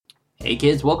Hey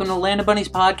kids, welcome to Land of Bunnies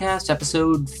Podcast,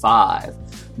 episode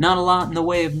 5. Not a lot in the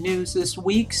way of news this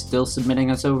week, still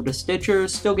submitting us over to Stitcher,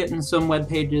 still getting some web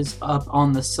pages up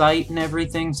on the site and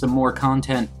everything, some more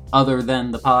content other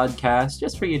than the podcast,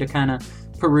 just for you to kind of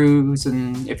peruse,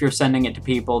 and if you're sending it to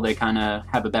people, they kind of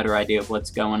have a better idea of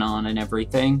what's going on and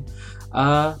everything.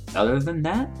 Other than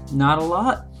that, not a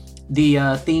lot.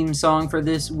 The theme song for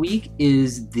this week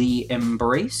is The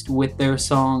Embraced with their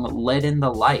song Let in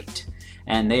the Light.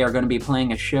 And they are going to be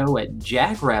playing a show at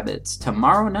Jackrabbits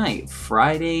tomorrow night,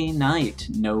 Friday night,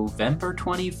 November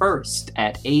 21st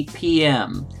at 8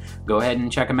 p.m. Go ahead and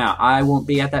check them out. I won't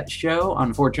be at that show.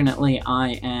 Unfortunately,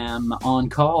 I am on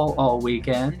call all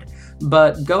weekend.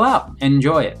 But go out,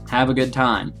 enjoy it, have a good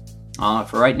time.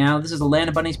 For right now, this is the Land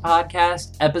of Bunnies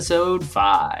Podcast, episode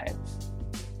 5.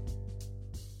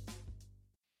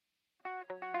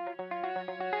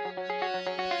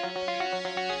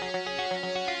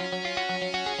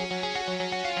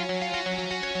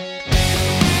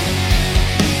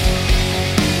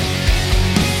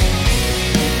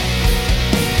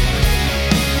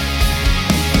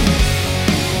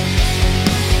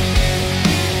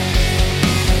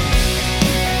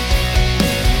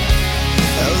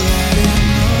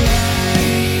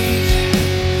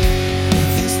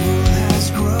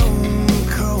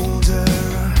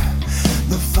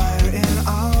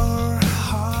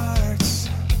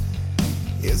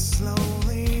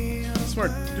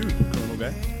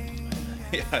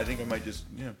 I think I might just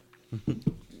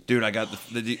Dude, I got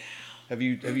the have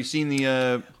you seen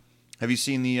the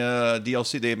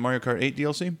DLC, the Mario Kart 8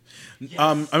 DLC? Yes. I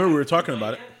remember we were talking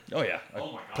about it. Oh yeah,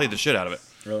 I played the shit out of it.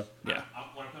 Really? Yeah.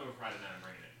 When I play with Friday night, I'm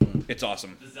bringing it. It's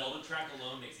awesome. The Zelda track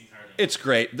alone makes the entire thing. It's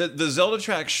great. The Zelda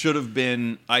track should have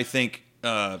been, I think,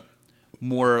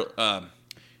 more.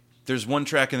 There's one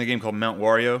track in the game called Mount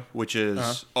Wario, which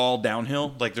is all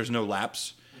downhill. Like there's no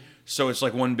laps. So it's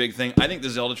like one big thing. I think the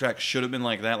Zelda track should have been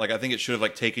like that. Like I think it should have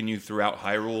like taken you throughout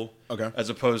Hyrule, as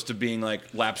opposed to being like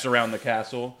laps around the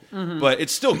castle. Mm-hmm. But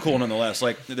it's still cool nonetheless.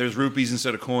 Like there's rupees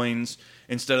instead of coins.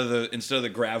 Instead of the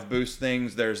grav boost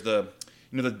things, there's the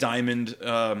the diamond.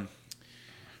 What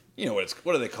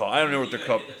do they call? I don't know what they're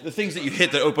called. The things that you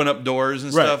hit that open up doors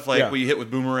and stuff. Like what you hit with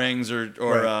boomerangs or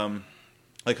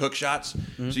like hook shots.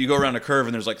 Mm-hmm. So you go around a curve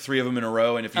and there's like 3 of them in a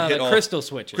row, and if you hit all crystal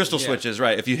switches. Switches,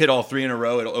 right? If you hit all 3 in a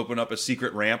row, it'll open up a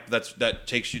secret ramp that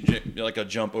takes you like a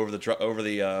jump over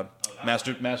the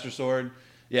master sword.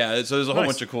 Yeah, so there's a whole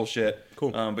bunch of cool shit.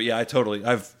 Cool. But yeah,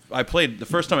 I played the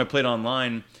first time I played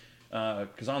online,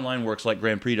 because online works like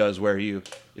Grand Prix does, where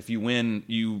if you win,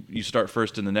 you start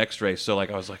first in the next race. So like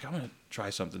I was like, I'm gonna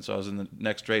try something. So I was in the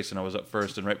next race and I was up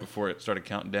first, and right before it started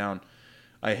counting down,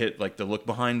 I hit like the look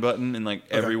behind button, and like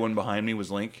everyone behind me was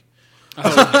Link.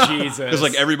 Oh Jesus! Because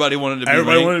like everybody wanted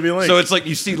to be Link. So it's like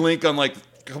you see Link on like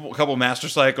a couple Master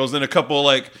Cycles, then a couple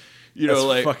like That's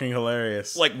like fucking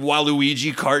hilarious. Like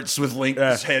Waluigi carts with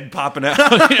Link's head popping out.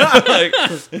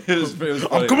 It was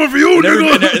I'm coming for you,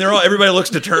 nigga! And everybody looks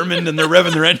determined, and they're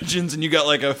revving their engines, and you got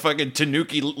like a fucking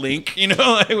Tanuki Link,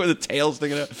 like with the tail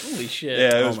sticking out. Holy shit!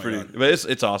 Yeah, it was pretty. God. But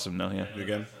it's awesome, though. Yeah.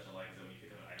 Again.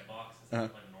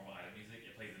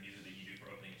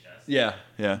 Yeah.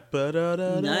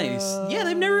 Nice. Yeah,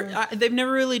 they've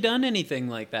never really done anything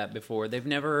like that before. They've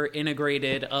never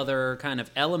integrated other kind of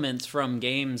elements from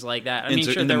games like that.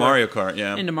 Into Mario Kart,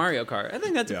 yeah. Into Mario Kart. I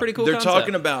think that's a pretty cool They're concept.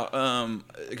 talking about,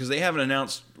 because they haven't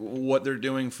announced what they're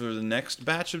doing for the next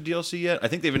batch of DLC yet. I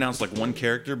think they've announced like one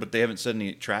character, but they haven't said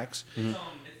any tracks. Mm-hmm.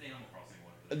 It's the Animal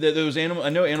Crossing one. I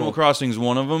know Animal Crossing's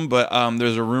one of them, but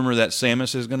there's a rumor that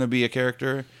Samus is going to be a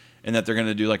character, and that they're going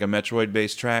to do like a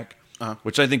Metroid-based track.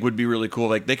 Which I think would be really cool.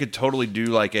 Like they could totally do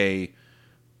like a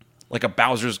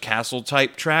Bowser's Castle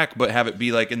type track, but have it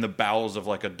be like in the bowels of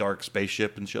like a dark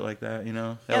spaceship and shit like that.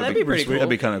 That'd be pretty cool. That'd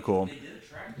be kind of cool. They did a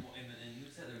track, and you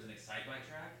said there was an Excitebike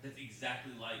track that's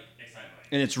exactly like Excitebike.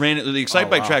 And it's the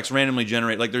Excitebike tracks randomly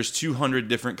generate. Like there's 200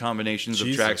 different combinations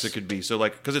of tracks it could be. So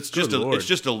like because it's just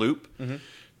a loop. Mm-hmm.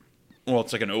 Well,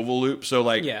 it's like an oval loop. So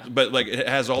like, but like it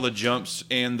has all the jumps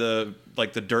and the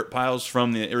dirt piles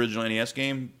from the original NES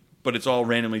game. But it's all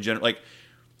randomly generated.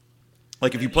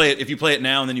 Like if you play it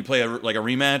now and then you play a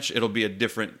rematch, it'll be a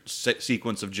different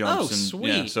sequence of jumps. Oh, and,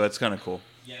 sweet! Yeah, so it's kind of cool.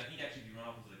 Yeah, I think actually if you run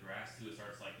off into the grass too, it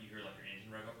starts like you hear like your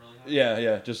engine rev up really high.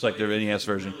 Yeah, just like their NES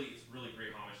version. It's really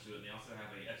great homage to it. And they also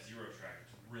have a F-Zero track.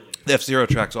 It's really good. The F-Zero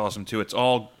track's awesome too. It's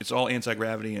all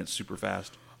anti-gravity and it's super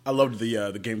fast. I loved the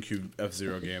GameCube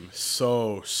F-Zero game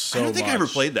so I don't think I ever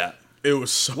played that. It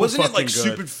was so wasn't it like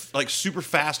good. super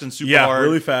fast and super hard? Yeah,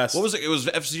 really fast. What was it? It was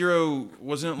F-Zero.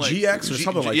 Wasn't it like GX or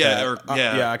something like that?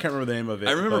 Yeah, I can't remember the name of it.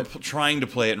 I remember trying to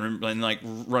play it and like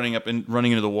running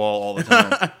into the wall all the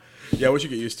time. Yeah, once you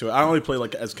get used to it. I only played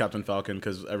like as Captain Falcon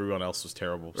because everyone else was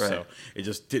terrible. Right. So it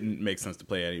just didn't make sense to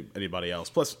play anybody else.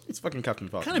 Plus, it's fucking Captain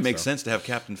Falcon. Kind of makes so. sense to have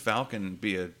Captain Falcon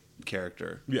be a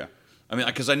character. Yeah. I mean,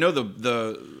 because I know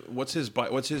the what's his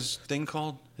thing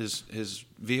called? His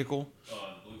vehicle?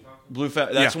 Blue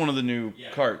Falcon. That's one of the new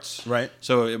carts, Right.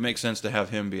 So it makes sense to have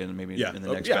him be in maybe Yeah. in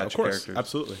the next yeah, batch of course. characters.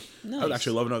 Absolutely. I would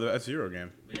actually love another F-Zero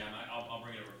game. But yeah, I'll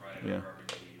bring it over Friday. Yeah. whenever I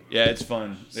bring it. Yeah, it's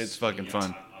fun. It's fucking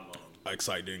fun. I love them.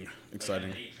 Exciting. Yeah,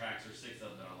 Exciting. 8 tracks or 6 of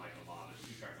them that I like a lot. There's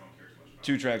 2 tracks I don't care as much about.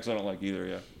 2 tracks I don't like either.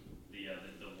 Yeah.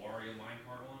 The Wario line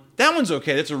part one. That one's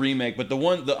okay. That's a remake, but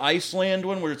the Iceland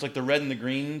one where it's like the red and the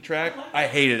green track, I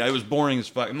hate it. It was boring as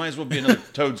fuck. It might as well be another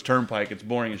Toad's Turnpike. It's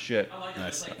boring as shit. I like that.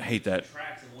 It's like I hate that. 2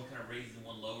 tracks and one kind of raises and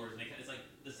one lowers. And it's like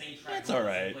the same track. That's in the all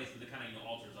same right. place, but it kind of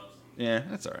alters up some. Yeah,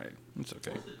 that's all right. It's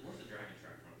okay. Where's the dragon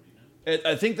track from? Do you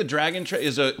know? I think the dragon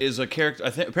is a character. I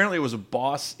think apparently it was a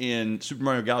boss in Super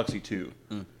Mario Galaxy 2.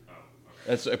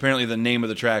 That's apparently the name of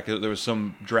the track. There was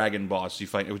some dragon boss you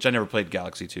fight, which I never played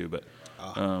Galaxy 2, but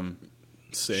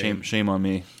Same. shame on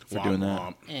me for Womp doing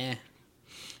that. womp.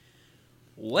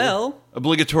 Well,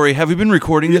 Obligatory. Have we been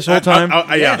recording this whole time?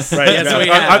 Yes. Yeah, right. Yes, yeah. we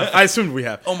have. I assumed we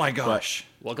have. Oh my gosh.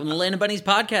 welcome to Land of Bunnies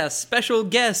podcast. Special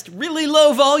guest, really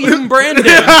low volume Brandon.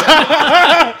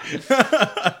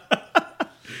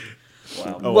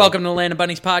 Welcome to Land of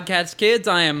Bunnies podcast, kids.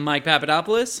 I am Mike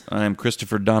Papadopoulos. I'm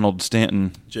Christopher Donald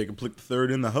Stanton. Jacob Plick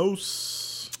III in the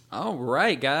house. All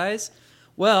right, guys.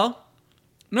 Well,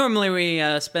 normally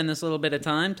we spend this little bit of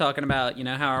time talking about,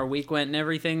 how our week went and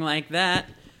everything like that.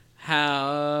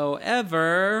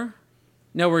 However,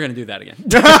 no, we're going to do that again.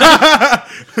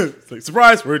 It's like,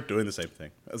 surprise, we're doing the same thing.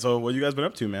 So what you guys been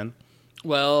up to, man?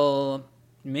 Well,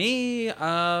 me,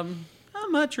 not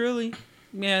much really.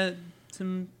 Yeah,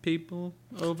 some people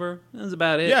over. That was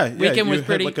about it. Yeah, Weekend you was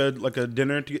pretty. had like a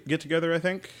dinner to get together, I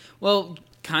think. Well,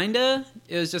 kinda.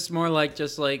 It was just more like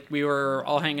we were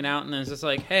all hanging out, and it was just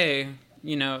like, hey,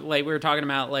 like we were talking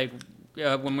about like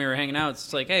when we were hanging out. It's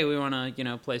just like, hey, we want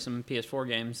to play some PS4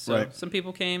 games. So Right. some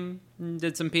people came, and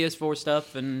did some PS4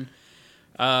 stuff, and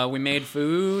we made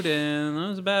food, and that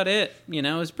was about it. It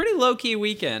was a pretty low key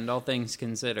weekend, all things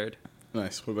considered.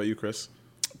 Nice. What about you, Chris?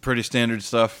 Pretty standard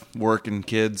stuff. Work and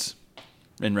kids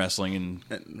and wrestling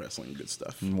And wrestling, good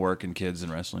stuff. and work and kids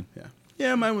and wrestling. Yeah.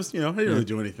 Yeah, mine was, I didn't really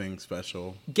do anything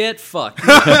special. Get fucked.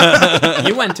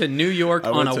 You went to New York I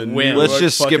on went a to New whim. York. Let's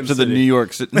just skip fucking to the city. New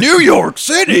York City. New York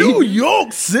City. New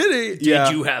York City. Yeah.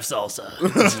 Did you have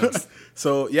salsa?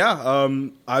 So yeah,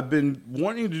 I've been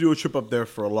wanting to do a trip up there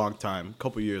for a long time, a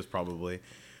couple years probably,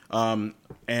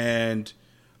 and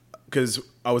because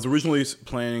I was originally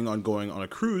planning on going on a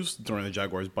cruise during the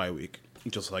Jaguars bye week,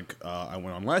 just like I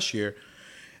went on last year,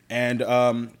 and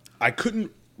I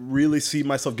couldn't really see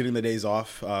myself getting the days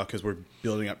off because we're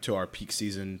building up to our peak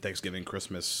season, Thanksgiving,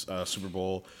 Christmas, Super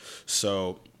Bowl, and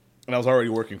I was already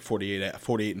working 48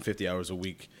 and 50 hours a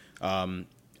week.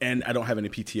 And I don't have any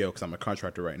PTO because I'm a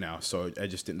contractor right now, so I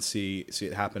just didn't see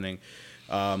it happening.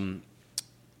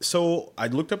 So I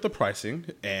looked up the pricing,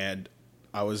 and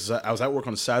I was at work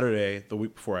on Saturday the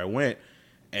week before I went,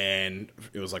 and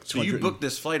it was like So you booked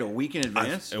this flight a week in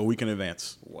advance? a week in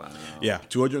advance. Wow. Yeah,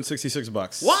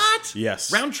 $266. What?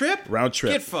 Yes. Round trip? Round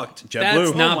trip. Get fucked. JetBlue.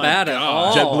 That's not my bad at God.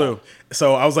 all. JetBlue.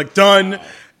 So I was like, done.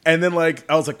 And then I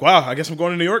was like, wow, I guess I'm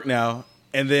going to New York now.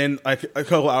 And then a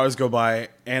couple hours go by,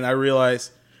 and I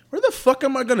realize, where the fuck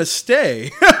am I going to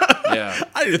stay? Yeah.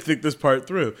 I didn't think this part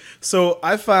through. So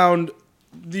I found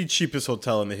the cheapest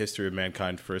hotel in the history of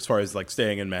mankind for as far as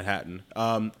staying in Manhattan.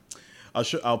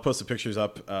 I'll post the pictures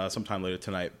up sometime later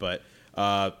tonight, but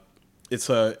it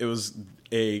was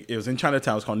in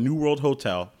Chinatown. It's called New World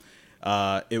Hotel.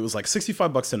 It was like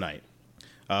 $65 a night.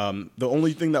 The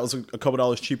only thing that was a couple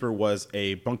dollars cheaper was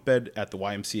a bunk bed at the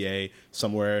YMCA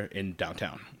somewhere in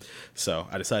downtown. So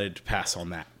I decided to pass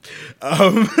on that.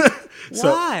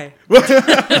 Why?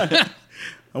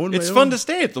 It's fun to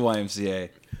stay at the YMCA.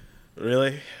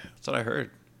 Really? That's what I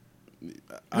heard.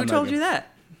 Who told you that?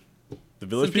 The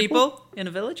village Some people in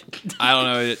a village? I don't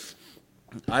know.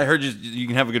 I heard you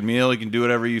can have a good meal. You can do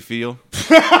whatever you feel.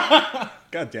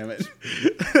 God damn it.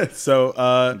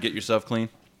 So Get yourself clean.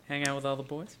 Hang out with all the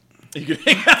boys? You can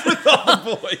hang out with all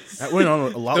the boys. that went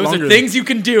on a lot Those longer. are things you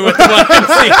can do at the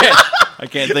YMCA. I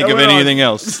can't think of went on. anything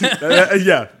else.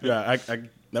 Yeah.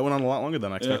 That went on a lot longer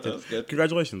than I expected. that was good.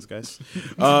 Congratulations, guys.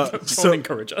 Don't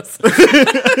encourage us.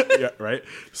 Yeah, right.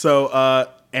 So,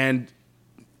 and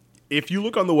if you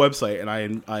look on the website, and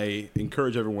I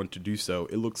encourage everyone to do so,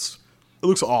 it looks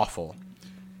awful.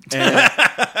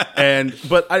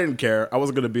 But I didn't care. I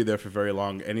wasn't going to be there for very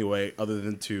long anyway, other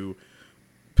than to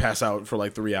pass out for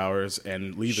 3 hours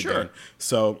and leave Sure. again.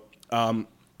 So It's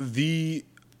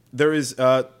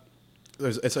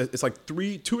like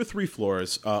two or three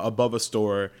floors above a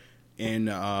store in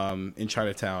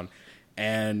Chinatown,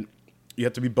 and you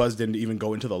have to be buzzed in to even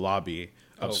go into the lobby.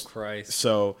 Oh, Christ.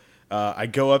 So I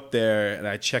go up there and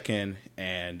I check in,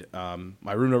 and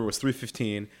my room number was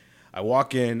 315. I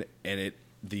walk in, and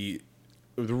the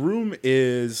room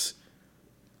is,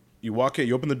 you walk in,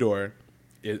 you open the door,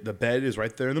 the bed is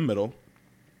right there in the middle.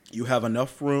 You have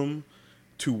enough room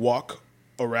to walk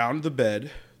around the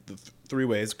bed three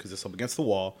ways because it's up against the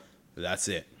wall. That's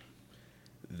it.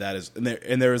 That is,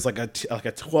 and there is like a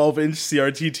 12-inch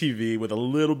CRT TV with a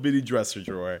little bitty dresser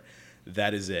drawer.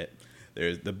 That is it.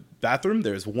 There's the bathroom.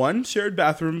 There's one shared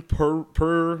bathroom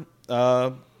per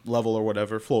level or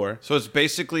whatever floor. So it's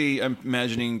basically, I'm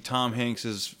imagining Tom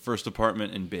Hanks's first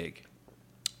apartment in Big.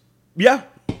 Yeah.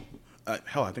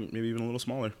 Hell, I think maybe even a little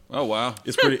smaller. Oh wow,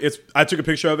 It's pretty. I took a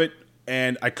picture of it,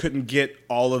 and I couldn't get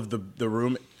all of the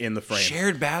room in the frame.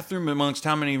 shared bathroom amongst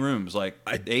how many rooms? Like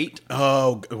 8?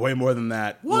 Oh, way more than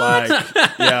that. What?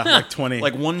 Like 20.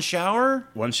 Like one shower?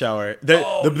 One shower.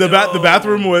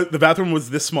 The bathroom was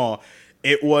this small.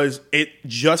 It was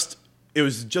just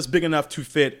big enough to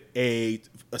fit a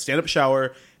stand-up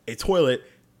shower, a toilet,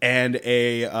 and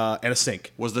a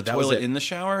sink. Was the That toilet it. in the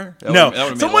shower? No.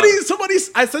 Somebody.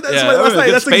 I said that to somebody last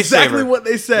night. That's exactly what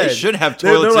they said. They should have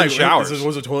They're toilets like, in showers.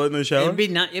 Was a toilet in the shower? It'd be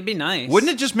nice.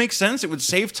 Wouldn't it just make sense? It would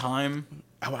save time.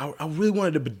 I really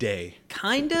wanted a bidet.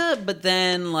 Kinda, but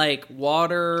then like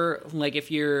water, like if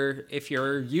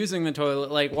you're using the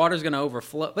toilet, like water's gonna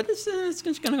overflow. But it's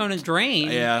just gonna go in a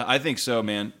drain. Yeah, I think so,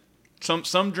 man.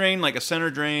 Some drain, like a center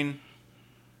drain.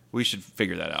 We should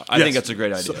figure that out. I Yes. think that's a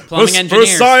great idea. Plumbing For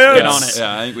engineers, science! get on it.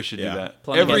 Yeah, I think we should do that.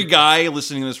 Plumbing Every en- guy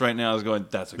listening to this right now is going,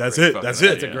 that's That's great it. fucking That's it.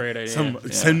 That's a great idea.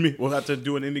 Send me. We'll have to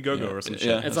do an Indiegogo or some shit.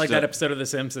 Yeah. It's Let's like do that it. episode of The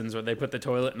Simpsons where they put the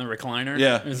toilet in the recliner.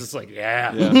 Yeah. It's just like,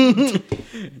 yeah. Yeah.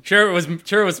 Sure, it was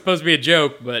supposed to be a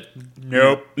joke, but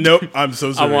Nope. I'm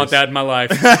so serious. I want that in my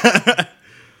life.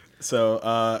 So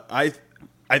I've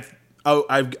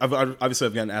obviously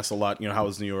I've gotten asked a lot. How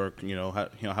was New York?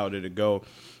 How did it go?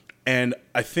 And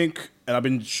I think, and I've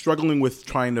been struggling with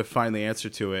trying to find the answer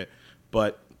to it,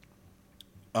 but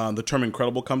the term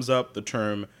incredible comes up. The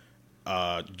term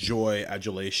joy,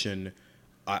 adulation.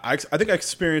 I think I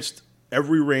experienced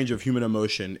every range of human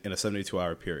emotion in a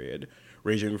 72-hour period,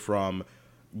 ranging from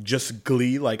just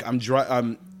glee, like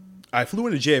I flew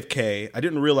into JFK. I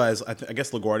didn't realize. I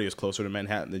guess LaGuardia is closer to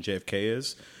Manhattan than JFK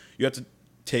is. You have to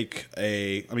take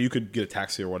you could get a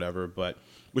taxi or whatever, but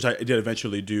which I did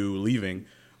eventually do leaving.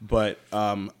 But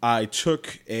it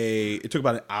took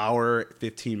about an hour,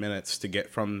 15 minutes to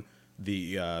get from the.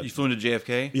 You flew into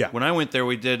JFK? Yeah. When I went there,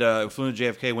 we did. Flew into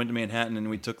JFK, went to Manhattan, and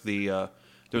we took the.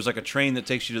 There was like a train that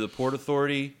takes you to the Port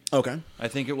Authority. Okay. I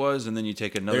think it was, and then you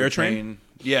take another Air train. train?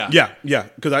 Yeah. Yeah,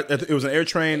 because it was an air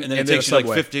train, And then it a takes you like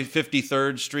subway.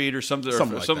 53rd Street or something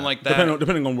like that.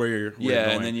 Depending on where you're Yeah,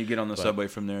 going. and then you get on the subway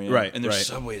from there. Yeah. Right, And there's right.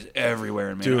 subways everywhere,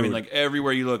 man. I Dude. mean, like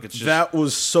everywhere you look, it's just That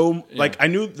was so I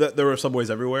knew that there were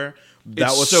subways everywhere. That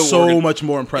It's was so so organ- much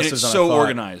more and impressive it's than so I thought.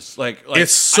 organized. Like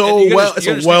It's so you well. It's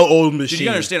a understand- well-oiled Did machine. you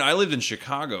understand? I lived in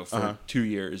Chicago for 2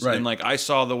 years, Right. and like I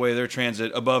saw the way their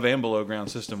transit above and below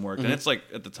ground system worked, and it's like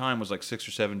at the time was like 6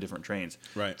 or 7 different trains,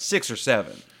 Right. 6 or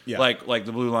 7, Yeah. like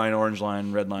the blue line, orange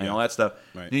line, red line, Yeah. all that stuff.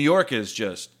 Right. New York is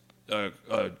just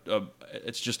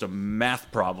it's just a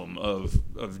math problem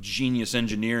of genius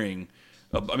engineering.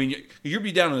 I mean, you'd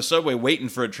be down in the subway waiting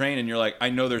for a train, and you're like, I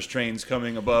know there's trains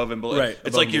coming above and below. Right, It's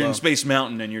above like and you're in below. Space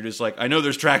Mountain, and you're just like, I know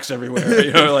there's tracks everywhere.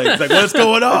 Like, It's like, what's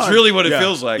going on? It's really what it Yeah.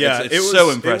 feels like. Yeah, It's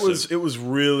so impressive. It was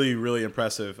really, really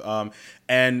impressive.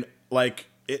 And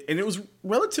it was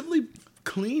relatively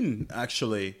clean,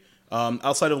 actually.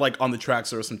 Outside of like on the tracks,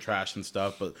 there was some trash and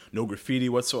stuff, but no graffiti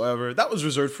whatsoever. That was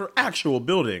reserved for actual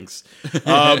buildings.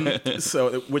 And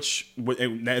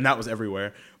that was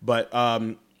everywhere. But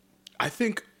I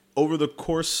think over the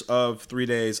course of 3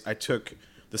 days, I took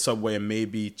the subway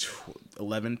maybe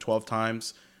 11, 12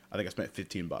 times. I think I spent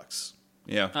 $15.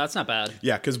 Yeah. That's not bad.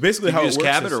 Yeah, because basically Did how you it just works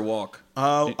cab is, it or walk?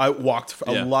 I walked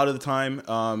for Yeah. a lot of the time.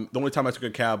 The only time I took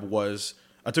a cab was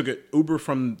I took an Uber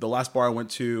from the last bar I went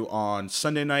to on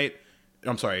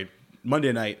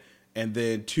Monday night, and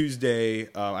then Tuesday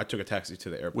I took a taxi to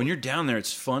the airport. When you're down there,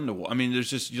 it's fun to. I mean, you'll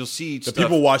see The stuff.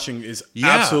 people watching is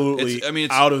absolutely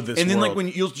it's out of this And then world. like when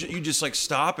you just like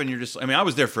stop and you're just. I mean, I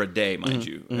was there for a day, mind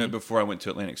you, before I went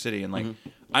to Atlantic City, and like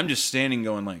I'm just standing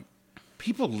going like,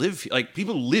 people live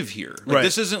here. Like, Right.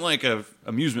 This isn't like a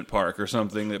amusement park or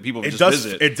something that people just does.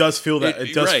 visit. It does feel that.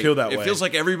 It does right. feel that way. It feels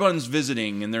like everyone's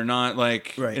visiting, and they're not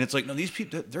like. Right. And it's like, no, these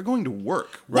people, they're going to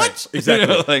work. Right. What? Exactly. You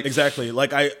know, like, exactly.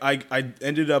 Like I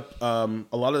ended up a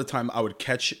lot of the time I would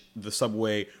catch the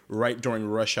subway right during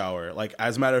rush hour. Like,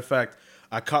 as a matter of fact,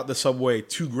 I caught the subway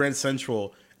to Grand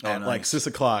Central at like nice. 6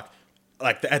 o'clock,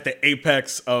 like at the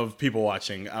apex of people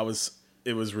watching.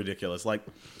 It was ridiculous. Like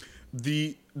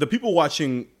the people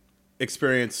watching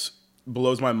experience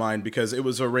blows my mind because it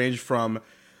was arranged from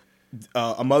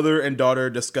a mother and daughter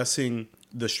discussing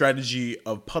the strategy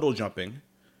of puddle jumping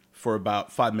for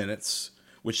about 5 minutes,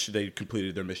 which they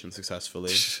completed their mission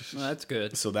successfully. Well, that's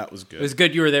good. So that was good. It was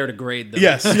good you were there to grade them.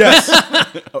 Yes, yes.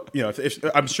 You know, if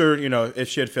I'm sure, you know, if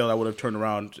she had failed, I would have turned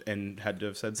around and had to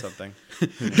have said something.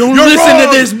 Don't listen to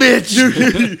this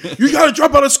bitch. You got to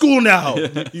drop out of school now.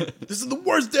 This is the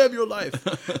worst day of your life.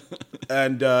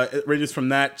 And it ranges from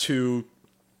that to,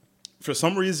 for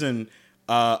some reason,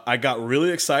 I got really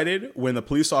excited when the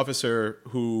police officer,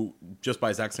 who just by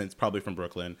his accent is probably from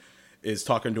Brooklyn, is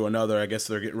talking to another. I guess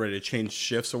they're getting ready to change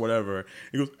shifts or whatever.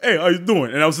 He goes, "Hey, how you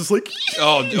doing?" And I was just like,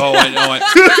 I know.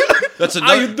 That's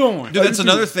another. How you doing? Dude, that's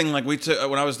another thing. Like, we took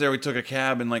when I was there, we took a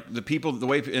cab, and like the people, the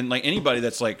way, and like anybody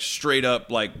that's like straight up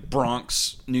like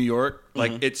Bronx, New York,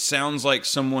 like it sounds like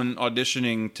someone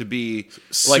auditioning to be like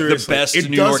the Seriously, best it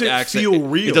New York doesn't accent. feel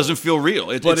real. It doesn't feel real.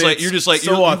 But It's like it's you're just like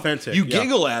so authentic, You yeah.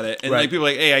 giggle at it, and Right. like people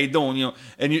are like, "Hey, how you doing?" You know,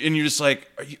 and you're just like,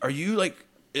 "Are you like?"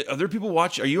 Other people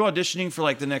watch. Are you auditioning for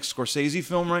like the next Scorsese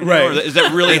film right now? Or is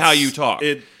that really how you talk?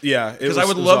 Because I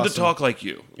would love to talk like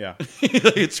you. Yeah.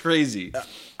 It's crazy.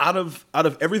 Out of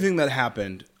everything that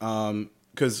happened,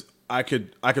 because I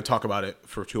could talk about it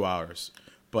for 2 hours,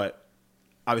 but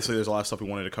obviously there's a lot of stuff we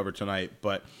wanted to cover tonight.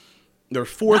 But there are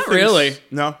four Not things. really.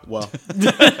 No, well,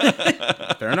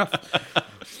 fair enough.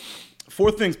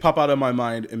 4 things pop out of my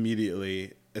mind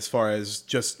immediately as far as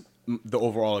just the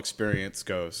overall experience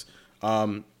goes.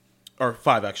 Or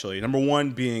 5 actually. Number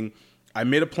 1 being, I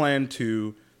made a plan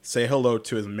to say hello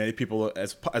to as many people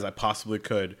as I possibly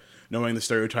could, knowing the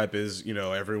stereotype is, you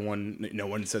know, no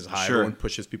one says hi, Sure. everyone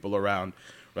pushes people around,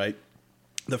 right?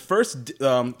 The first,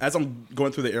 as I'm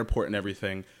going through the airport and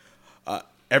everything,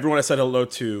 everyone I said hello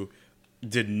to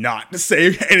did not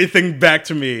say anything back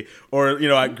to me, or, you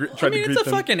know, tried to greet them. It's a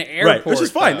fucking Right, airport, which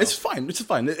is fine. though. It's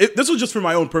fine. This was just for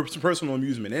my own personal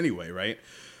amusement anyway, right?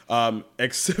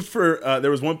 Except for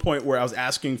there was one point where I was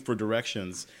asking for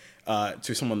directions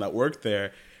to someone that worked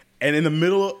there, and in the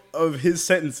middle of his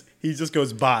sentence, he just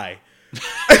goes, "Bye."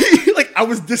 Like, I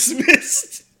was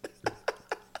dismissed.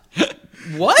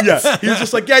 What? Yeah, he was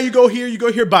just like, "Yeah, you go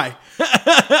here, bye."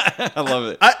 I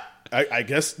love it. I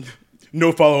guess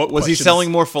no follow up. Was he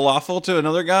selling more falafel to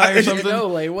another guy or something? No,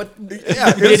 like what? Yeah,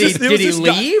 it was Did he just- it was did he this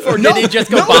guy. leave or No, did he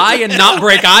just go no. by and not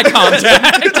break eye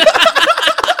contact?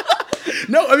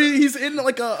 No, I mean, he's in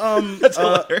like a That's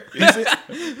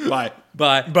hilarious. Bye.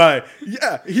 Bye. Bye.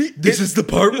 Yeah, this is the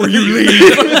part where you leave.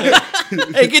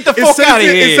 Hey, get the It fuck says out of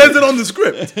it, here! it says it on the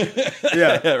script.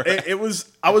 Yeah, it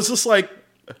was. I was just like,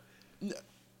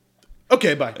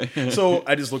 okay, bye. So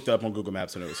I just looked up on Google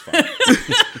Maps and it was fine.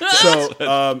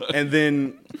 So, and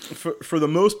then for the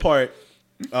most part,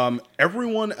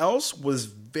 everyone else was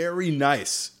very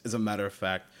nice. As a matter of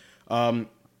fact, I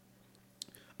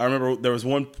remember there was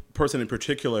one person in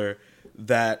particular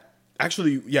that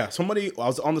actually, somebody. I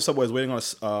was on the subway, I was waiting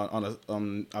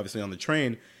obviously on the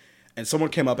train, and someone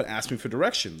came up and asked me for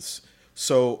directions.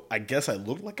 So I guess I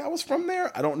looked like I was from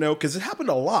there. I don't know, because it happened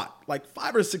a lot, like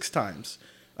 5 or 6 times.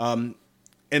 And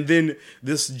then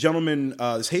this gentleman,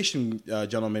 this Haitian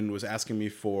gentleman, was asking me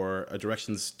for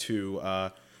directions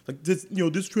to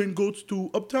this train goes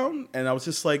to Uptown, and I was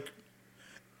just like,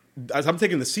 I'm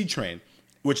taking the C train,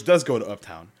 which does go to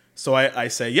Uptown. So I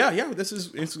say,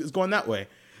 it's going that way.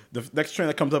 The next train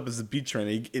that comes up is the B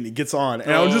train, and he gets on,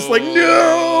 and I was just like, no!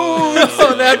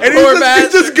 Oh, that And poor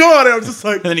he's just gone, and I was just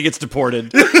like, And then he gets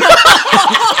deported.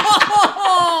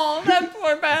 Oh, that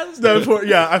poor bastard.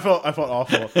 I felt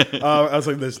awful. I was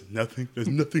like, there's nothing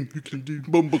you can do.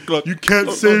 You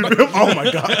can't save him. Oh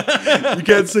my god, you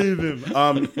can't save him.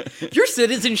 Your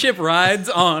citizenship rides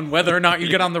on whether or not you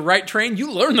get on the right train.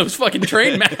 You learn those fucking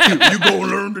train maps. You gonna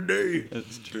learn today.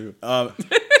 That's true.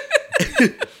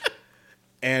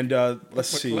 And let's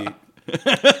see.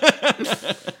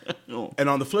 And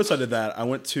on the flip side of that, I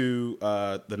went to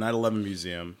the 9/11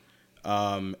 museum,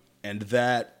 and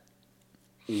that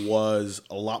was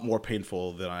a lot more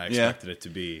painful than I expected it to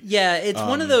be. Yeah, it's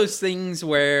one of those things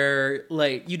where,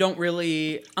 like, you don't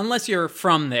really, unless you're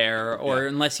from there or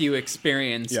unless you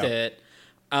experienced Yeah. it,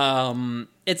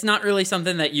 it's not really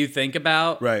something that you think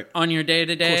about Right. on your day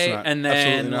to Of course day, not. and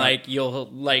Absolutely then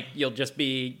not. you'll just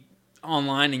be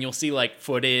online and you'll see like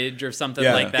footage or something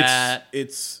Yeah, like that.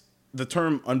 It's the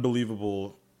term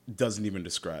unbelievable doesn't even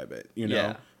describe it. You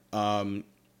know,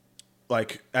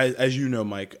 like as you know,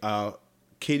 Mike,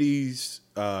 Katie's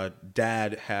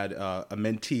dad had a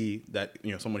mentee that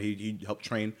someone he helped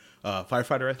train,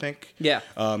 firefighter, I think. Yeah.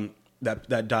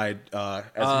 That died as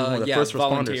one of the first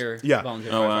volunteer, responders. Yeah.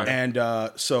 volunteer Oh, wow. firefighter.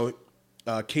 And so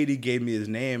Katie gave me his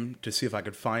name to see if I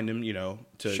could find him,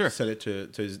 to Sure. send it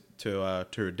to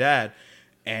her dad.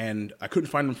 And I couldn't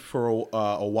find him for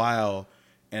a while.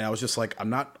 And I was just like, I'm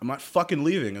not fucking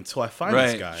leaving until I find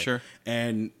this Right, guy. sure.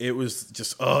 And it was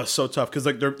just so tough because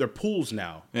like they're pools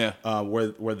now. Yeah.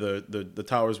 Where the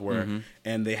towers were,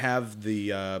 and they have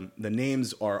the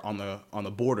names are on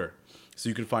the border, so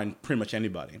you can find pretty much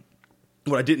anybody.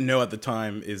 What I didn't know at the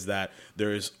time is that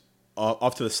there's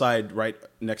off to the side, right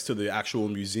next to the actual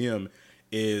museum,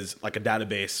 is like a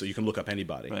database, so you can look up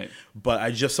anybody. Right. But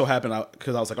I just so happened,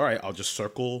 because I was like, all right, I'll just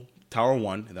circle Tower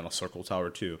 1, and then I'll circle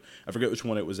Tower 2. I forget which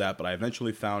one it was at, but I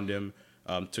eventually found him,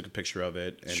 took a picture of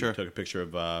it, and Sure. took a picture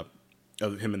of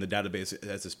him in the database. It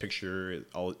has his picture,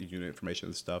 all unit information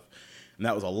and stuff. And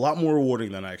that was a lot more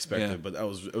rewarding than I expected, Yeah. but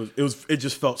it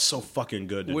just felt so fucking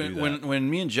good to do that. When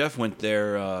me and Jeff went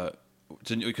there,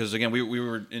 because again we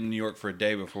were in New York for a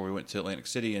day before we went to Atlantic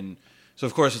City, and so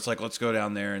of course it's like, let's go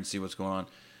down there and see what's going on.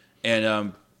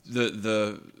 And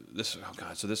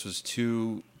so this was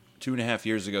 2.5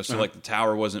 years ago. So like the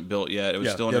tower wasn't built yet; it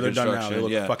was still under they're done now. construction.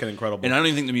 They look fucking incredible. And I don't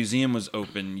even think the museum was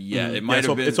open yet. It Yeah, might it's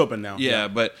have op- been. it's open now. Yeah, Yeah.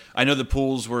 but I know the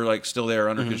pools were like still there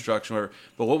under construction. Or whatever.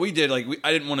 But what we did, like,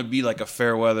 I didn't want to be like a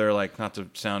fair weather, like, not to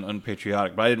sound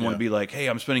unpatriotic, but I didn't want to be like, hey,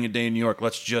 I'm spending a day in New York.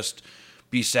 Let's just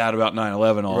be sad about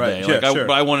 9/11 all day. Yeah, Like, sure.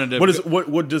 but I wanted to. What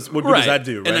good does that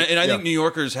do? Right? And I think Yeah. New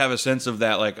Yorkers have a sense of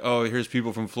that, like, oh, here's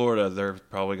people from Florida. They're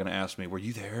probably going to ask me, were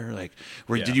you there? Like,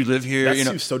 did you live here? That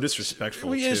seems so disrespectful.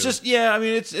 Well, yeah, it's too. just I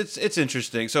mean, it's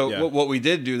interesting. So Yeah. what we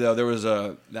did do though, there was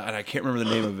and I can't remember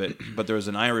the name of it, but there was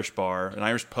an Irish bar, an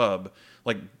Irish pub,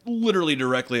 like literally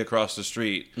directly across the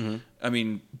street. I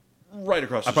mean, right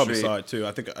across the I probably street. saw it too.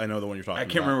 I think I know the one you're talking I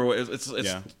about. can't remember what it's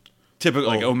Yeah. typical,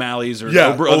 like O'Malley's or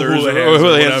Yeah, Brothers or O'Houlihan's or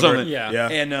O'Houlihan's, whatever. something. Yeah. Yeah.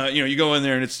 And you go in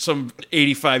there and it's some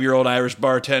 85-year-old Irish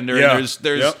bartender. Yeah. And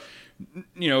there's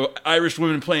Yep. Irish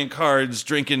women playing cards,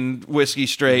 drinking whiskey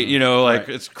straight. Like Right.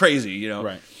 it's crazy.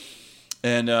 Right.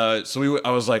 And so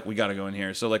I was like, we got to go in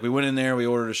here. So like we went in there, we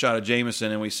ordered a shot of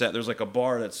Jameson, and we sat. There's like a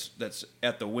bar that's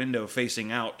at the window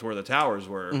facing out to where the towers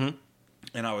were.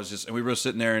 And I was and we were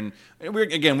sitting there, and we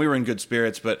were in good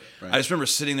spirits. But I just remember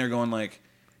sitting there going like,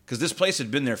 because this place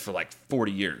had been there for like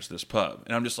 40 years, this pub,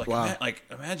 and I'm just like, Wow.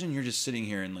 imagine you're just sitting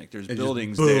here and like there's just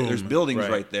buildings boom. there, there's buildings Right.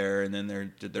 right there, and then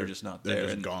they're just not they're there,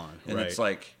 just and gone. and Right. it's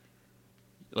like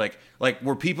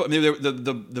were people? I mean,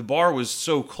 the bar was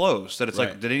so close that it's Right.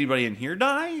 like, did anybody in here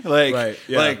die? Like, Right,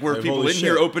 yeah. like were Like, people holy in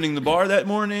here shit. opening the bar that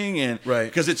morning? And Right.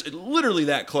 because it's literally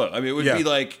that close. I mean, it would Yeah. be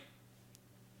like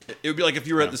if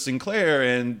you were at the Sinclair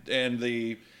and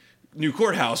the new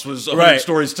courthouse was 100 Right.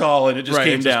 stories tall and it just Right,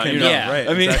 came it just down. came you know? down. Right,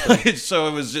 I mean, exactly. so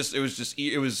it was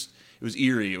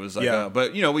eerie. It was like, Yeah.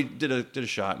 but we did a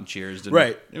shot and cheers.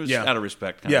 Right. It was Yeah. out of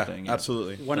respect kind Yeah, of thing.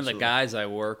 absolutely. One of the Absolutely. guys I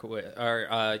work with,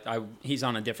 he's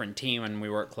on a different team, and we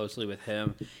work closely with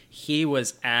him. He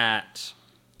was at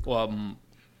One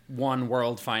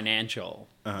World Financial,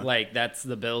 like that's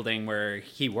the building where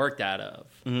he worked out of,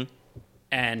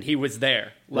 and he was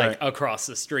there, like Right. across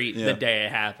the street Yeah. the day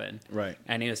it happened. Right.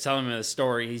 And he was telling me the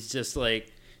story. He's just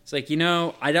like, it's like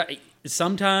I don't.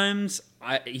 Sometimes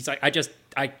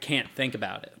I can't think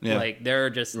about it. Yeah. Like there are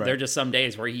just some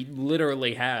days where he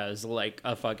literally has like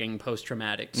a fucking post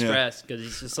traumatic stress because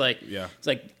he's just like, it's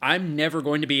like I'm never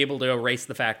going to be able to erase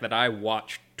the fact that I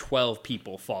watched 12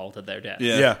 people fall to their death.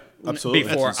 Yeah. Yeah, absolutely.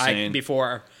 Before That's insane.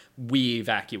 before we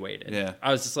evacuated. Yeah.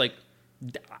 I was just like,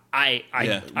 I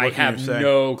What can have you say?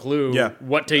 no clue Yeah.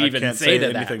 what to I even can't say say to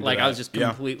that. anything to Like I that. was just Yeah.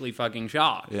 completely fucking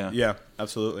shocked. Yeah. Yeah,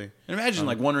 absolutely. And imagine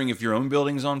like wondering if your own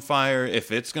building's on fire,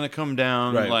 if it's going to come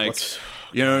down, Right. like What's-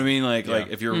 you know what I mean, like Yeah.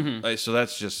 if you're like, so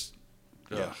that's just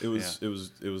Yeah, ugh, it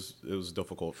was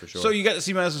difficult for sure. So you got to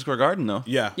see Madison Square Garden though.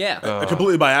 yeah, Yeah.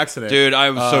 completely by accident, Dude, I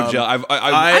was so jealous.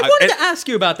 I wanted and- to ask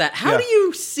you about that. How Yeah. do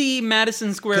you see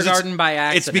Madison Square 'cause it's- Garden by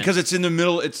accident? It's because it's in the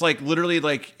middle. It's like literally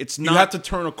like it's You not. have to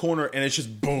turn a corner and it's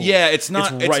just boom. Yeah, it's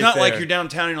not. It's right not like there. you're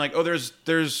downtown and you're like, oh, there's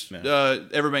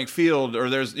Everbank Field, or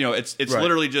there's it's Right.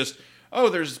 literally just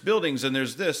there's buildings and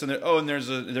there's this and there's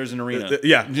an arena.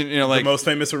 Yeah, like the most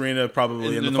famous arena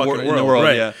probably in the in the fucking wor- world. in the world,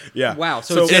 right. yeah. yeah. Wow,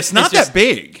 so and it's not it's just- that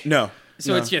big. no,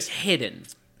 So it's just hidden.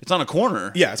 It's on a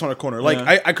corner. Yeah, it's on a corner. Like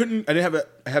Yeah. I didn't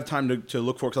have time to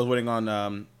look for it because I was waiting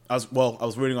on I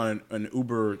was waiting on an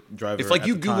Uber driver. If like at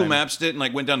you the Google time. Maps it and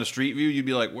like went down to Street View, you'd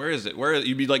be like, "Where is it? Where?"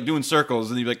 You'd be like doing circles,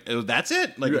 and you'd be like, "Oh, that's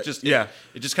it." Like it just Yeah.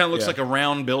 it just kind of looks Yeah. like a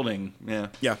round building. Yeah.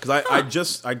 Yeah,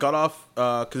 because I got off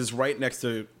because it's right next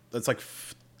to it's like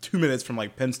 2 minutes from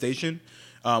like Penn Station,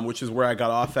 which is where I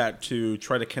got off at to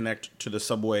try to connect to the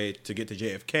subway to get to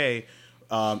JFK.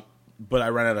 But I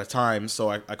ran out of time, so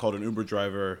I called an Uber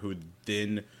driver who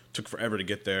then took forever to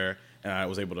get there, and I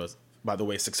was able to, by the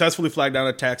way, successfully flag down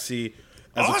a taxi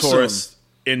as Awesome. a tourist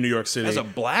in New York City. As a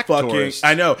black Fucking, tourist.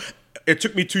 I know. It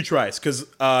took me 2 tries because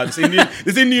this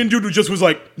Indian dude who just was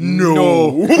like,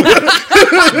 no.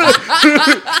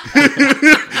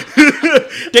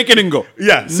 Take it and go.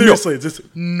 Yeah, seriously, just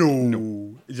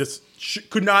no. It just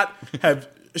could not have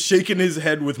shaken his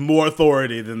head with more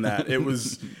authority than that. It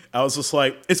was. I was just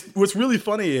like, what's really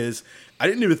funny is I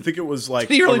didn't even think it was like.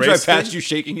 Did he really a drive race past thing. you,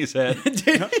 shaking his head?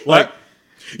 Like,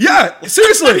 yeah,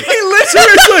 seriously, seriously, he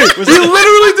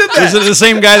literally did that. Was it the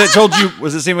same guy that told you?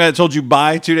 Was it the same guy that told you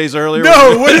bye 2 days earlier? No,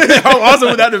 how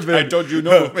awesome would that have been? I told you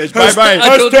no. It's bye bye.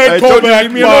 I told you- Hashtag I told you callback,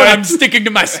 leave me alone. bye. I'm sticking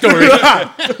to my story.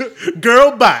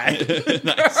 Girl, bye.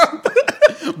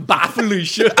 Bye,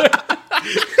 Felicia.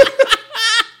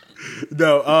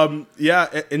 No,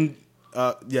 yeah, and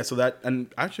yeah, so that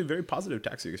and actually very positive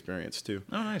taxi experience too.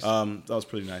 Oh, nice. That was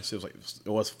pretty nice. It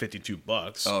was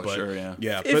 $52. Oh, but, sure, yeah.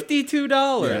 yeah, but,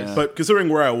 $52. yeah, but considering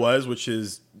where I was, which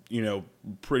is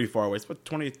pretty far away, it's about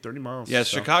 20-30 miles. Yeah,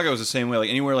 so. Chicago is the same way. Like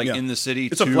anywhere, like Yeah. in the city,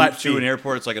 It's a flat to fee. an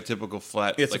airport, it's like a typical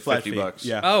flat. It's like a flat $50. fee.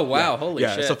 Yeah. Oh, wow. Yeah. Holy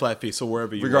yeah, shit. it's a flat fee. So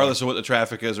wherever you regardless are. of what the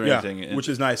traffic is or yeah, anything. which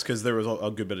is nice because there was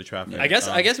a good bit of traffic. I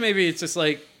guess maybe it's just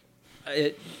like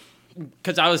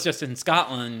because I was just in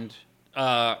Scotland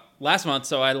last month,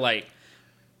 so I like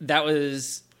that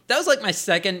was like my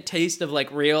second taste of like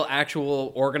real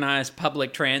actual organized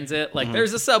public transit. Like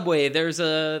there's a subway, there's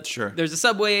a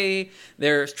subway,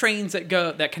 there's trains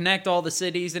that connect all the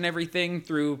cities and everything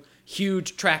through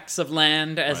huge tracts of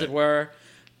land, as it were.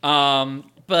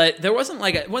 But there wasn't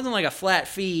like a flat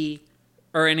fee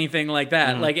or anything like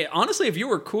that. Like honestly, if you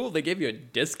were cool, they gave you a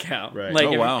discount. Right. Like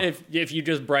Oh, wow. if you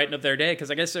just brighten up their day,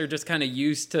 because I guess they're just kind of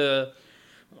used to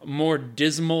more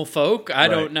dismal folk. I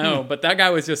don't know, but that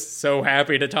guy was just so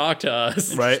happy to talk to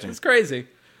us. Right. It's crazy.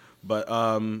 But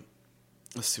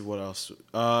let's see what else.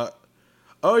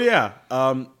 Oh yeah,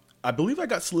 I believe I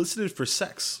got solicited for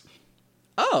sex.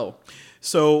 Oh,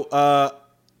 So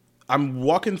I'm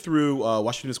walking through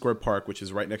Washington Square Park, which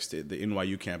is right next to the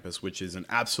NYU campus, which is an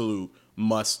absolute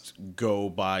must go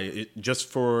by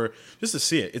just to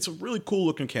see it. It's a really cool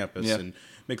looking campus and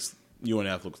makes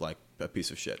UNF look like a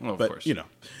piece of shit. Well, of but course.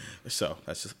 so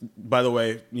that's just. By the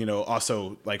way,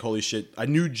 also like holy shit. I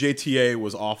knew JTA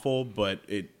was awful, but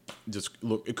it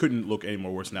couldn't look any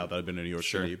more worse now that I've been in New York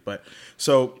City. But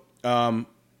so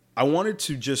I wanted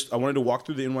to walk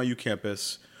through the NYU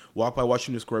campus, walk by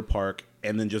Washington Square Park,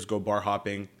 and then just go bar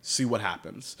hopping, see what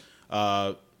happens.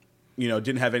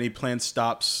 Didn't have any planned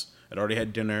stops. I'd already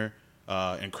had dinner.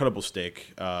 Incredible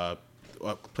steak. A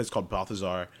place called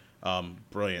Balthazar.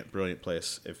 Brilliant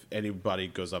place. If anybody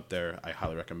goes up there, I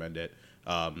highly recommend it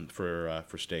for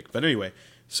steak. But anyway,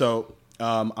 so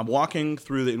I'm walking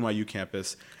through the NYU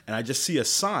campus, and I just see a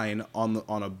sign on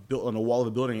a wall of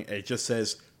the building. And it just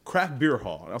says Craft Beer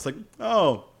Hall, and I was like,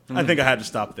 oh. I think I had to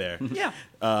stop there. Yeah.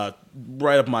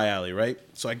 Right up my alley, right?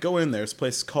 So I go in there. This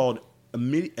place is called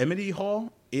Amity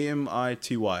Hall,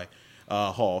 AMITY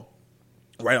Hall,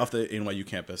 right off the NYU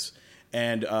campus.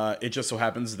 And it just so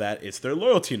happens that it's their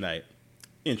loyalty night,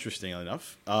 interestingly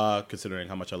enough, considering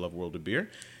how much I love World of Beer.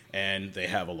 And they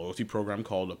have a loyalty program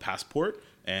called a Passport.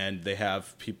 And they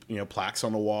have plaques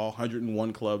on the wall,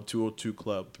 101 Club, 202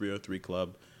 Club, 303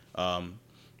 Club.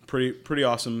 Pretty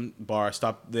awesome bar. I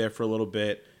stopped there for a little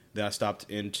bit. Then I stopped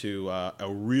into a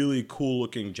really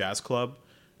cool-looking jazz club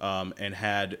and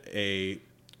had a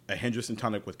Henderson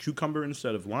tonic with cucumber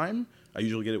instead of lime. I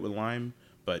usually get it with lime,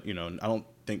 but I don't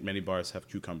think many bars have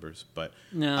cucumbers. But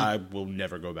No. I will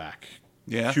never go back.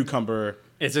 Yeah? Cucumber.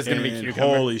 It's just gonna be and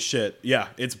cucumber. Holy shit! Yeah,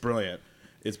 it's brilliant.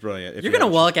 It's brilliant. If You're you gonna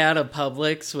have- walk out of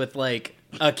Publix with like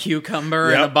a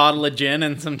cucumber and a Yep. bottle of gin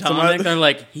and some tonic. other- They're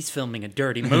like, he's filming a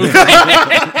dirty movie.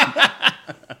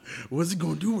 What's he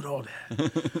gonna do with all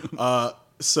that?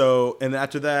 So, and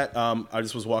after that, I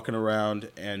just was walking around,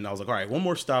 and I was like, all right, one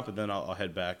more stop, and then I'll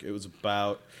head back. It was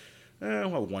about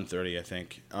 1:30, I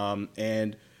think.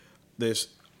 And this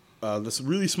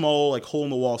really small, like hole in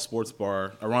the wall sports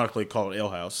bar, ironically called Ale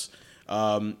House.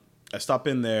 I stop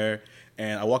in there,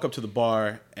 and I walk up to the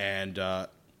bar and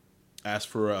ask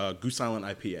for a Goose Island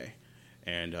IPA,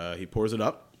 and he pours it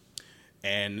up.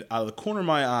 And out of the corner of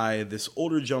my eye, this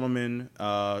older gentleman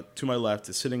to my left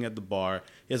is sitting at the bar.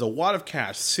 He has a wad of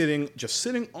cash sitting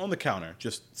on the counter,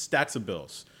 just stacks of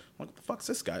bills. I'm like, what the fuck's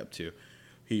this guy up to?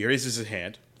 He raises his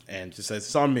hand and just says,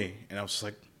 it's on me. And I was just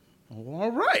like, oh,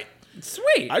 all right.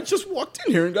 Sweet. I just walked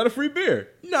in here and got a free beer.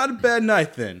 Not a bad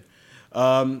night then.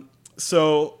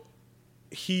 So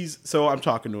I'm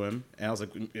talking to him, and I was like,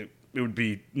 it would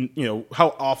be,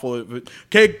 how awful it would.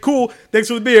 Okay, cool. Thanks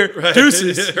for the beer. Right.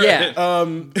 Deuces. Yeah.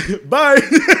 Bye.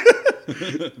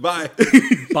 Bye.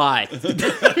 Bye.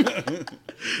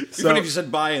 Even if you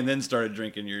said bye and then started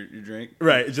drinking your drink.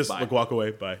 Right. Just Bye. like walk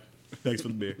away. Bye. Thanks for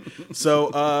the beer.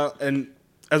 So, and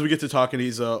as we get to talking,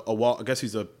 he's I guess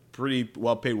he's a pretty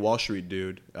well-paid Wall Street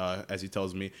dude, as he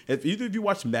tells me. Have either of you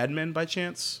watched Mad Men by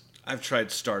chance? I've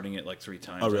tried starting it like 3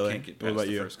 times. Oh, really? I can't get What past about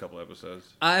the you? first couple episodes.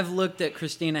 I've looked at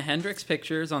Christina Hendricks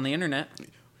pictures on the internet.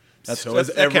 So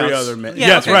as every counts. other man. Yeah,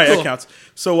 Yes, okay, right. cool. That counts.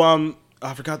 So,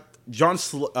 I forgot John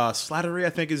Slattery, I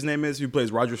think his name is, who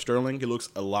plays Roger Sterling. He looks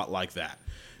a lot like that.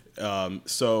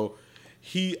 So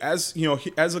we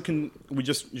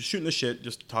just shooting the shit,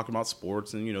 just talking about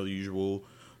sports and the usual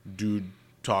dude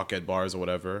talk at bars or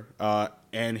whatever.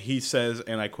 And he says,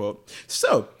 and I quote,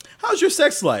 "So, how's your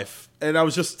sex life?" And I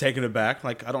was just taken aback,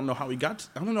 like I don't know how we got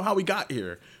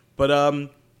here, but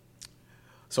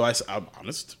So I'm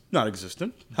honest, not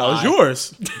existent. How's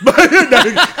yours?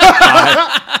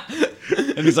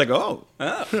 And he's like, oh.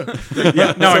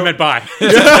 Yeah, No, I meant bye.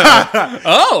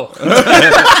 Oh.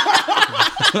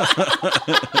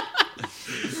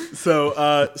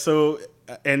 So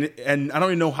and I don't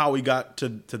even know how we got to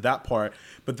that part,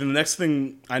 but then the next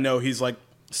thing I know, he's like,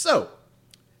 "So,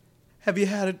 have you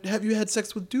had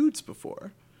sex with dudes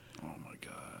before?" Oh my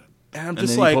god! And I'm And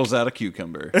just then like, he pulls out a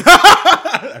cucumbber.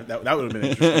 that would have been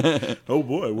interesting. Oh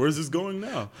boy, where's this going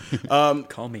now?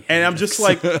 Call me. And I'm just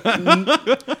like,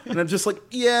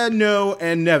 yeah, no,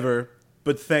 and never,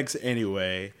 but thanks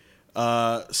anyway.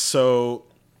 So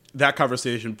that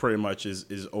conversation pretty much is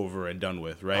over and done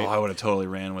with, right? Oh, I would have totally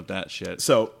ran with that shit.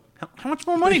 So, How much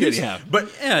more money did he have? but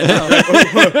Yeah, no.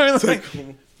 it's like,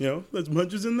 there's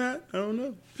munches in that. I don't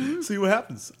know. See what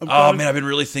happens. I'm Oh calling- man, I've been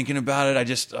really thinking about it. I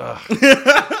just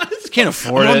can't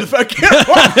afford I'm on it. the- I can't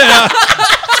afford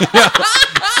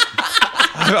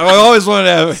I always wanted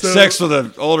to have sex with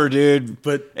an older dude,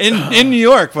 But in New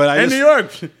York. But in New York,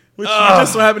 which we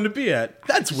just so happen to be at.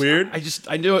 That's weird.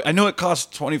 I know it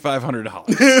costs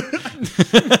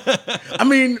 $2,500 I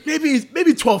mean, maybe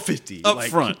 $1,250 up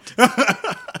front.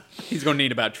 He's going to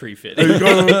need about tree fitting.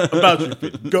 About you,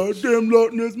 goddamn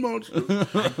Loch Ness monster.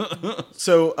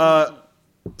 So I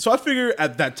figure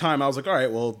at that time I was like, all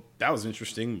right, well, that was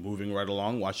interesting. Moving right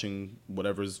along, watching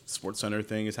whatever Sports Center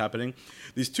thing is happening.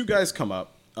 These two guys come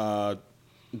up.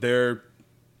 They're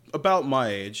about my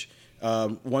age.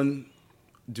 One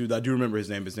dude, I do remember his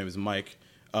name. His name is Mike.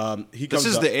 He comes This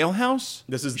is up. the ale house?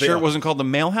 This is the sure ale- it wasn't called the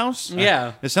mail house?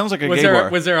 Yeah. It sounds like a was gay there bar.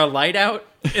 was there a light out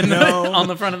on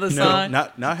the front of the No, sign?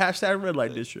 not hashtag red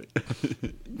light district.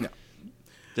 No.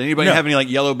 Did anybody No. have any like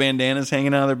yellow bandanas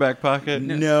hanging out of their back pocket?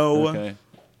 No. Okay.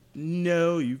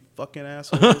 No, you fucking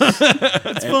assholes.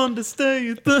 It's fun to stay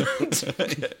at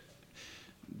the.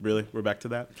 Really? We're back to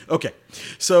that? Okay.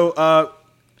 So,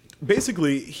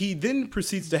 basically, he then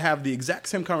proceeds to have the exact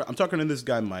same conversation. I'm talking to this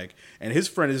guy, Mike, and his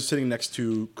friend is sitting next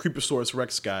to Creeposaurus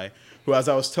Rex guy, who, as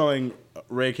I was telling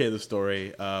Ray K the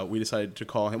story, we decided to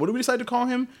call him. What did we decide to call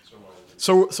him?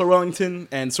 Sir Wellington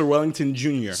and Sir Wellington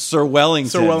Jr. Sir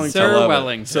Wellington. Sir Wellington. I love Sir it.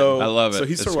 Wellington. So I love it. So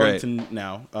he's It's Sir great. Wellington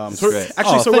now. It's Sir- great.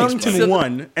 Actually, Oh, Sir thanks, Wellington buddy.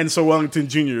 1 and Sir Wellington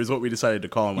Jr. is what we decided to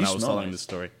call him when You I was smell telling nice. this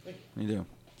story. You do.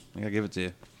 I gotta give it to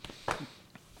you.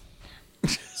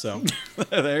 So.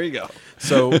 There you go.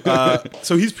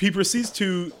 So he proceeds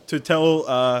to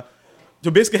tell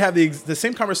to basically have the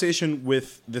same conversation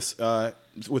with this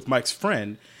with Mike's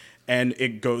friend, and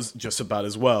it goes just about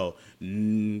as well.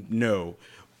 No,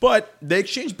 but they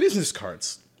exchange business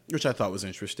cards, which I thought was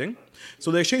interesting. So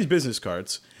they exchange business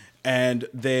cards, and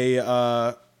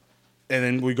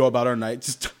then we go about our night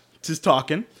just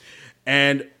talking.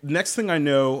 And next thing I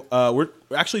know, we're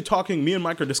actually talking. Me and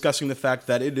Mike are discussing the fact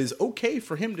that it is okay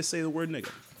for him to say the word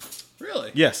nigga. Really?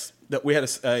 Yes, that we had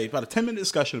about a 10-minute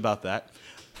discussion about that.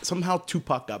 Somehow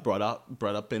Tupac got brought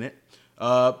up in it.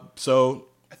 So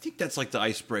I think that's like the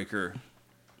icebreaker.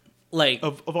 Like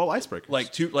of all icebreakers,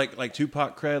 Like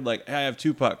Tupac cred. Like, hey, I have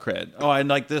Tupac cred. Oh, I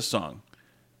like this song.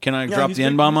 Can I Yeah, drop he's the big-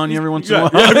 N-bomb on you he's- every once in a yeah,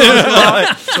 while? yeah,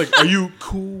 it's like, are you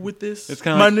cool with this? It's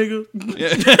kinda my like-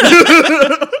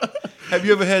 nigga. Have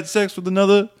you ever had sex with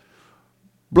another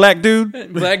black dude?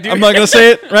 black dude. I'm not gonna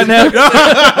say it right now.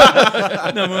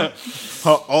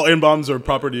 All N-bombs are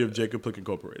property of Jacob Plick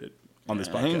Incorporated. on this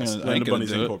I ain't podcast. gonna- I Land ain't of gonna Bunnies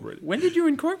do it. Incorporated. When did you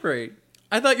incorporate?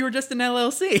 I thought you were just an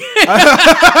LLC.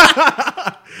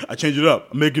 I changed it up.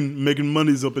 I'm making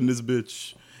monies up in this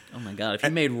bitch. Oh my god! If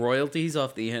you made royalties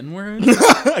off the N-word,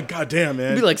 God damn, man.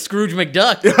 it'd be like Scrooge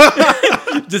McDuck.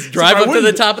 Just drive I up to the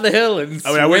wouldn't- top of the hill and I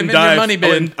swim mean, I wouldn't in your dive. money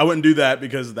bin. I wouldn't do that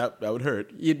because that would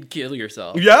hurt. You'd kill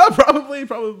yourself. Yeah,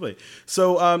 probably.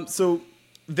 So, so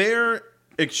there,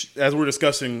 as we're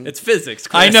discussing, It's physics.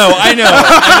 Chris. I know.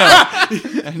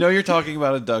 I know you're talking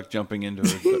about a duck jumping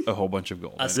into a whole bunch of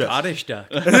gold. A Scottish duck.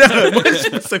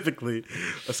 specifically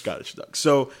a Scottish duck.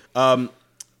 So,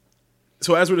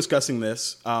 so as we're discussing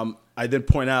this, I did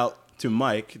point out to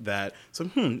Mike that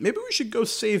maybe we should go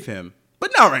save him,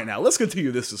 but not right now. Let's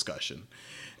continue this discussion.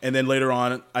 And then later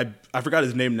on, I forgot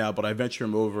his name now, but I venture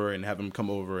him over and have him come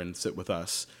over and sit with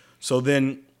us. So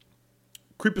then,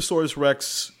 Creeposaurus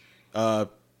Rex,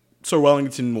 Sir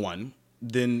Wellington 1,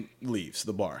 then leaves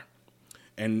the bar.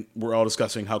 And we're all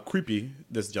discussing how creepy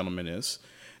this gentleman is.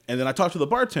 And then I talked to the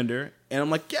bartender, and I'm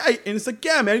like, yeah. And it's like,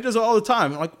 yeah, man, he does it all the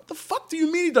time. I'm like, what the fuck do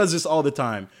you mean he does this all the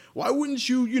time? Why wouldn't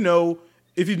you,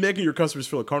 if he's making your customers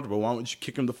feel comfortable, why wouldn't you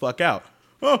kick him the fuck out?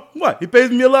 Oh, what? He pays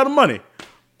me a lot of money.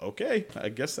 Okay, I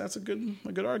guess that's a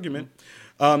good argument.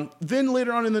 Then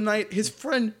later on in the night, his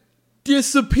friend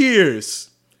disappears.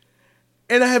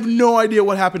 And I have no idea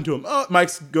what happened to him. Oh, Mike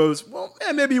goes, well,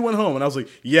 maybe he went home. And I was like,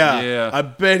 yeah. I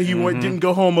bet he didn't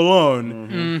go home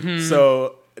alone.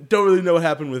 So don't really know what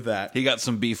happened with that. He got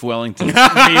some beef Wellington.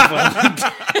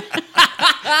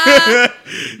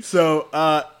 So,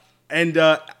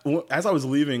 as I was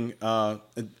leaving,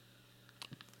 to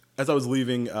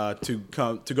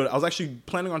go, I was actually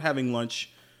planning on having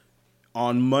lunch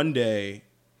on Monday.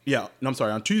 Yeah, no, I'm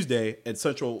sorry, on Tuesday at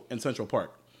Central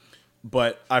Park.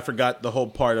 But I forgot the whole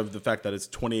part of the fact that it's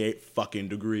 28 fucking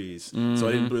degrees. So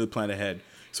I didn't really plan ahead.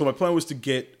 So my plan was to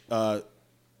get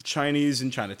Chinese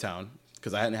in Chinatown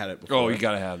because I hadn't had it before. Oh, you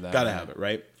gotta have that. Gotta have it,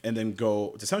 right? And then go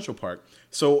to Central Park.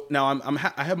 So now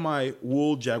I have my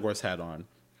wool Jaguars hat on,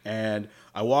 and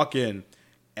I walk in,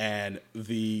 and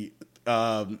the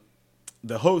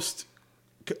host,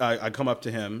 I come up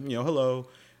to him, hello,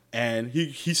 and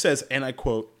he says, and I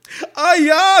quote, "Ah,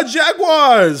 yeah,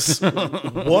 Jaguars."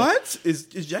 What is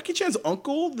Jackie Chan's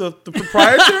uncle the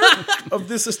proprietor of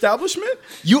this establishment?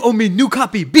 You owe me new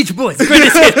copy, Beach Boys.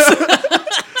 Greatest hits.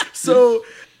 So,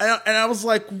 and I was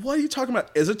like, what are you talking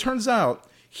about? As it turns out,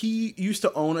 he used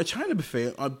to own a China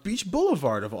buffet on Beach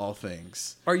Boulevard, of all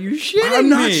things. Are you shitting I'm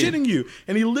not me? shitting you.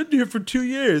 And he lived here for 2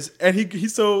 years. And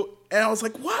and I was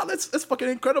like, wow, that's fucking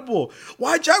incredible.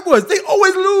 Why Jaguars? They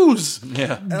always lose.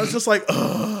 Yeah. And I was just like,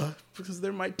 ugh, because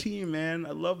they're my team, man.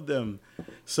 I love them.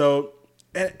 So,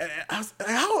 and I was,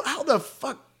 how the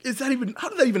fuck is that even? How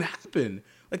did that even happen?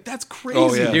 Like, that's crazy.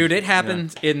 Oh, yeah. Dude, it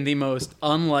happens in the most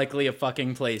unlikely of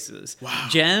fucking places. Wow.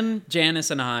 Jen, Janice,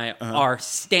 and I are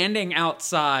standing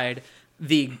outside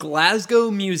the Glasgow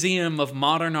Museum of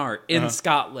Modern Art in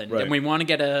Scotland, Right. and we want to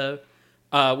get a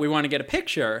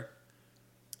picture.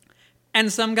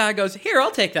 And some guy goes, "Here,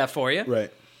 I'll take that for you."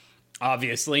 Right.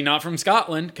 Obviously not from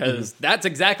Scotland, because that's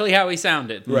exactly how he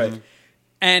sounded. Right.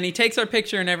 And he takes our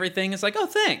picture and everything. It's like, "Oh,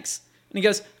 thanks." And he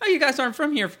goes, "Oh, you guys aren't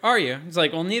from here, are you?" He's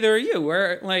like, "Well, neither are you.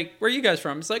 Where are you guys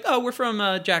from?" It's like, "Oh, we're from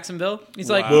Jacksonville." He's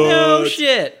like, "No What?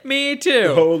 shit, me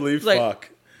too." Holy He's like, fuck.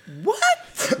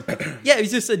 What? Yeah,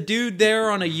 he's just a dude there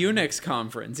on a Unix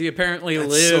conference. He apparently That's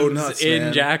lives so nuts, in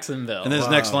man. Jacksonville. And his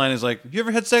next line is like, "You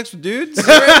ever had sex with dudes?"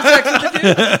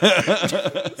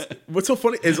 What's so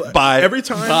funny is like, Bye. every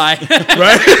time, Bye.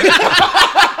 right?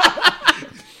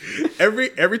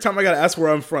 every time I got to ask where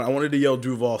I'm from, I wanted to yell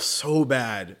Duval so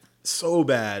bad.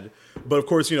 But of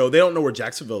course, they don't know where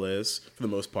Jacksonville is for the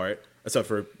most part, except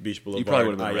for Beach Boulevard. probably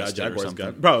would've been Ah, yeah, arrested or Jaguars something.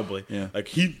 got probably. Yeah.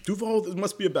 Like Duval, it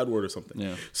must be a bad word or something.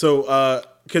 Yeah. So,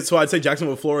 so I'd say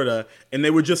Jacksonville, Florida, and they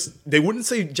wouldn't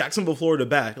say Jacksonville, Florida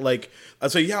back. Like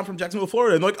I'd say, yeah, I'm from Jacksonville,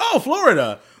 Florida, and they're like, oh,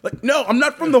 Florida. Like, no, I'm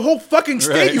not from the whole fucking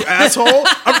state, Right. you asshole.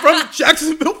 I'm from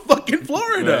Jacksonville, fucking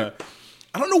Florida. Right.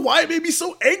 I don't know why it made me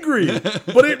so angry,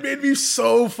 but it made me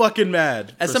so fucking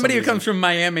mad. As for somebody some who comes reason. from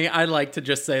Miami, I like to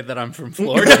just say that I'm from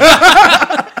Florida.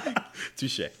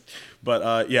 Touche.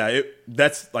 But yeah,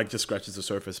 that's like just scratches the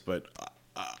surface. But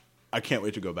I can't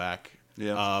wait to go back.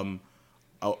 Yeah.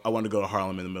 I want to go to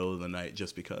Harlem in the middle of the night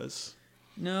just because.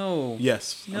 No.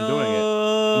 Yes, No. I'm doing it.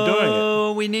 I'm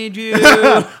doing We need you.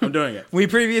 it. I'm doing it. We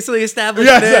previously established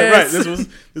Yeah, this. right.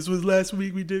 This was last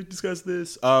week. We did discuss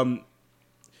this.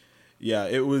 Yeah,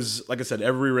 it was like I said,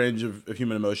 every range of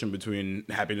human emotion between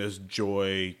happiness,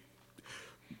 joy,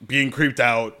 being creeped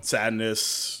out,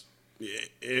 sadness.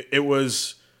 It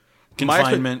was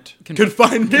Confinement.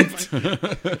 Confinement.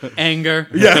 Anger.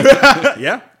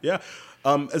 Yeah.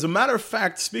 As a matter of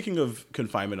fact, speaking of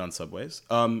confinement on subways,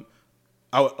 I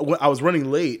was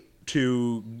running late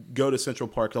to go to Central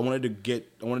Park. I wanted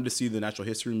to see the Natural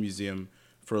History Museum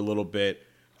for a little bit.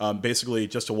 Basically,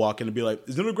 just to walk in and be like,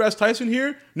 "Is Neil deGrasse Tyson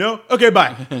here? No? Okay,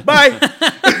 bye. Bye."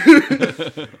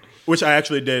 Which I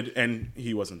actually did, and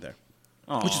he wasn't there.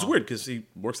 Aww. Which is weird because he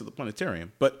works at the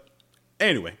planetarium. But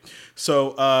anyway,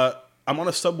 so I'm on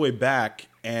a subway back,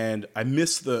 and I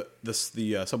missed the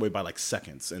subway by like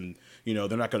seconds. And they're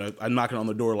not gonna. I'm knocking on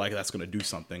the door like that's gonna do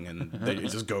something, and it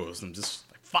just goes. I'm just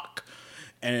like, fuck.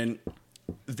 And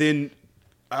then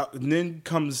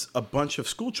comes a bunch of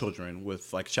school children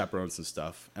with like chaperones and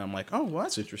stuff, and I'm like, oh, well,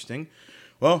 that's interesting.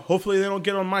 Well, hopefully they don't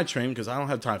get on my train because I don't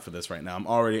have time for this right now. I'm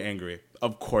already angry.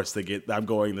 Of course they get. I'm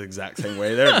going the exact same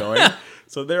way they're going.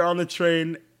 So they're on the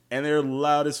train and they're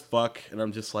loud as fuck, and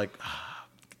I'm just like,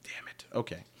 damn it.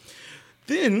 Okay.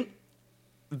 Then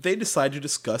they decide to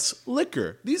discuss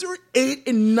liquor. These are 8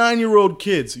 and 9-year-old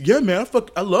kids. Yeah, man,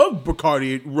 I love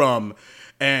Bacardi rum.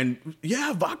 And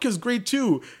yeah, vodka's great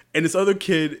too. And this other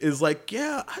kid is like,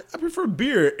 yeah, I prefer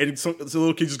beer. And so the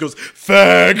little kid just goes,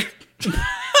 fag.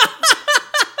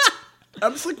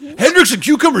 I'm just like, Hendrix and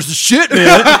cucumbers is shit,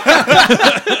 man.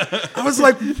 I was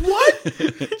like, what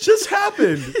just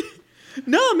happened?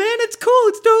 No, man, it's cool.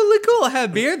 It's totally cool. I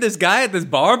had beer. This guy at this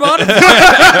bar bought it.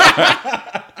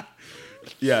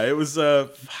 Yeah, it was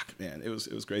fuck, man. It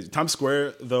was crazy. Times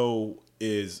Square though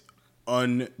is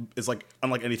like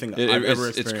unlike anything I've ever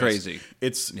experienced. It's crazy.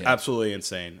 It's absolutely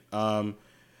insane. I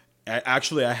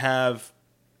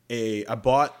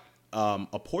bought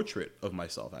a portrait of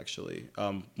myself actually.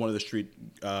 One of the street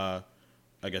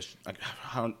artists,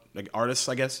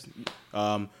 I guess,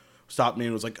 stopped me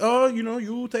and was like, "Oh,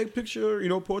 you take a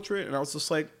picture, portrait." And I was just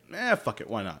like, fuck it,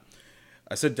 why not?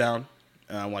 I sit down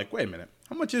and I'm like, "Wait a minute.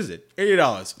 How much is it?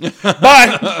 $80.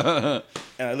 Bye."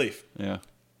 And I leave. Yeah.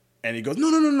 And he goes,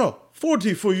 no,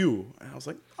 40 for you. And I was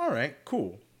like, all right,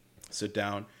 cool. Sit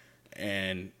down,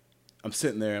 and I'm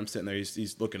sitting there.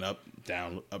 He's looking up,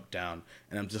 down.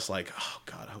 And I'm just like, oh,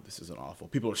 God, I hope this isn't awful.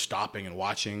 People are stopping and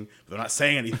watching, but they're not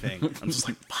saying anything. I'm just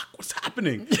like, fuck, what's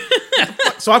happening?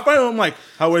 So I finally, I'm like,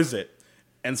 how is it?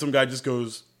 And some guy just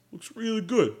goes, looks really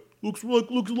good. Looks a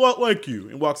lot like you.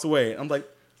 And walks away. And I'm like,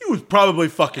 he was probably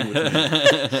fucking with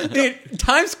me. Dude,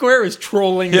 Times Square is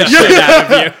trolling the shit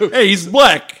out of you. Hey, he's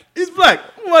black. He's black.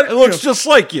 What? It looks just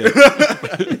like you.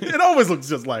 It always looks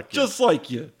just like you. Just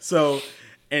like you. So,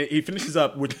 and he finishes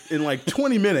up in like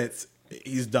 20 minutes,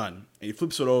 he's done. And he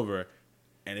flips it over,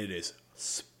 and it is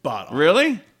spot on.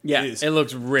 Really? Yeah, it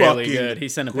looks really good. He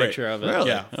sent a picture of it. Really?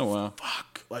 Yeah. Oh, wow.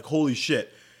 Fuck. Like, holy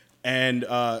shit. And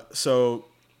and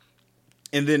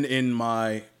then in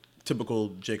my typical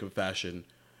Jacob fashion,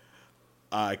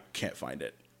 I can't find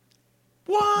it.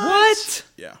 What?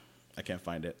 Yeah, I can't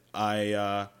find it.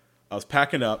 I was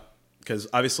packing up because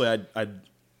obviously I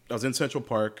was in Central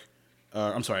Park.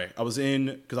 I was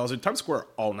in Times Square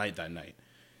all night that night,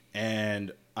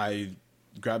 and I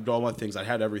grabbed all my things. I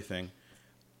had everything.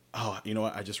 Oh, you know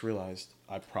what? I just realized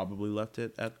I probably left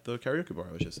it at the karaoke bar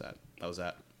I was just at.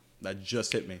 That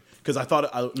just hit me because I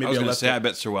thought I was going to say, I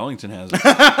bet Sir Wellington has it.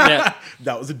 Yeah.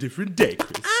 That was a different day,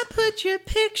 Chris. I put your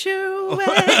picture away.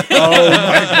 Oh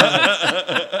my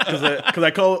god! Because I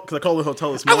call the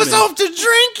hotel this morning. I was off to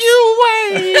drink you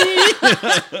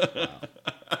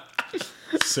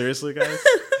away. Seriously, guys?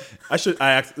 I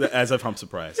act as if I'm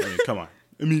surprised. I mean, come on.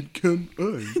 Come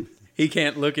on. He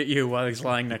can't look at you while he's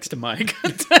lying next to Mike.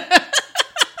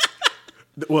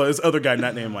 Well, this other guy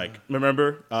not named Mike.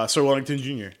 Remember? Sir Wellington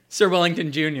Jr. Sir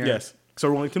Wellington Jr. Yes.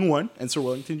 Sir Wellington 1 and Sir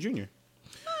Wellington Jr.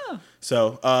 Oh.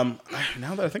 So, now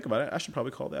that I think about it, I should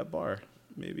probably call that bar.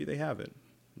 Maybe they have it.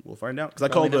 We'll find out. Because I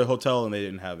called the hotel and they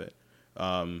didn't have it.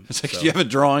 It's like, do you have a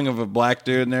drawing of a black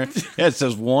dude in there? Yeah, it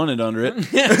says wanted under it.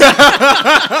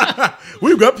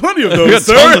 We've got plenty of those, We've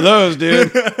got tons of those, dude.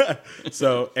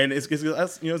 So, and it's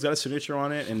got a signature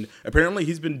on it, and apparently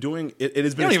he's been doing it. It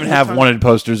has been. You don't even have wanted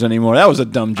posters anymore. That was a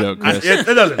dumb joke, Chris. It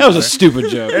doesn't. That was a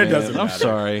stupid joke. It doesn't I'm matter.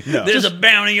 sorry. No. There's a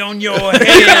bounty on your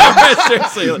head.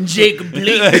 Seriously, Jacob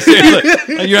Blake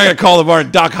seriously, you're not gonna call the bar.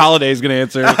 And Doc Holliday's gonna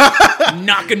answer.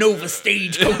 knocking over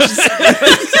stagecoaches.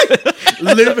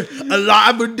 Live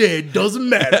alive or dead doesn't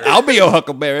matter. I'll be your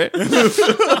Huckleberry.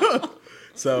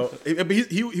 So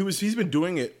he's been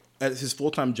doing it as his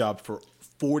full-time job for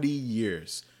 40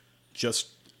 years, just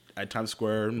at Times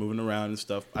Square, moving around and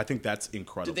stuff. I think that's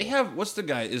incredible. Did they have, what's the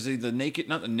guy? Is he the naked,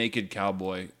 not the naked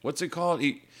cowboy? What's it called?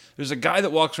 There's a guy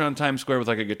that walks around Times Square with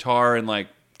like a guitar and like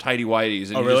tidy whities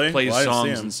and Oh, he really? just plays Well, I didn't see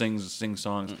songs him. and sings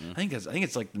songs. I think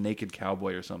it's like the Naked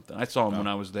Cowboy or something. I saw him when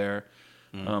I was there.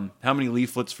 How many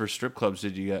leaflets for strip clubs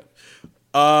did you get?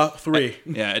 3.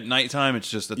 Yeah, at nighttime, it's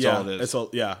just that's Yeah, all it is. it's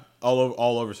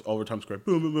all over Times Square.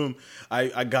 Boom, boom, boom.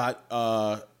 I got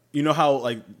you know how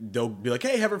like they'll be like,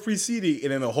 hey, have a free CD,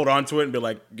 and then they'll hold on to it and be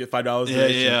like, get $5.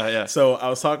 Yeah. So I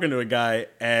was talking to a guy,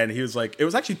 and he was like, it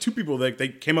was actually 2 people. They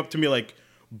came up to me like,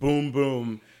 boom,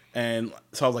 boom, and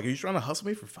so I was like, are you trying to hustle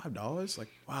me for $5? Like,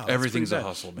 wow, that's Everything's pretty a bad.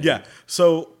 hustle, man. Yeah.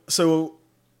 So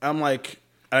I'm like,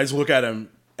 I just look at him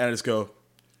and I just go,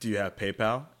 do you have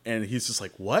PayPal? And he's just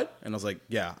like, what? And I was like,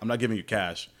 yeah, I'm not giving you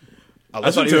cash. I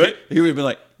listened to it. He would have been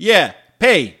like, yeah,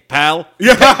 pay, pal.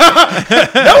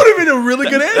 That would have been a really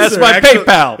good answer. That's my actually.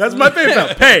 PayPal. That's my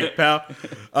PayPal. Pay, pal.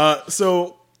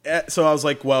 So I was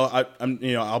like, well, I'm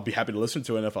I'll be happy to listen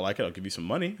to it. And if I like it, I'll give you some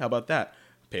money. How about that?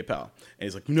 PayPal. And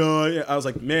he's like, no. I was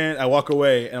like, man. I walk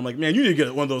away, and I'm like, man, you need to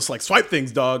get one of those like swipe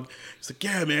things, dog. He's like,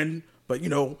 yeah, man. But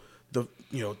the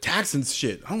tax and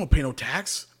shit. I don't want to pay no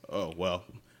tax. Oh well,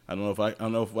 I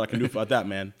don't know what I can do about that,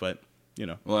 man. But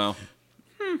Well,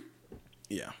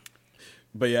 yeah.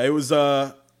 But yeah, it was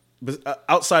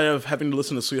outside of having to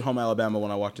listen to Sweet Home Alabama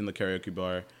when I walked in the karaoke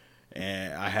bar,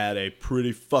 and I had a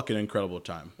pretty fucking incredible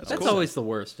time. That's always the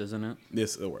worst, isn't it?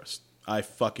 It's the worst. I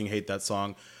fucking hate that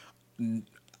song.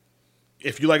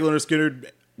 If you like Leonard Skinner,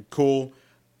 cool.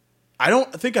 I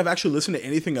don't think I've actually listened to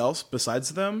anything else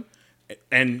besides them,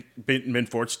 and been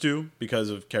forced to because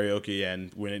of karaoke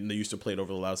and when they used to play it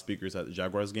over the loudspeakers at the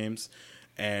Jaguars games.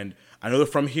 And I know they're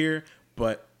from here,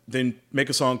 but then make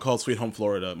a song called Sweet Home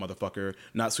Florida, motherfucker,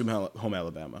 not Sweet Home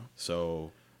Alabama.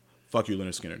 So fuck you,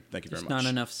 Leonard Skinner. Thank you very It's much. not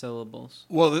enough syllables.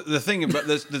 well, the thing about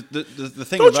this, the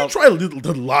thing Don't about you try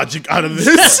the logic out of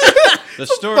this. the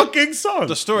story, fucking song.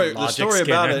 the story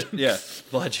about it. Yeah,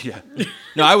 Logic. Yeah.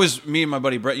 No, me and my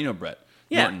buddy Brett. You know Brett.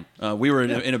 Yeah. Norton. We were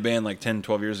in a band like 10,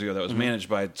 12 years ago that was managed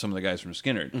by some of the guys from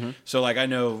Skinner. So like I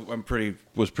know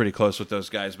was pretty close with those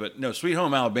guys. But no, Sweet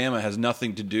Home Alabama has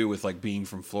nothing to do with like being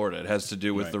from Florida. It has to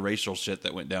do with Right. the racial shit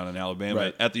that went down in Alabama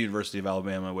Right. at the University of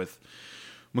Alabama with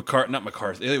not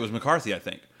McCarthy. It was McCarthy, I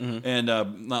think, and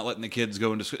not letting the kids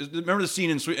go into. Remember the scene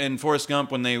in Forrest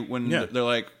Gump when Yeah. they're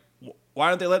like, why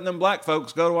aren't they letting them black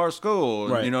folks go to our school?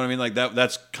 Right. You know what I mean? Like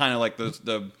that's kind of like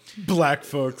the Black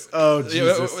folks. Oh,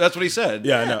 Jesus. that's what he said.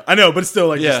 Yeah, I know, but it's still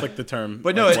like Yeah. just like the term.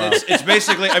 But no, like, wow. it's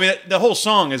basically. I mean, the whole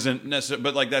song isn't necessarily,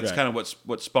 but like that's Right. kind of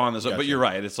what spawned this. But Gotcha. you're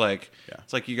right. It's like Yeah.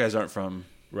 it's like you guys aren't from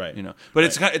Right. But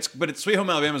it's Sweet Home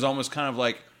Alabama is almost kind of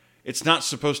like it's not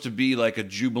supposed to be like a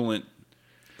jubilant.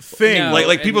 thing. No. Like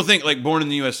and- people think like Born in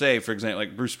the USA, for example,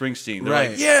 like Bruce Springsteen. They're Right.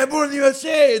 like, yeah, Born in the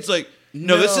USA. It's like.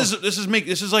 No, No.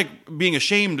 this is like being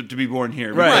ashamed to be born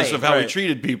here Right, because of how we right.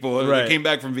 treated people when Right. they came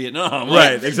back from Vietnam.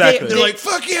 Right, Like, exactly. They're like,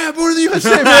 fuck yeah, Born in the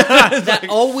USA. Man. That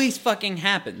always fucking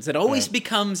happens. It always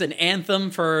becomes an anthem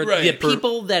for Right. the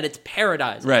people that it's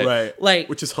paradise. Right. right. Like,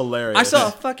 which is hilarious. I saw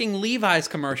a fucking Levi's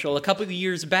commercial a couple of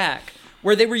years back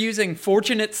where they were using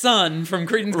Fortunate Son from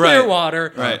Creedence Right.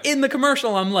 Clearwater Right. in the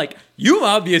commercial. I'm like, you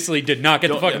obviously did not get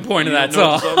the fucking point of You that don't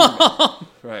know song. what the song's about.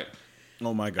 Right.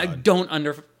 Oh my I god. don't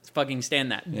fucking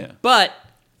stand that. Yeah. But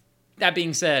that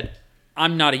being said,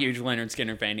 I'm not a huge Leonard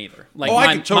Skinner fan either. Like, Oh, I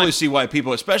can totally see why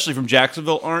people, especially from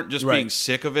Jacksonville, aren't just Right. being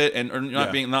sick of it and or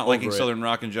not Yeah, liking over it. Southern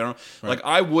rock in general. Like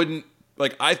I wouldn't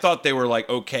like I thought they were like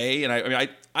okay, and I mean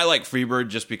I like Freebird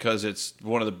just because it's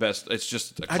one of the best. It's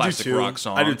just a I do classic too. rock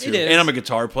song. I do too. It is. And I'm a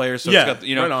guitar player, so Yeah, it's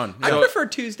got right on. I so- prefer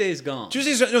Tuesday's Gone.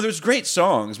 Tuesdays, no, there's great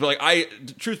songs, but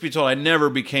like truth be told, I never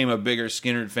became a bigger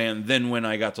Skinner fan than when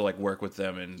I got to like work with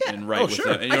them and write Oh, with sure.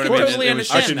 them. And you I know can what I mean? totally It was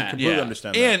I understand can that. completely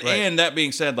understand and that. Right. and that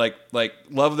being said, like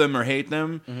love them or hate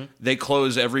them, they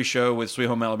close every show with Sweet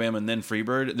Home Alabama and then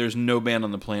Freebird. There's no band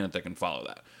on the planet that can follow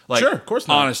that. Like, Sure, of course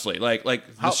not. Honestly, like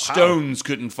How- the Stones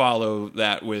couldn't follow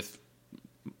that with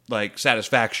like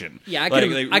Satisfaction. Yeah, I Like,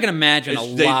 can- I can imagine a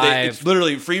live- it's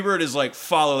literally Freebird is like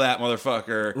follow that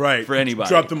motherfucker Right. for anybody.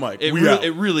 Drop the mic. It, We out.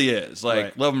 it really is like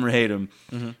Right. love them or hate them.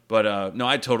 But no,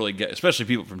 I totally get, especially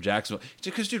people from Jacksonville,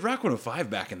 because dude, Rock 105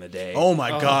 back in the day. Oh my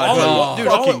god. All Dude,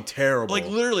 dude, all fucking terrible. Like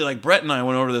literally, like Brett and I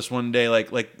went over this one day. Like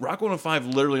Rock 105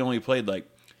 literally only played like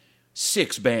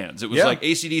 6 bands. It was Yeah. like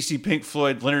AC/DC, Pink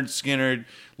Floyd, Leonard Skinner,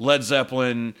 Led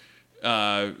Zeppelin,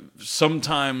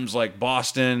 sometimes like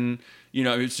Boston. You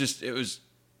know, it was.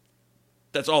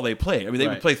 That's all they played. I mean, they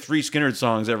would Right. play 3 Skinner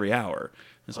songs every hour.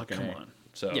 It's like, come A. on.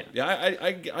 So Yeah. yeah,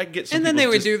 I get. Some And then people they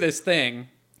would just- do this thing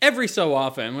every so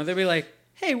often where they'd be like,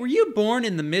 hey, were you born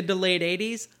in the mid to late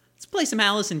 80s? Let's play some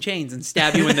Alice in Chains and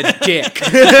stab you in the dick.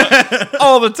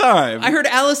 all the time. I heard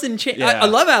Alice in Chains. Yeah. I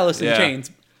love Alice in Yeah.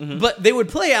 Chains. But they would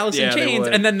play Alice in Yeah, they Chains,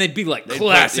 would. and then they'd be like They'd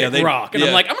classic play- yeah, they'd- rock, and I'm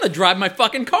yeah. like, I'm gonna drive my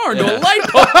fucking car into a light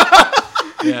pole.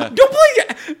 Yeah.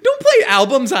 Don't play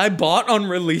albums I bought on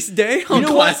release day on You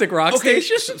know classic what? rock Okay,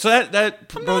 stations. So that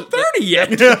I'm not 30 yet.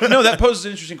 No, that poses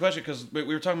an interesting question because we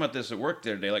were talking about this at work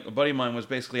the other day. Like a buddy of mine was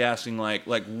basically asking, like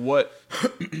what?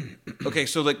 Okay,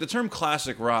 so like the term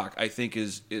classic rock, I think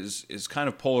is kind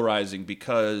of polarizing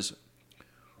because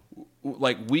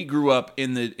like we grew up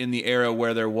in the era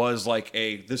where there was like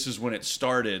this is when it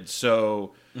started,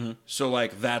 so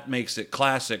like that makes it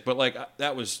classic. But like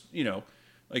that was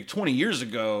like 20 years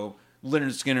ago,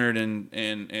 Lynyrd Skynyrd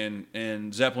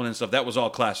and Zeppelin and stuff, that was all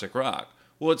classic rock.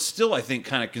 Well, it's still, I think,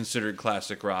 kind of considered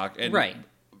classic rock. And, Right.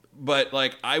 But,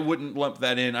 like, I wouldn't lump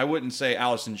that in. I wouldn't say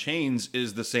Alice in Chains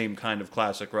is the same kind of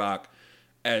classic rock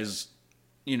as,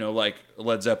 like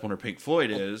Led Zeppelin or Pink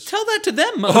Floyd is. Tell that to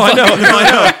them, Oh, I know,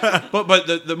 I know.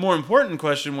 But the more important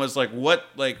question was, like, what,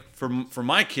 like, for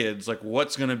my kids, like,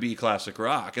 what's going to be classic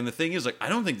rock? And the thing is, like, I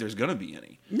don't think there's going to be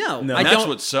any. No, And I that's don't.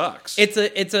 what sucks. It's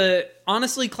a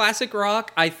honestly classic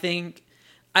rock. I think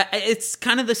it's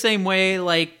kind of the same way.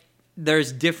 Like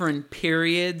there's different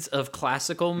periods of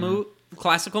classical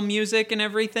music and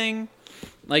everything.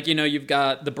 Like you've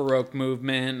got the Baroque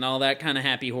movement and all that kind of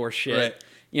happy horse shit.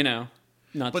 Right.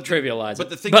 Not to trivialize But it.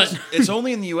 the thing is, it's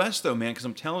only in the U.S. though, man. Because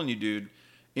I'm telling you, dude,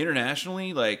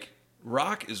 internationally, like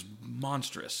rock is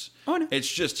monstrous. Oh, I know.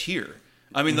 It's just here.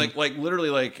 I mean, like literally,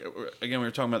 like again, we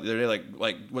were talking about the other day,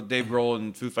 like what Dave Grohl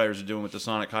and Foo Fighters are doing with the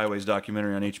Sonic Highways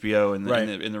documentary on HBO and Right.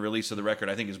 in the release of the record,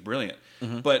 I think is brilliant.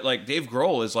 But like Dave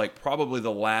Grohl is like probably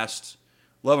the last,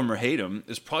 love him or hate him,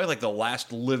 is probably like the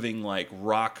last living like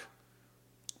rock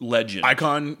legend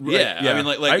Icon. Right? Yeah, I mean,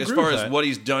 I like as agree far with as that. what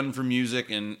he's done for music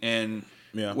and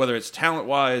Yeah. whether it's talent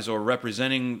wise or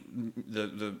representing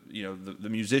the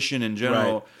musician in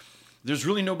general, Right. there's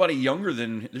really nobody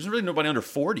under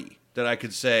 40 that I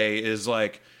could say is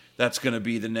like that's going to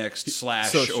be the next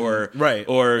Slash or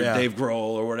Yeah. Dave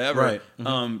Grohl or whatever. Right.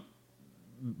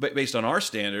 But based on our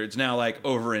standards, now like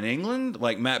over in England,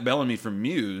 like Matt Bellamy from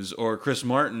Muse or Chris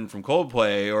Martin from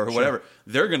Coldplay or whatever,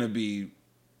 they're going to be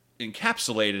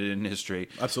encapsulated in history.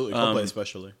 Absolutely, Coldplay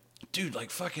especially. Dude,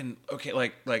 like fucking okay,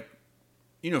 like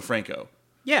Franco.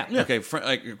 yeah.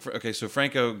 Okay, so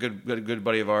Franco, good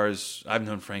buddy of ours. I've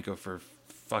known Franco for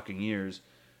fucking years.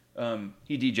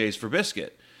 He DJs for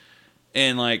Biscuit,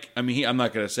 and like I mean, I'm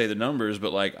not gonna say the numbers,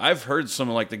 but like I've heard some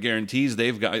of like the guarantees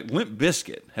they've got. Limp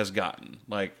Bizkit has gotten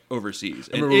like overseas.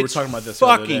 And remember we were it's talking about this the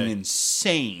other fucking day.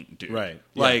 insane, dude. Right.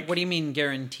 Like What do you mean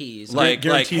guarantees? like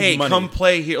guaranteed hey, money. come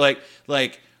play here. Like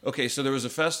okay, so there was a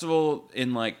festival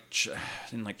in like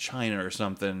China or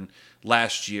something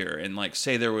last year, and like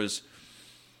say there was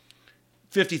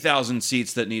 50,000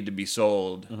 seats that need to be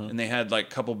sold, and they had like a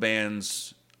couple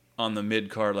bands on the mid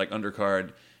card, like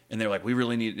undercard, and they're like, we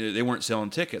really need. They weren't selling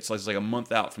tickets. Like, it's like a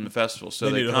month out from the festival, so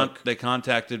They need a hook. they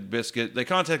contacted Biscuit. They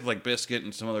contacted like Biscuit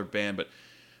and some other band, but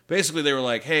basically they were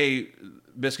like, hey,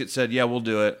 Biscuit said, yeah, we'll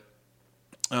do it.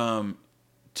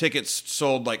 Tickets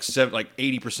sold like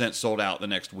 80% sold out the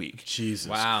next week. Jesus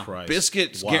Wow. Christ.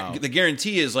 Biscuit's Wow. the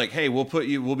guarantee is like, hey, we'll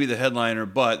be the headliner,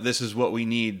 but this is what we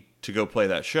need to go play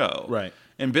that show. Right.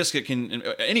 And Biscuit can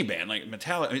any band like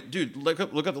Metallica. I mean, dude, look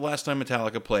up the last time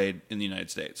Metallica played in the United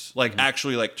States. Like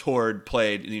actually like toured,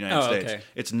 played in the United States. okay.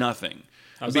 It's nothing.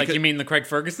 I was like, you mean the Craig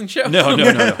Ferguson show?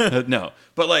 No.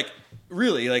 But like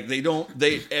really, like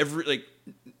every like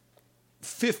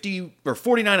 50 or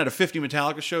 49 out of 50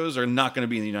 Metallica shows are not going to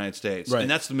be in the United States. Right. And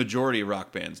that's the majority of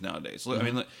rock bands nowadays. I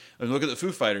mean, look at the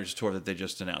Foo Fighters tour that they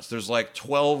just announced. There's like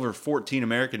 12 or 14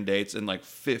 American dates and like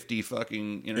 50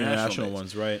 fucking international dates.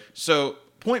 ones, right? So,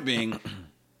 point being,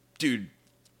 dude,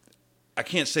 I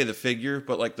can't say the figure,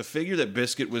 but like the figure that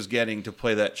Biscuit was getting to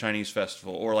play that Chinese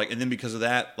festival, or like, and then because of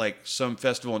that, like some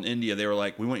festival in India, they were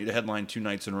like, we want you to headline 2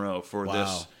 nights in a row for Wow.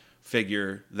 this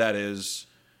figure that is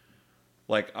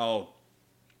like,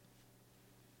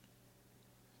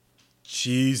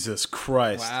 Jesus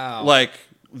Christ. Wow. like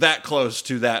that close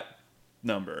to that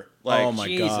number. Like, Oh my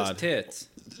Jesus God. tits.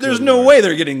 there's Good no Lord. way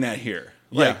they're getting that here.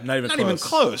 Yeah, Like, not even close.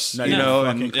 close. Not you even know,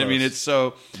 fucking and I mean, close. it's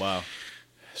so. Wow.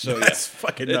 So That's yeah.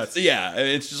 fucking It's- nuts. yeah,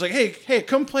 it's just like, hey,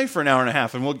 come play for an hour and a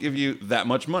half, and we'll give you that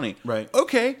much money. Right.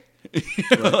 Okay.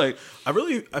 Like, I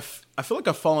feel like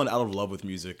I've fallen out of love with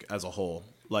music as a whole.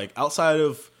 Like outside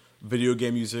of video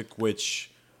game music,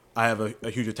 which I have a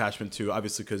huge attachment to,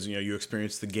 obviously because you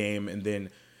experience the game and then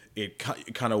it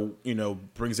kind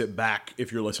of brings it back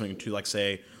if you're listening to like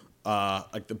say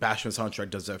like the Bastion soundtrack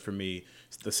does that for me,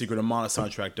 the Secret of Mana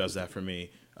soundtrack does that for me.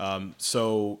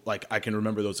 So like I can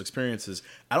remember those experiences.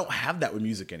 I don't have that with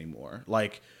music anymore.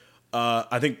 Like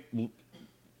I think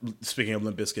speaking of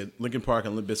Limp Bizkit, Linkin Park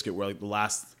and Limp Bizkit were like the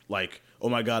last, like, oh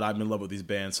my god, I'm in love with these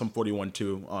bands. Some 41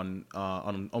 too on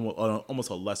almost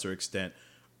a lesser extent,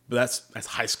 but that's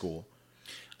high school.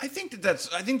 I think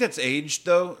that's aged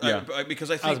though. Yeah.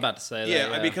 Because I think I was about to say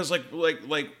that, yeah. Because like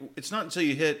it's not until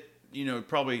you hit,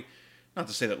 probably. Not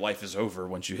to say that life is over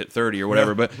once you hit 30 or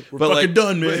whatever, but We're but fucking like,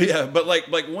 done, man. But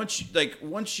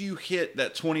once you hit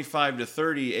that 25 to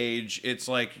 30 age, it's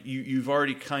like you've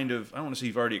already kind of, I don't want to say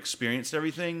you've already experienced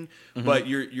everything, but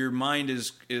your mind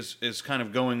is kind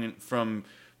of going from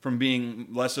being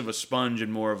less of a sponge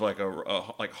and more of like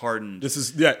a like hardened. This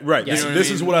is right. Yeah, This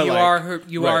is what I like.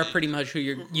 You are pretty much who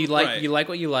you like. Right. You like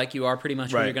what you like. You are pretty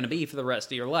much who Right. you're going to be for the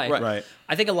rest of your life. Right.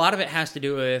 I think a lot of it has to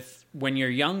do with when you're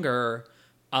younger.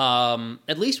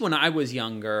 At least when I was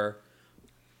younger,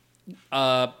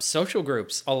 social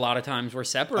groups a lot of times were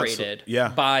separated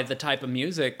by the type of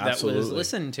music that was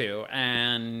listened to,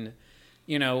 and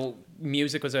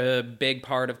music was a big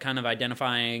part of kind of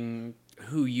identifying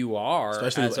who you are,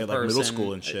 especially as a like person. middle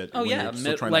school and shit. Oh when yeah, you're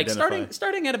still trying to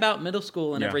starting at about middle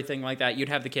school and Yeah. everything like that. You'd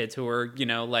have the kids who were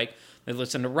like they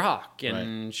listen to rock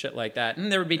and shit like that,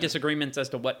 and there would be disagreements as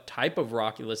to what type of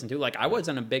rock you listen to. Like I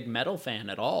wasn't a big metal fan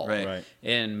at all Right.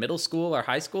 in middle school or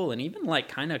high school, and even like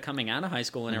kind of coming out of high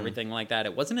school and everything like that.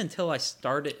 It wasn't until I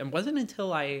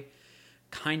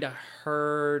kind of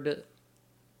heard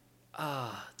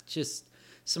just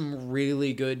some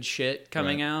really good shit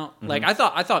coming out. Like I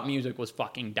thought music was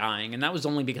fucking dying, and that was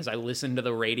only because I listened to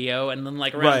the radio, and then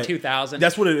like around 2000,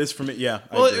 That's what it is for me. Yeah,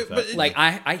 Well, I agree with that. but- like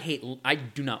I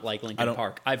do not like Linkin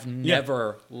Park. I've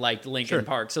never liked Linkin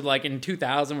Park. So like in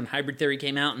 2000 when Hybrid Theory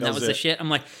came out and that was the it. shit, I'm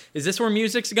like, is this where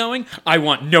music's going? I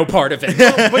want no part of it.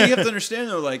 But you have to understand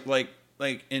though, like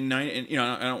in I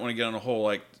don't want to get on a whole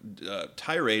like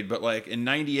tirade, but like in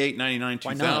 98, 99,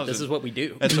 2000. Why not? This is what we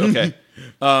do. That's okay.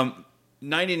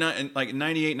 99, like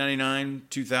 98, 99,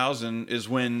 2000 is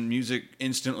when music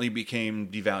instantly became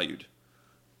devalued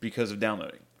because of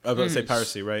downloading. I was about to say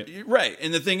piracy, right? Right.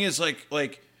 And the thing is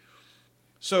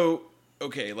so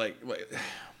okay, like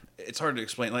it's hard to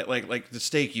explain. Like the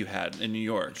steak you had in New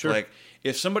York. Sure. Like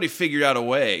if somebody figured out a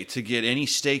way to get any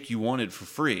steak you wanted for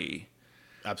free,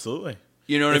 Absolutely.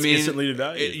 you know what It's I mean? instantly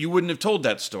devalued. You wouldn't have told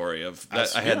that story of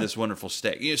that I had this wonderful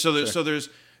steak. So there's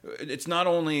it's not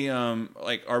only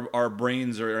like our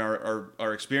brains or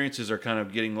our experiences are kind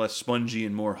of getting less spongy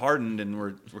and more hardened, and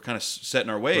we're kind of set in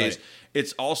our ways. Right.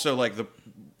 It's also like the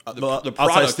outside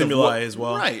product stimuli of as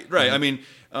well. Right. I mean,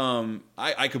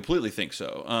 I completely think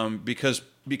so.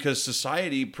 Because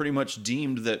society pretty much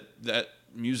deemed that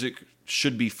music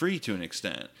should be free to an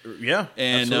extent. Yeah,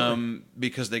 And absolutely.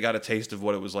 because they got a taste of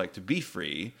what it was like to be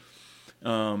free.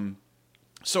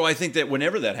 So I think that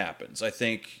whenever that happens, I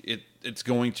think it's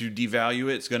going to devalue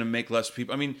it. It's going to make less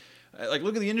people. I mean, like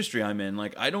look at the industry I'm in.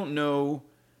 Like I don't know.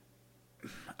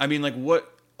 I mean, like what?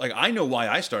 Like I know why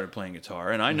I started playing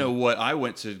guitar, and I know what I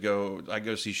went to go. I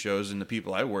go see shows and the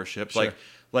people I worship. Sure.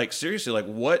 Like seriously, like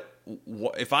what?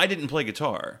 If I didn't play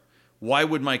guitar, why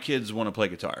would my kids want to play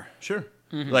guitar? Sure.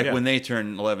 Like Yeah. when they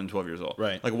turn 11, 12 years old.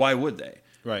 Right. Like why would they?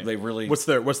 Right. They really. What's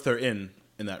their in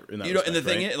that And the respect,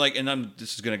 thing right? is, like, and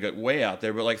this is going to go way out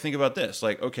there, but like, think about this.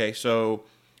 Like, okay, so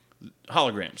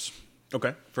holograms,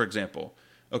 Okay. for example.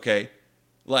 Okay,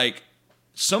 like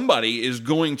somebody is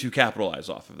going to capitalize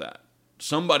off of that.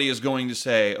 Somebody is going to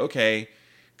say, okay,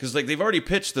 because like they've already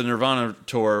pitched the Nirvana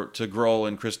tour to Grohl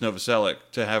and Chris Novoselic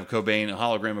to have Cobain, a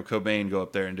hologram of Cobain, go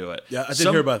up there and do it. Yeah, I did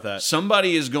hear about that.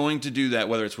 Somebody is going to do that,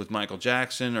 whether it's with Michael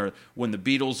Jackson or when the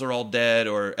Beatles are all dead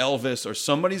or Elvis, or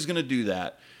somebody's going to do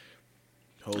that.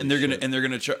 Holy And they're shit.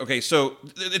 gonna okay, so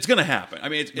it's gonna happen. I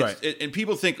mean, it's Right. and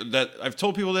people think that I've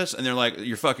told people this, and they're like,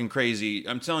 "You're fucking crazy."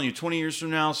 I'm telling you, 20 years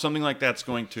from now, something like that's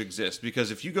going to exist.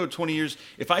 Because if you go 20 years,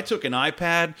 if I took an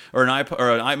iPad or an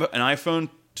iPhone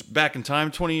back in time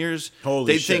 20 years,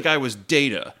 Holy they'd shit. think I was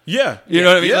data. Yeah. You know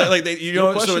what I mean? Yeah. Like they, you No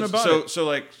know, question so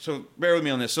about it. so bear with me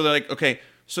on this. So they're like, okay,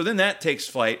 so then that takes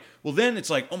flight. Well, then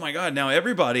it's like, oh my god, now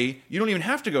everybody, you don't even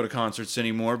have to go to concerts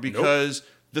anymore because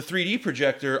the 3D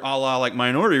projector, a la like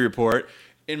Minority Report,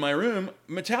 in my room,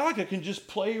 Metallica can just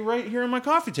play right here on my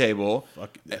coffee table.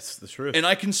 Fuck, that's the truth. And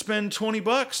I can spend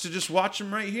 $20 to just watch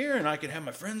them right here, and I can have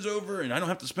my friends over, and I don't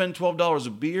have to spend $12 a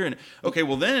beer. And okay,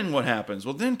 well then what happens?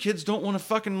 Well then kids don't want to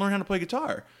fucking learn how to play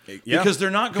guitar Yeah. because they're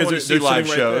not going Because to see they're live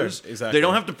sitting right there. shows. Exactly. They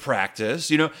don't have to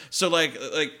practice, you know. So like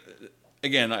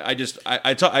again,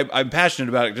 I'm passionate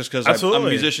about it just because I'm a Absolutely.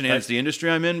 musician and it's the industry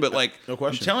I'm in. But like, No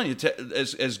question. I'm telling you,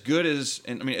 as good as,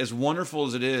 and I mean, as wonderful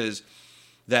as it is.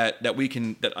 That we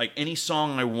can, that like any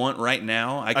song I want right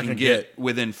now, I can get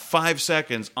within 5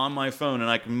 seconds on my phone, and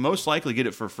I can most likely get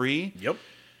it for free. Yep.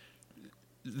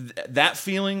 that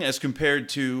feeling as compared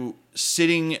to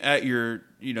sitting at your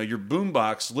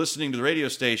boombox listening to the radio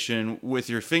station with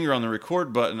your finger on the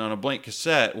record button on a blank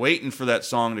cassette waiting for that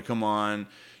song to come on,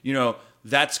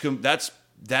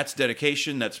 that's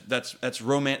dedication. That's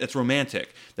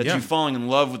romantic. That's you falling in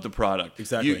love with the product.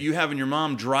 Exactly. You having your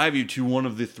mom drive you to one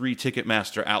of the 3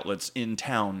 Ticketmaster outlets in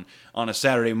town on a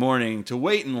Saturday morning to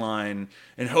wait in line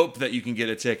and hope that you can get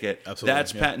a ticket.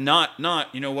 Absolutely. That's not.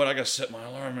 You know what? I got to set my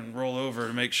alarm and roll over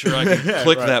to make sure I can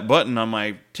click that button on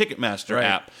my Ticketmaster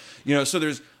app. So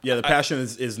there's the passion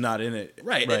is not in it.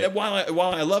 Right. And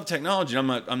while I love technology, I'm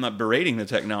not berating the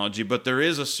technology, but there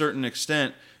is a certain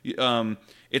extent.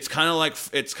 It's kind of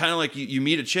like you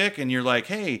meet a chick and you're like,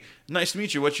 hey, nice to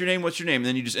meet you. What's your name? And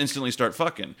then you just instantly start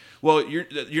fucking. Well,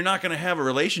 you're not going to have a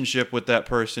relationship with that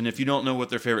person if you don't know what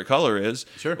their favorite color is.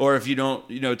 Sure. Or if you don't,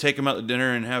 take them out to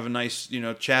dinner and have a nice,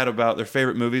 chat about their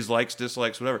favorite movies, likes,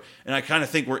 dislikes, whatever. And I kind of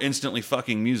think we're instantly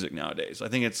fucking music nowadays. I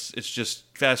think it's just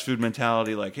fast food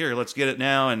mentality. Like, here, let's get it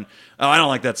now. And I don't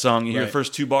like that song. You hear the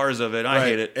first 2 bars of it. I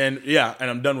hate it. And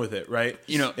I'm done with it. Right.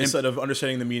 Instead of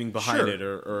understanding the meaning behind it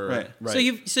or right.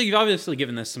 So you've obviously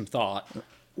given this some thought.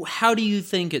 How do you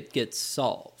think it gets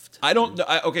solved?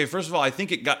 Okay, first of all, I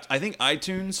think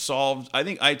iTunes solved. I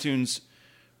think iTunes.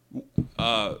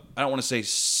 I don't want to say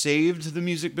saved the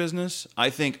music business. I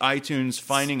think iTunes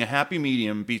finding a happy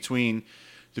medium between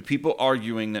the people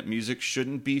arguing that music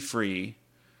shouldn't be free,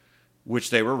 which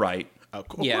they were right. Of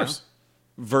course.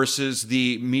 Versus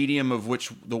the medium of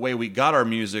which the way we got our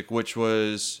music, which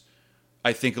was,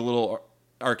 I think, a little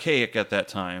archaic at that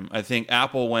time. I think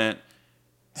Apple went,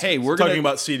 hey, we're talking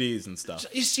about CDs and stuff.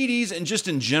 CDs and just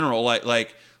in general,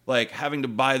 like having to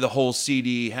buy the whole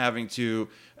CD, having to.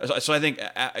 So I think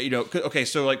okay.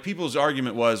 So like people's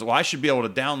argument was, well, I should be able to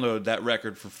download that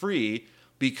record for free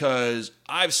because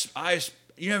I've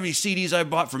you know how many CDs I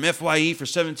bought from FYE for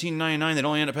 $17.99 that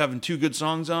only end up having 2 good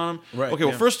songs on them. Right. Okay.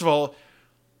 Well, first of all,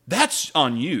 that's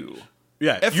on you.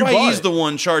 Yeah, FYE is the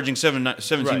one charging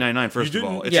 $17.99. First of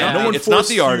all, it's not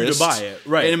the artist to buy it,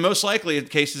 right? And in most likely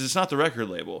cases, it's not the record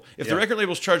label. If the record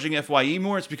label's charging FYE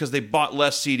more, it's because they bought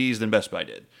less CDs than Best Buy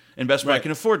did, and Best Buy can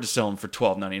afford to sell them for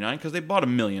 $12.99 because they bought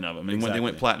 1 million of them, and when they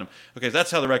went platinum. Okay, that's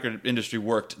how the record industry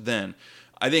worked then.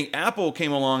 I think Apple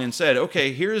came along and said,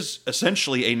 okay, here's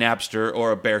essentially a Napster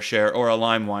or a BearShare or a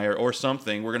LimeWire or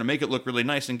something. We're going to make it look really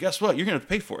nice, and guess what? You're going to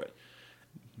pay for it.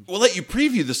 We'll let you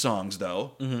preview the songs,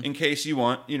 though, in case you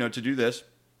want, to do this.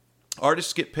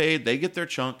 Artists get paid; they get their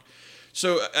chunk.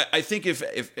 So I think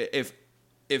if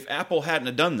Apple hadn't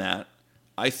have done that,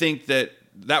 I think that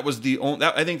was the only.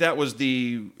 I think that was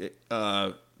the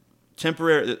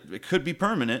temporary. It could be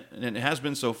permanent, and it has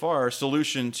been so far.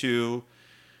 Solution to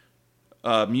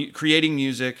creating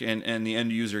music and the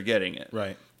end user getting it.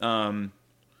 Right.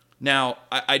 Now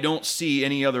I don't see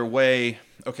any other way.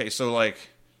 Okay, so like.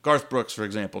 Garth Brooks, for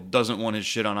example, doesn't want his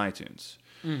shit on iTunes.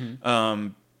 Mm-hmm.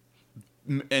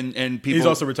 And people. He's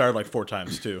also retired like 4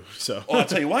 times too. So well, I'll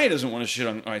tell you why he doesn't want his shit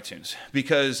on iTunes.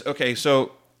 Because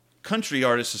so country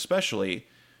artists especially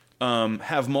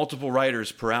have multiple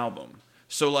writers per album.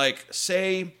 So like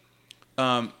say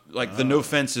the No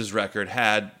Fences record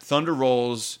had Thunder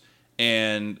Rolls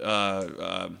and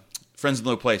Friends in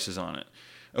Low Places on it.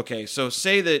 Okay, so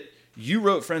say that. You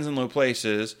wrote Friends in Low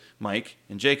Places, Mike,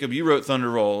 and Jacob, you wrote Thunder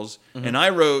Rolls, and I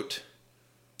wrote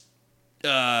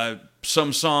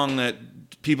some song that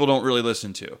people don't really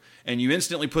listen to. And you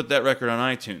instantly put that record on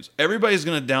iTunes. Everybody's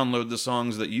going to download the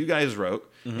songs that you guys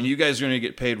wrote, and you guys are going to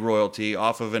get paid royalty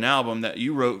off of an album that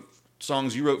you wrote,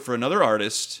 songs you wrote for another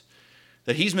artist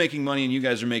that he's making money and you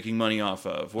guys are making money off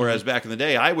of. Whereas back in the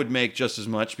day, I would make just as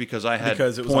much because I had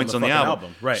points on the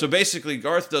album. Right. So basically,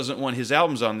 Garth doesn't want his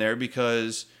albums on there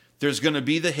because there's going to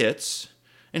be the hits,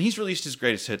 and he's released his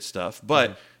greatest hit stuff,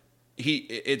 but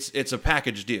it's a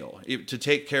package deal to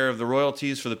take care of the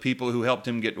royalties for the people who helped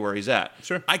him get to where he's at.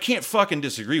 Sure. I can't fucking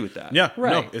disagree with that. Yeah,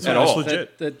 right. No, it's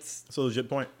legit. It's a legit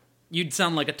point. You'd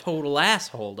sound like a total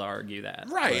asshole to argue that.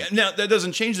 Right. Now, that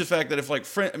doesn't change the fact that if,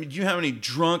 like, do you have any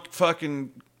drunk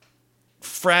fucking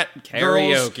frat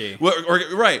karaoke?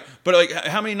 Girls? Right. But, like,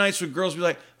 how many nights would girls be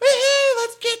like, hey,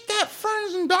 let's get that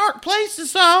Friends in Dark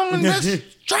Places song and let's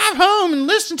drive home and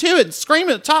listen to it and scream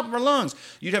at the top of our lungs.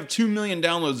 You'd have 2 million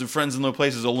downloads of Friends in Low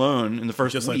Places alone in the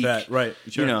first Just week. like that. Right.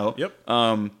 Sure.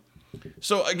 Yep.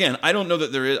 So, again, I don't know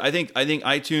that there is. I think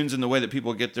iTunes and the way that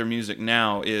people get their music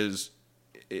now is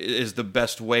the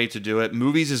best way to do it.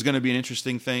 Movies is going to be an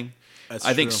interesting thing.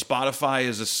 I think Spotify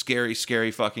is a scary,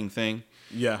 scary fucking thing.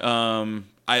 Yeah.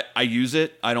 I use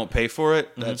it. I don't pay for it.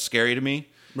 That's scary to me.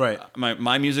 Right. My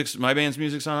band's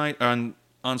music's on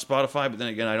Spotify, but then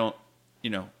again,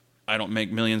 I I don't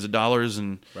make millions of dollars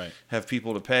and Right. have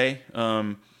people to pay.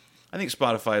 I think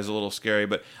Spotify is a little scary,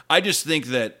 but I just think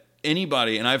that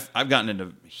anybody, and I've gotten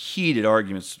into heated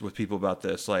arguments with people about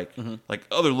this, like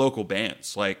other local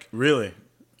bands, like Really?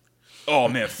 oh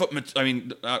man, I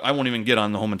mean, I won't even get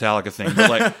on the whole Metallica thing,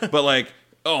 but like,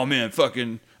 oh man,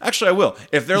 fucking. Actually, I will.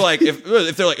 If they're like, if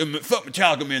they're like, fuck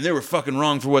Metallica, man, they were fucking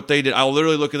wrong for what they did. I'll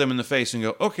literally look at them in the face and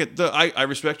go, okay, I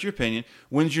respect your opinion.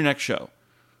 When's your next show?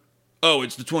 Oh,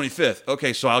 it's the 25th.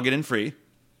 Okay, so I'll get in free,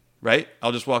 right?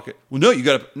 I'll just walk it. Well, no, you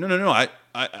got to. No.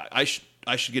 I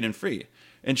should get in free,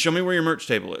 and show me where your merch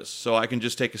table is, so I can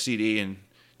just take a CD and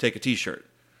take a T-shirt.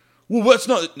 Well, that's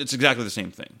not. It's exactly the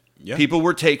same thing. Yeah. People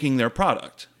were taking their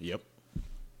product. Yep.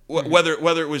 Whether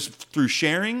it was through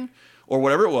sharing or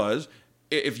whatever it was,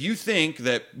 if you think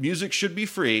that music should be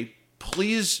free,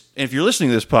 please, and if you're listening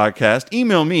to this podcast,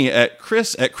 email me at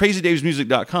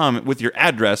chris@crazydavesmusic.com with your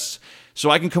address so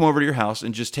I can come over to your house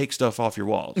and just take stuff off your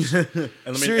walls. And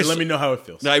let me know how it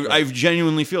feels. I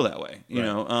genuinely feel that way. You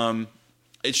know,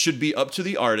 it should be up to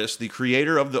the artist, the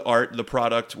creator of the art, the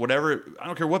product, whatever. I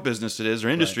don't care what business it is or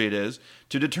industry it is,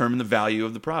 to determine the value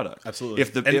of the product. Absolutely.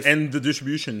 And the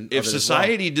distribution. If of it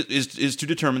society as well. is to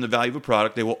determine the value of a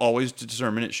product, they will always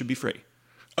determine it should be free.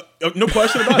 No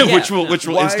question about it. Yeah. which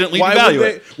will instantly why devalue would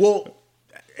it. Well,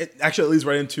 it actually leads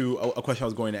right into a question I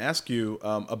was going to ask you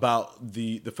about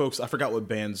the folks. I forgot what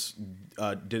bands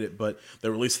did it, but they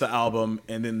released the album,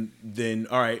 and then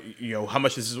all right, you know, how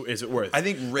much is it worth? I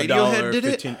think $1, Radiohead did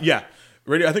it? Yeah,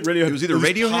 I think Radiohead. It was either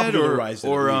Radiohead popularized it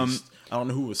or at least. I don't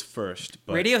know who was first.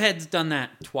 But Radiohead's done that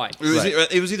twice.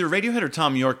 It was either Radiohead or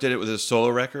Tom York did it with his solo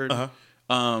record.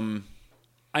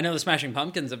 I know the Smashing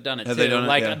Pumpkins have done it Have too. they done it?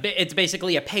 Like Yeah. it's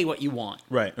basically a pay what you want.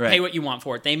 Right. Pay what you want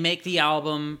for it. They make the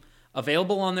album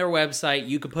available on their website.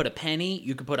 You could put a penny.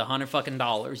 You could put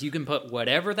 $100 You can put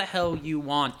whatever the hell you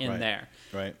want in there.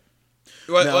 Right.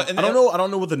 Well, Now, and- I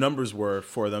don't know what the numbers were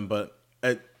for them, but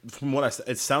from what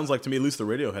it sounds like to me, at least the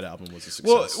Radiohead album was a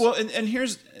success. Well, and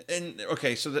here's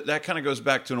okay, so that kind of goes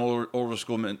back to an older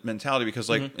school mentality because,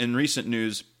 like, in recent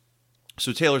news,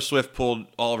 so Taylor Swift pulled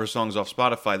all of her songs off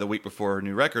Spotify the week before her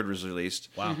new record was released.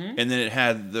 Wow! And then it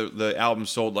had the album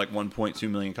sold like 1.2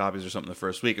 million copies or something the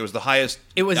first week. It was the highest.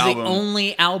 It was album. the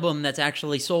only album that's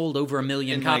actually sold over 1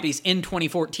 million copies in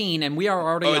 2014, and we are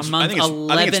already on month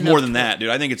 11. I think it's more than that, dude.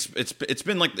 I think it's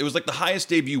been like it was like the highest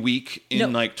debut week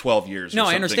in like 12 years. No, or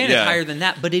I something. understand it's higher than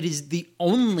that, but it is the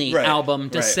only Right, album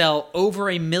to right. sell over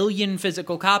 1 million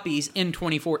physical copies in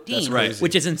 2014. That's crazy.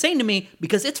 Which is insane to me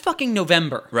because it's fucking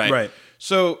November. Right.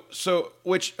 So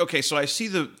I see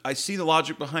the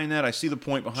logic behind that. I see the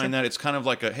point behind that. It's kind of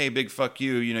like a, hey, big fuck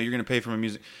you. You know, you're going to pay for my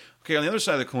music. Okay, on the other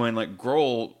side of the coin, like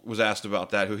Grohl was asked about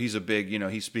that. He's a big, you know,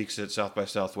 he speaks at South by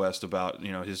Southwest about,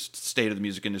 you know, his state of the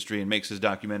music industry and makes his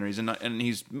documentaries. And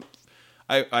he's,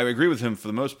 I agree with him for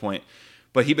the most point,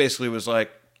 but he basically was like,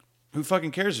 who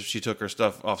fucking cares if she took her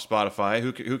stuff off Spotify?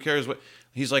 Who cares what?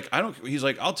 He's like, He's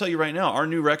like, I'll tell you right now, our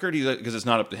new record. Because it's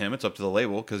not up to him, it's up to the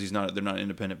label because they're not an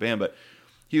independent band. But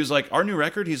he was like, our new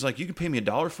record. He's like, you can pay me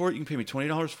 $1 for it. You can pay me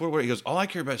 $20 for it. He goes, all I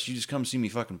care about is you just come see me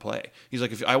fucking play. He's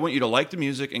like, if I want you to like the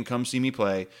music and come see me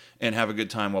play and have a good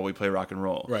time while we play rock and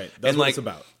roll. Right. That's what it's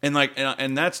about. And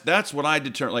that's what I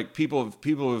determine. Like people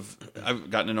have I've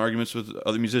gotten in arguments with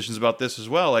other musicians about this as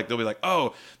well. Like they'll be like,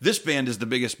 oh, this band is the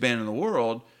biggest band in the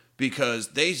world because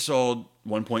they sold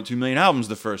 1.2 million albums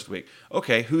the first week.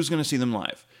 Okay, who's going to see them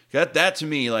live? That to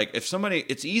me, like if somebody,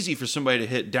 it's easy for somebody to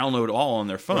hit download all on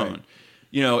their phone. Right.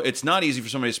 You know, it's not easy for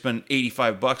somebody to spend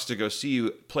 $85 to go see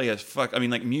you play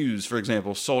like Muse, for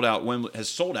example, has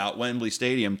sold out Wembley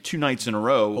Stadium 2 nights in a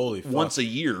row, Holy fuck. once a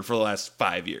year for the last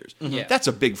 5 years. Yeah. That's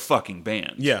a big fucking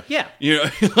band. Yeah. Yeah. You know,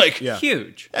 like Yeah.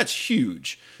 Huge. that's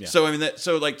huge. Yeah. So I mean,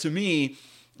 like to me,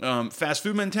 fast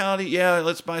food mentality. Yeah,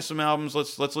 let's buy some albums.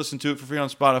 Let's listen to it for free on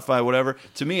Spotify, whatever.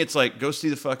 To me, it's like go see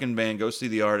the fucking band, go see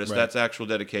the artist. Right. That's actual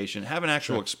dedication. Have an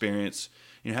actual experience.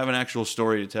 You know, have an actual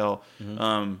story to tell.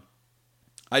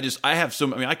 I have so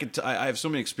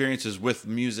many experiences with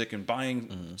music and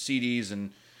buying CDs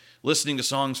and listening to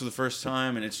songs for the first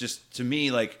time, and it's just to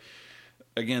me like.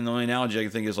 Again, the only analogy I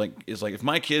can think is like if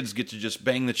my kids get to just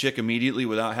bang the chick immediately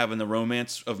without having the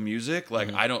romance of music,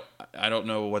 like I don't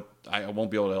know what I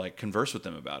won't be able to like converse with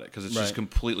them about it because it's just Right.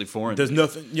 completely foreign. There's to me.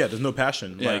 nothing. Yeah, there's no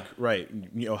passion. Yeah. Like, right?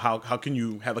 You know, how can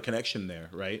you have a connection there,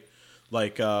 right?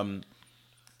 Like,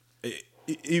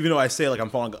 even though I say like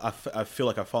I feel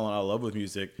like I've fallen out of love with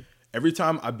music. Every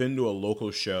time I've been to a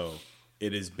local show,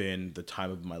 it has been the time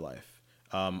of my life.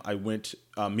 I went.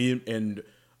 Me and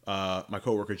my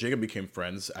coworker Jacob became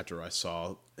friends after I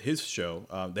saw his show.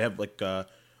 They have like a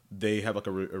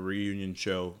reunion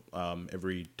show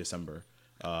every December.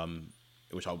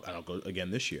 which I'll go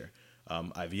again this year.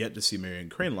 I've yet to see Marion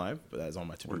Crane live, but that is on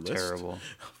my to-do list. Terrible.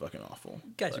 Fucking awful.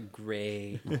 You guys are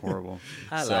great. Horrible.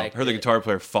 I So, like I heard the it. guitar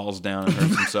player falls down and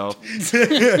hurts himself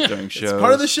during shows.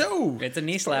 Part of the show. It's a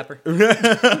knee slapper.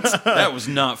 That was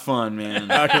not fun, man.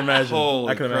 I can imagine.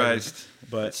 Holy I can imagine. Christ.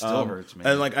 But It still hurts, man.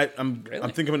 And like I'm Really?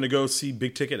 thinking I'm gonna go see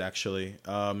Big Ticket actually.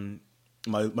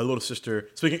 My little sister.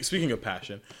 Speaking of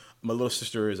passion, my little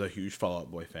sister is a huge Fall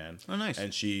Out Boy fan. Oh, nice.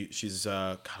 And she's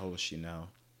God, how old is she now?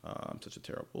 I'm such a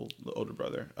terrible older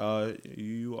brother.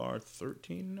 You are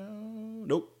 13 now?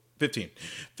 Nope, 15.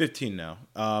 15 now.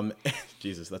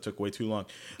 Jesus, that took way too long.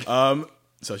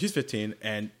 So she's 15,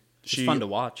 and It's she fun to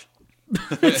watch.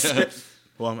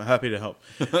 well, I'm happy to help.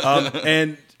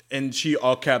 And she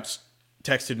all caps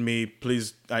texted me,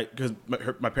 please, because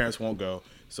my parents won't go,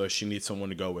 so she needs someone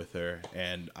to go with her,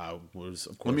 and I was,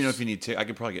 of course, Let me know if you need I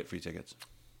could probably get free tickets.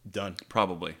 done.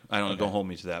 Probably. I don't know. Don't hold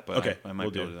me to that, but Okay, I might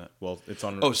we'll be able to do that. Well, it's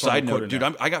on. Oh, it's on side note, recorded dude,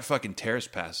 now. I got fucking terrace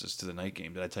passes to the night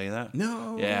game. Did I tell you that?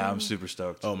 No. Yeah, I'm super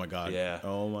stoked. Oh my God. Yeah.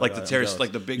 Oh my like God, the I'm terrace, jealous.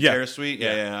 like the big Yeah. terrace suite.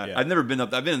 Yeah, Yeah, yeah. I've never been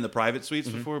up. I've been in the private suites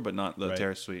before, but not the Right.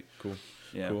 terrace suite. Cool.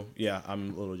 Yeah. Cool. Yeah,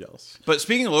 I'm a little jealous. But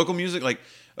speaking of local music, like,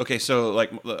 okay, so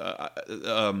like,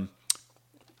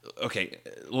 okay,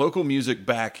 local music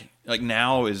back like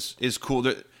now is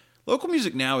cool. Local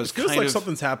music now is Feels kind like of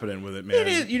something's happening with it, man. It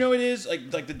is, you know, it is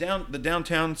like the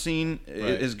downtown scene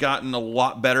Right. has gotten a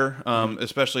lot better,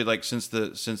 especially like since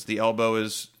the Elbow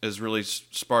is really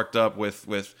sparked up with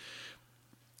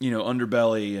you know,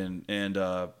 Underbelly and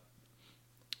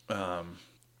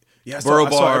Yeah, Borough I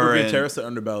saw Bar Evergreen and- Terrace at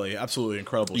Underbelly. Absolutely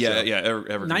incredible. yeah, show. yeah.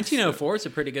 Evergreen. 1904 is a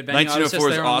pretty good band. I was just 1904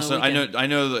 is there on the awesome. weekend. I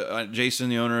know that Jason,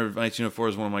 the owner of 1904,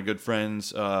 is one of my good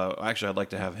friends. Actually, I'd like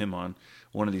to have him on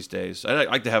one of these days. I'd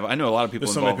like to have. I know a lot of people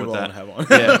There's so many involved people I with want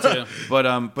that. to have on.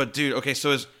 Yeah, but dude, okay,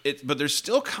 so but there's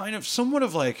still kind of somewhat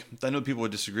of like, I know people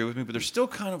would disagree with me, but there's still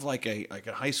kind of like a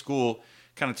high school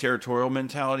kind of territorial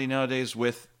mentality nowadays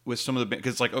with some of the bands,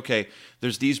 because it's like, okay,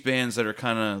 there's these bands that are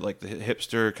kind of like the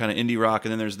hipster kind of indie rock,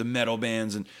 and then there's the metal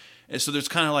bands, and so there's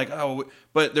kind of like, oh,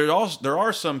 but there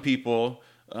are some people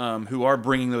who are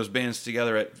bringing those bands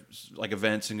together at like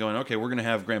events and going, okay, we're going to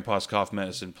have Grandpa's Cough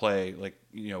Medicine play, like,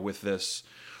 you know, with this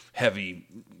heavy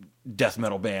death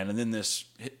metal band, and then this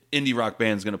indie rock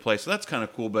band's going to play. So that's kind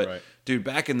of cool. But Right. dude,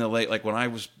 back in the late, like when I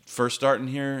was first starting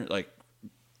here, like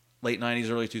late 90s,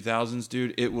 early 2000s,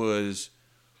 dude,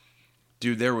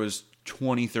 there was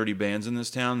 20, 30 bands in this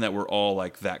town that were all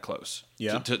like that close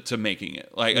Yeah. to making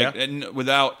it. Like, Yeah. and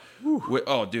without,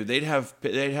 oh, dude, they'd have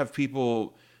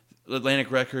people,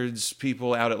 Atlantic Records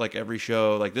people out at like every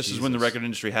show. Like, this is when the Jesus. record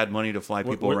industry had money to fly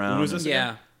people when around. was this?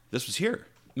 Yeah. This was here.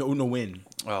 No, win.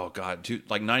 Oh God,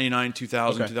 like 99,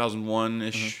 2000, Okay. 2001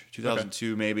 ish,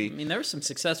 2002 maybe. I mean, there were some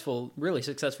really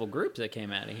successful groups that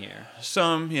came out of here.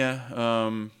 Some, yeah.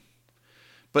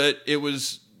 But it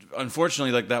was,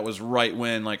 unfortunately, like that was right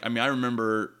when, like, I mean, I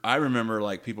remember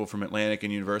like people from Atlantic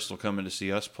and Universal coming to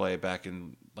see us play back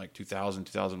in like 2000,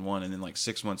 2001, and then like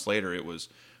 6 months later, it was,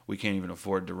 we can't even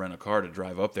afford to rent a car to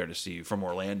drive up there to see you from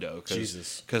Orlando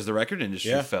Jesus. because the record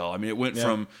industry Yeah. fell. I mean, it went Yeah.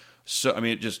 from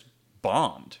it just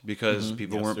bombed because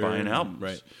people Yes, weren't sir. buying albums,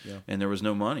 Right. Yeah. and there was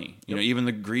no money. You know, even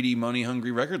the greedy,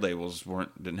 money-hungry record labels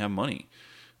didn't have money.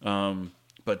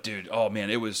 But dude, oh man,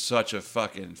 it was such a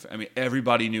fucking. I mean,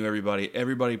 everybody knew everybody.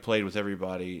 Everybody played with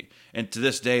everybody, and to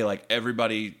this day, like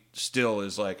everybody still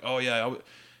is like, oh yeah,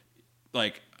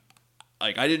 like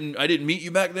I didn't meet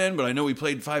you back then, but I know we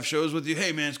played 5 shows with you.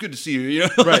 Hey man, it's good to see you. You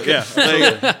know, Right, yeah,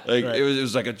 like Right. it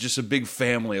was like just a big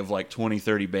family of like 20,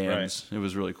 30 bands. It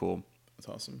was really cool. That's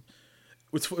awesome.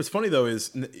 What's funny though is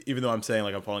even though I'm saying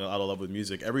like I'm falling out of love with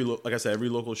music, like I said, every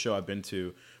local show I've been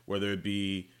to, whether it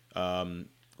be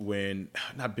when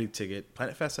not Big Ticket,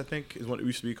 Planet Fest, I think is what it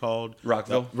used to be called.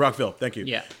 Rockville? Rockville. Thank you.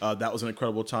 Yeah. That was an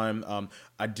incredible time.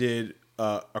 I did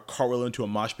a cartwheel into a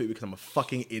mosh pit because I'm a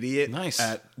fucking idiot. Nice.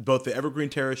 At both the Evergreen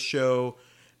Terrace show,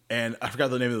 and I forgot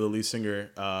the name of the lead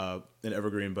singer in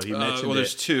Evergreen, but he mentioned Well,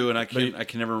 there's it. 2, and I can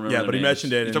never remember. Yeah, their but he names.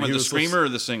 mentioned it, You're and talking he about the was screamer or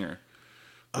the singer?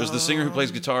 There's the singer who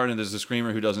plays guitar, and there's the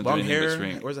screamer who doesn't do Long anything but hair.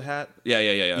 scream. Where's the hat? Yeah.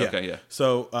 Okay, yeah.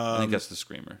 So I think that's the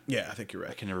screamer. yeah, I think you're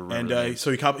right. I can never remember the And names.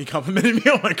 so he complimented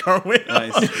me on my car wheel.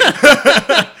 Nice.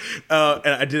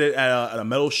 And I did it at a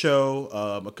metal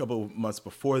show a couple of months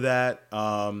before that.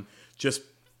 Just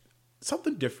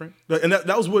something different, and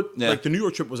that was what like the New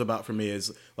York trip was about for me.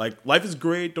 Is like life is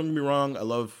great. Don't get me wrong. I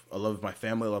love my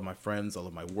family. I love my friends. I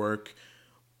love my work.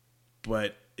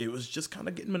 But it was just kind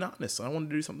of getting monotonous. So I wanted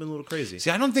to do something a little crazy. See,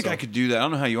 I don't think I could do that. I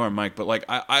don't know how you are, Mike, but like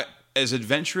as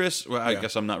adventurous. Well, I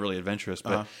guess I'm not really adventurous,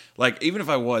 but like even if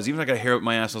I got a hair up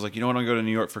my ass, I was like, you know what, I'm gonna go to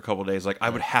New York for a couple of days. Like I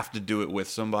would have to do it with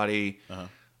somebody.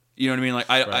 You know what I mean? Like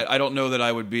I don't know that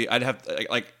I would be. I'd have to,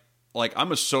 like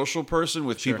I'm a social person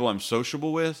with people I'm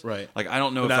sociable with. Right. Like I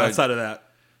don't know But if outside of that,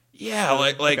 yeah,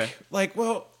 like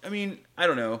well, I mean, I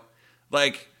don't know.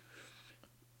 Like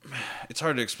it's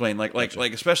hard to explain. Like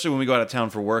especially when we go out of town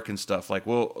for work and stuff. Like,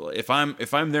 well, if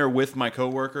I'm there with my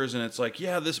coworkers and it's like,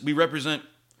 yeah, we represent,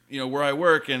 you know, where I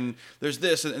work and there's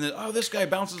this and then this guy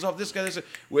bounces off this guy. This,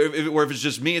 or if it's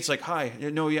just me, it's like, hi,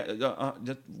 no,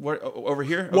 what over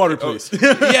here? water, Okay, please.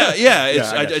 Yeah.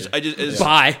 It's, I got you. it's,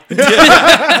 Bye.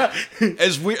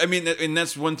 as we, I mean, and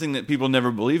that's one thing that people never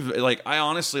believe. Like, I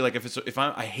honestly, like,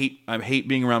 I hate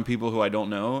being around people who I don't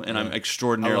know, and I'm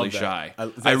extraordinarily I love that. shy.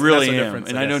 That's I really the am, difference,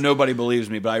 and I I know guess. nobody believes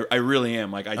me, but I really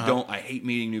am. Like, I hate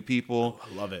meeting new people.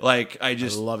 I love it. Like, I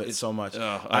love it so much.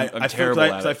 I'm I terrible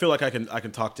at it. I feel like I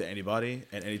can talk to anybody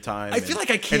at any time. I feel like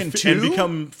I can, and too.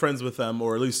 become friends with them,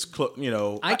 or at least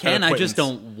I can. I just acquaintance.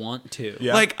 don't want to.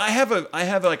 Yeah. Like I have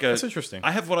like a. That's interesting.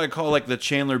 I have what I call like the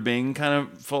Chandler Bing kind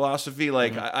of philosophy.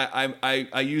 Like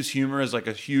I use humor as like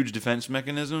a huge defense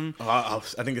mechanism. I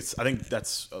think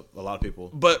that's a lot of people.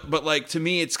 But like to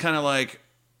me, it's kind of like,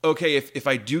 okay, if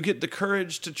I do get the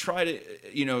courage to try to,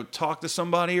 you know, talk to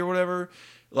somebody or whatever,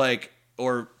 like,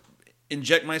 or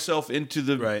inject myself into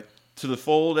the to the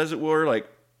fold, as it were, like,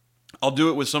 I'll do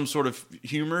it with some sort of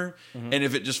humor, and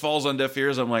if it just falls on deaf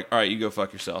ears, I'm like, all right, you go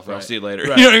fuck yourself. I'll see you later.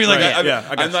 Right. You know what I mean?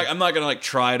 Like, Right. I'm not gonna like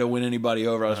try to win anybody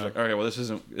over. I was like, okay, well, this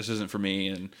isn't for me.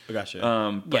 And I got you.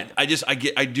 but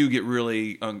I do get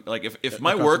really like if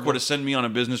my work were to send me on a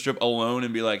business trip alone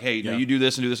and be like, hey, no, you do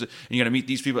this and do this, and you got to meet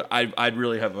these people, I'd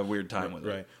really have a weird time with it.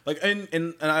 Right. Like,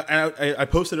 and I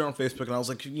posted it on Facebook, and I was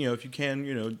like, you know, if you can,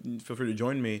 you know, feel free to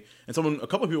join me. And a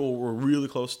couple of people were really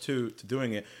close to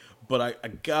doing it. But I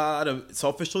gotta,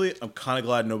 selfishly, I'm kind of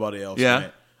glad nobody else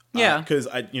went. Yeah. Because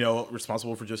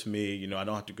responsible for just me. You know, I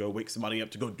don't have to go wake somebody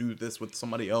up to go do this with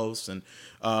somebody else. And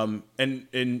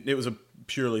it was a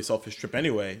purely selfish trip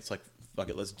anyway. It's like, fuck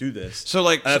it, let's do this. So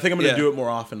like, and I think I'm gonna do it more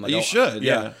often. Like, you should.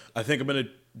 Yeah. I think I'm gonna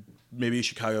maybe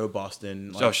Chicago,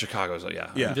 Boston. Oh, Chicago's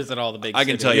Yeah. Visit all the big I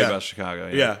can cities. tell you about Chicago.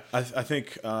 Yeah. I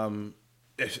think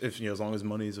if you know, as long as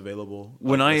money is available,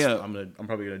 When I'm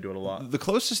probably gonna do it a lot. The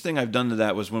closest thing I've done to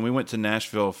that was when we went to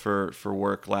Nashville for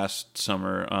work last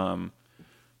summer,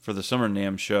 for the Summer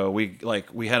NAMM show. We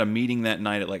had a meeting that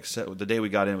night at the day we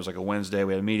got in, it was like a Wednesday.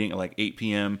 We had a meeting at like 8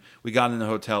 p.m. We got in the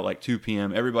hotel at like 2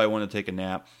 p.m. Everybody wanted to take a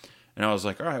nap, and I was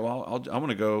like, all right, well, I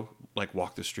want to go like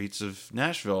walk the streets of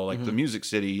Nashville, like the Music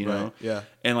City, you know? Yeah.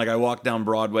 And like I walked down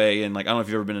Broadway, and like I don't know if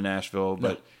you've ever been to Nashville,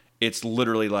 but it's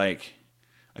literally like,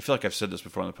 I feel like I've said this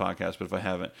before on the podcast, but if I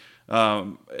haven't,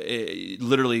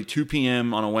 literally 2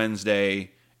 p.m. on a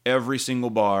Wednesday, every single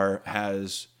bar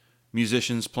has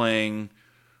musicians playing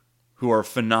who are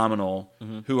phenomenal,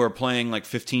 who are playing like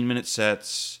 15-minute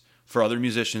sets for other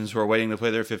musicians who are waiting to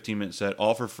play their 15-minute set,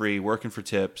 all for free, working for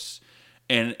tips,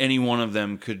 and any one of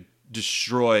them could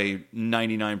destroy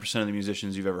 99% of the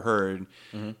musicians you've ever heard.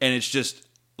 And it's just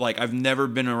like, I've never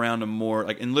been around a more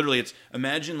like, and literally it's,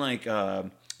 imagine like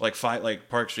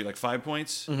Park Street, like 5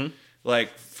 Points,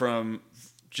 like from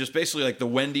just basically like the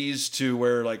Wendy's to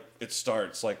where like it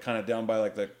starts, like kind of down by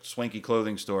like the swanky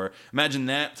clothing store. Imagine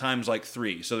that times like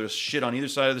 3. So there's shit on either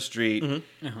side of the street,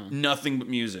 nothing but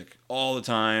music all the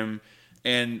time.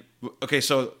 And okay,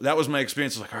 so that was my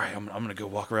experience. Like, all right, I'm gonna go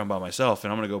walk around by myself,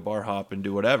 and I'm gonna go bar hop and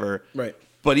do whatever. Right.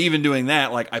 But even doing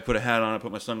that, like I put a hat on, I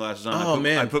put my sunglasses on. Oh,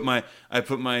 man. I put my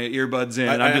earbuds in.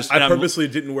 I purposely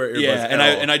didn't wear earbuds. Yeah,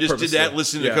 and I just did that,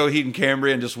 listening to Coheed and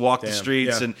Cambria, and just walk the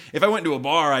streets. Yeah. And if I went to a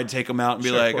bar, I'd take them out and be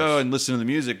Sure, like, of course. and listen to the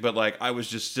music. But like, I was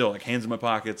just still like hands in my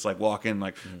pockets, like walking,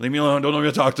 like leave me alone, don't let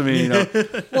me talk to me. You know.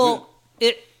 Well,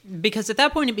 because at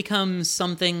that point it becomes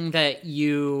something that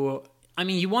you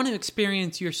want to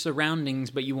experience your surroundings,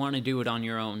 but you want to do it on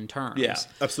your own terms. Yeah,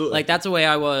 absolutely. Like that's the way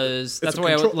I was. That's the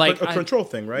way control, I was. Like a control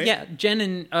thing, right? Yeah, Jen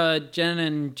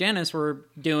and Janice were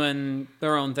doing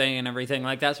their own thing and everything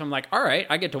like that. So I'm like, all right,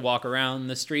 I get to walk around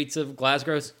the streets of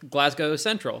Glasgow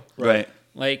Central, Right.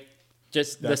 like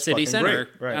just That's the city fucking center.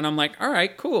 great, right. And I'm like, all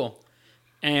right, cool.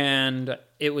 And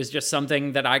it was just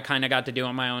something that I kind of got to do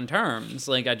on my own terms.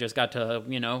 Like I just got to,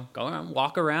 go around,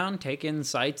 walk around, take in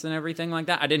sights and everything like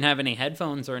that. I didn't have any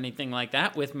headphones or anything like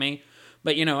that with me.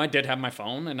 But, I did have my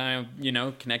phone and I,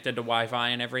 connected to Wi-Fi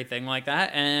and everything like that.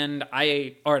 And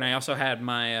I also had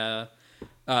my,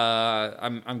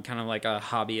 I'm kind of like a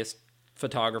hobbyist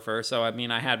photographer. So,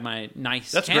 I had my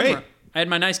nice That's camera. great. I had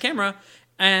my nice camera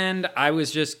and I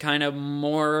was just kind of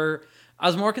more... I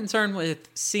was more concerned with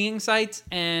seeing sights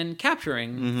and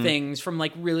capturing things from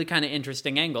like really kind of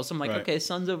interesting angles. So I'm like, Right. okay,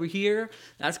 sun's over here.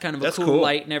 That's kind of That's a cool cool.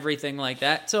 light and everything like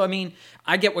that. So I mean,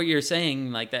 I get what you're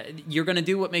saying, like that. You're going to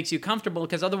do what makes you comfortable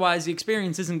because otherwise the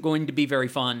experience isn't going to be very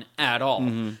fun at all.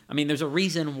 I mean, there's a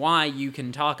reason why you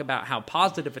can talk about how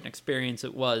positive an experience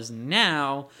it was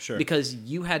now, Sure. because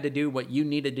you had to do what you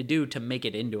needed to do to make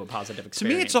it into a positive To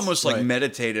experience. me, it's almost like Right.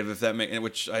 meditative, if that makes.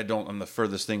 Which I don't. I'm the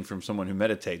furthest thing from someone who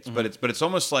meditates, but it's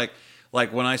almost like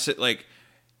when I sit like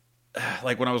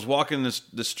when I was walking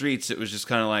the streets, it was just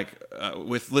kind of like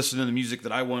with listening to the music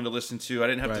that I wanted to listen to. I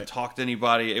didn't have to Right. talk to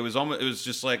anybody. It was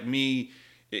just like me.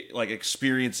 Like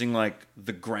experiencing like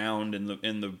the ground and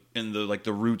the like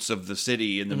the roots of the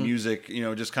city and the music,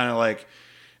 just kind of like.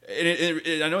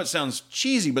 I know it sounds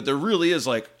cheesy, but there really is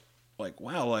like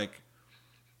wow, like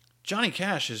Johnny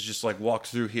Cash has just like walked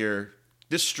through here,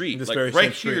 this street, This like very right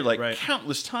same street, here, like right.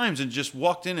 countless times, and just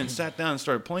walked in and sat down and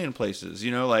started playing places.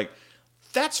 Like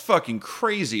that's fucking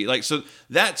crazy. Like so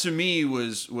that to me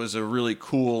was a really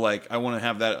cool. Like I want to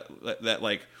have that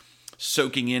like.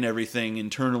 Soaking in everything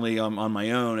internally on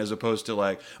my own, as opposed to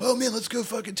like, oh man, let's go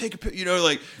fucking take a picture,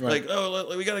 Right. like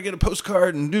oh we gotta get a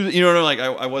postcard and do like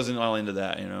I wasn't all into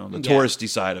that, the touristy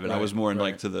side of it. I was more in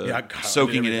like to the Yeah, God,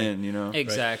 soaking it everything. in,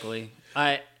 Exactly.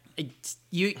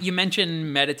 You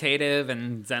mentioned meditative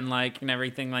and Zen-like and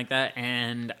everything like that,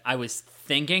 and I was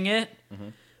thinking it,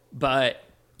 but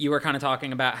you were kind of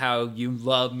talking about how you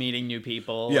love meeting new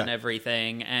people Yeah. and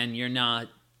everything, and you're not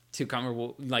too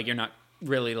comfortable, like you're not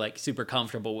really like super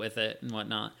comfortable with it and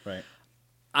whatnot. Right.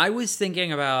 I was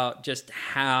thinking about just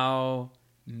how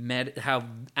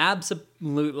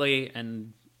absolutely,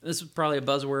 and this is probably a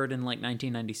buzzword in like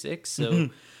 1996, so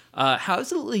how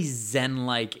absolutely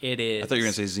Zen-like it is. I thought you were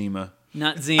gonna say Zima.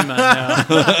 Not Zima, no.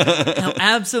 How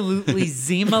absolutely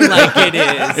Zima-like it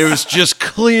is. It was just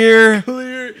clear.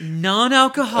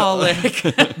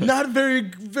 Non-alcoholic, Not very,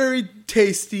 very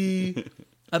tasty.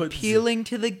 appealing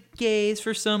to the gays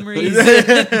for some reason.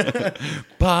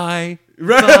 Bye.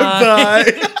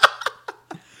 Right.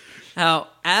 How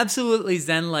absolutely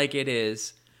Zen-like it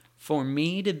is for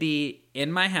me to be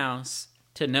in my house,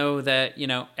 to know that,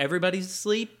 everybody's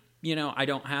asleep. I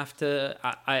don't have to,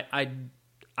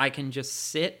 I can just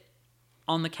sit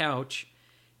on the couch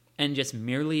and just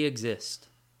merely exist.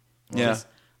 Yeah. Just-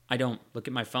 I don't look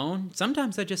at my phone.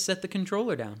 Sometimes I just set the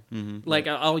controller down. Like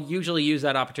I'll usually use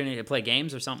that opportunity to play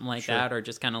games or something like that, or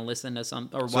just kind of listen to some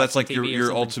or watch So that's like some your TV or your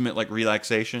something. ultimate like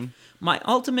relaxation. My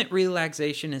ultimate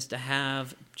relaxation is to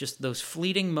have just those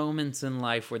fleeting moments in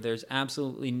life where there's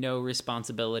absolutely no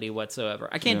responsibility whatsoever.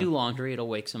 I can't Yeah. do laundry, it'll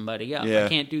wake somebody up. Yeah. I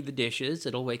can't do the dishes,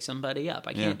 it'll wake somebody up.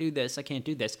 I can't Yeah. do this, I can't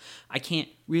do this. I can't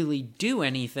really do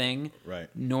anything, Right.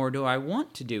 nor do I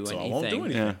want to do So I anything. won't do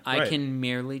anything. Yeah. I Right. can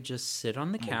merely just sit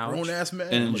on the couch Grown ass man.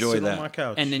 And I'm gonna enjoy sit that. on my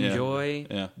couch. and Yeah. enjoy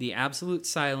Yeah. the absolute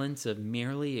silence of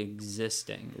merely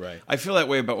existing. Right. I feel that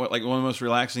way about one of the most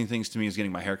relaxing things to me is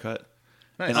getting my hair cut.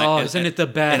 Nice. And Oh, I- isn't it the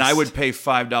best? And I would pay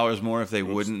 $5 more if they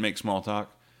wouldn't make small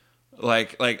talk.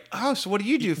 Like, oh, so what do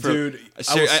you do for? Dude,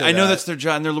 I will say I know that. that's their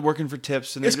job, and they're working for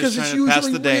tips, and they're It's just 'cause it's trying to pass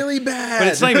usually the day. really bad. But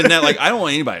it's not even that. Like, I don't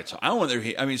want anybody to talk. I don't want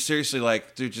there. I mean, seriously,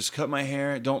 like, dude, just cut my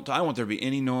hair. I don't want there to be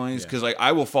any noise because, like,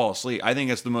 I will fall asleep. I think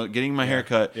that's the most. Getting my hair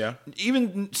cut. Yeah.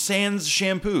 Even sans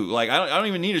shampoo. Like, I don't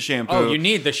even need a shampoo. Oh, you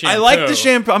need the I like the shampoo.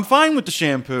 shampoo. I'm fine with the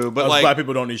shampoo, but Black like,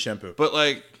 people don't need shampoo.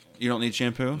 you don't need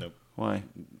shampoo. Nope. Why?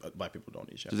 Black people don't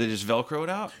need Do shampoo. they just Velcro it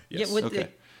out? Yes. Yeah, what Okay.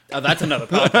 oh, that's another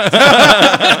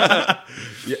podcast.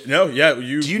 Yeah, no, yeah. Do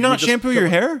you not shampoo your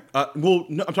hair? Well,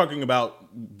 no, I'm talking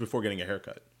about before getting a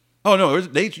haircut. Oh no,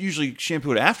 they usually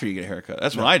shampoo it after you get a haircut.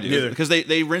 That's what I do neither. because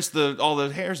they rinse all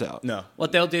the hairs out. No.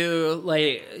 What they'll do,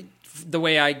 like the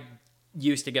way I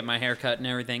used to get my hair cut and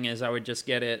everything, is I would just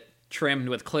get it trimmed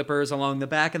with clippers along the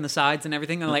back and the sides and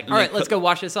everything. And like, all right, let's go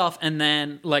wash this off. And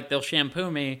then like they'll shampoo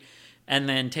me and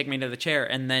then take me to the chair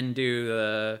and then do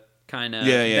the kind of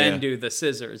do the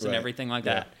scissors and Right. everything like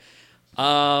Yeah. that.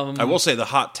 I will say the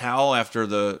hot towel after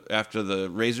the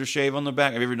razor shave on the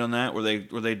back. Have you ever done that where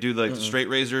they do the straight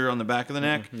razor on the back of the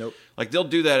neck? Nope. Like they'll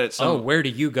do that at some. Oh, where do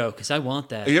you go? Because I want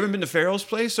that. You haven't been to Farrell's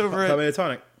place over at? Probably a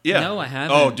tonic. Yeah. No, I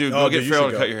haven't. Oh, dude, Oh, go dude, get you Farrell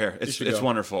should to go. cut your hair. You should It's go.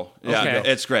 wonderful. Yeah, Okay.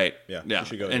 it's great. Yeah, yeah. you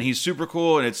should go, And dude. he's super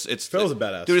cool, and it's Farrell's a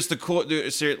badass. Dude, it's the cool. Dude,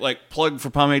 it's like plug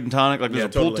for pomade and tonic. Like there's Yeah, a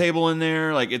pool totally. table in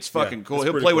there. Like it's fucking cool. it's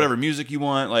He'll pretty play cool. whatever music you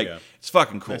want. Like Yeah. it's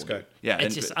fucking cool. Nice guy. dude. Yeah, It's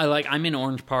and- just I'm in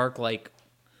Orange Park like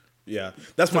Yeah,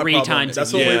 that's my 3 problem. times That's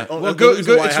a the year. only- Well, the go-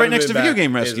 reason why I it's right haven't next been to Video back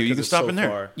Game is Rescue. You because can it's stop so in there.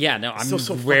 far. Yeah, no, I'm so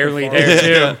fucking rarely far.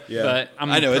 there too. Yeah. But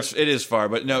I know it is far,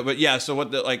 but yeah. So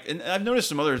what the like, and I've noticed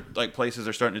some other like places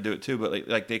are starting to do it too. But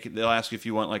like they'll ask you if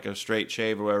you want like a straight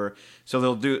shave or whatever. So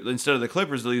they'll do instead of the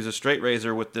clippers, they'll use a straight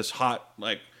razor with this hot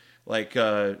like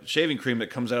shaving cream that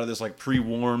comes out of this like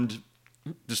pre-warmed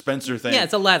dispenser thing. yeah,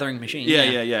 it's a lathering machine.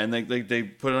 Yeah. And they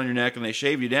put it on your neck and they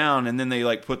shave you down, and then they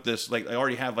like put this like they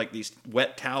already have like these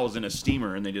wet towels in a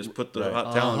steamer, and they just put the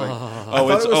hot towel. And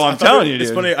I'm telling you, It's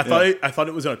dude. funny. Yeah. I thought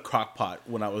it was in a crock pot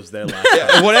when I was there last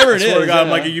time. Whatever I it swear to is. God, I'm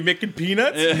yeah. like, are you making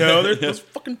peanuts? No, there's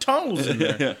fucking tunnels in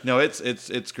there. Yeah. No,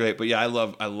 it's great, but yeah, I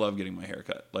love getting my hair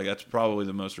cut. Like that's probably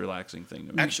the most relaxing thing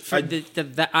to me. Actually,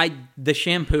 The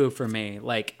shampoo for me,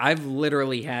 like I've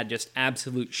literally had just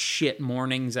absolute shit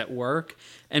mornings at work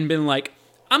and been like,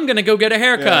 I'm gonna go get a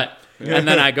haircut, and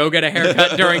then I go get a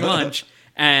haircut during lunch,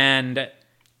 and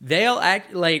they'll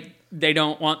act like they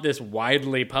don't want this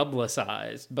widely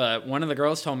publicized. But one of the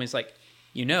girls told me, it's like,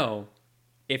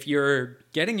 if you're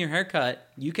getting your haircut,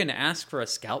 you can ask for a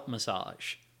scalp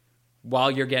massage while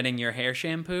you're getting your hair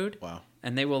shampooed. Wow.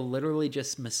 And they will literally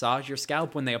just massage your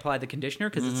scalp when they apply the conditioner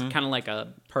because it's kind of like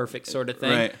a perfect sort of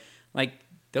thing. Right. Like,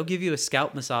 they'll give you a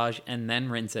scalp massage and then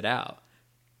rinse it out.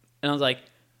 And I was like,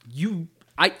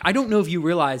 I don't know if you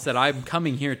realize that I'm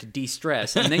coming here to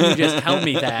de-stress. And then you just tell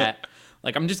me that.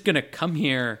 Like, I'm just going to come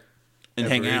here And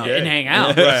hang out. day. and hang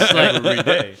out. Right, It's like, every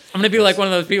day. I'm going to be like one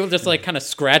of those people just like kind of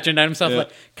scratching at himself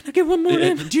like, can I get one more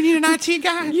in? Do you need an IT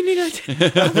guy? You need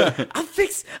I'll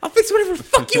fix whatever the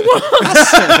fuck you want.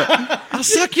 I'll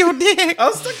suck your dick.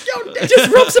 I'll stick your dick.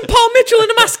 Just rub some Paul Mitchell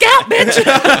into my scalp,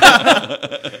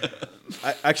 bitch.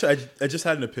 I just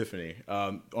had an epiphany.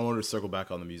 I wanted to circle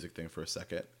back on the music thing for a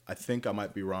second. I think I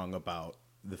might be wrong about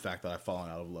the fact that I've fallen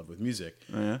out of love with music.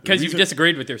 Because you've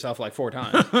disagreed with yourself like 4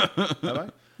 times. Have I?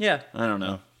 Yeah. I don't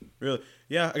know. Really?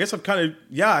 Yeah, I guess I kind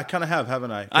of have,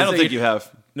 haven't I? I don't think you have.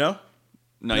 No?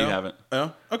 No, you haven't.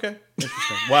 No? Okay.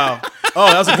 Interesting. Wow. Oh,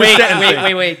 that was a Chris Stanton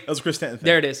thing. wait. That was a Chris Stanton thing.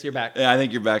 There it is. You're back. Yeah, I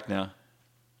think you're back now.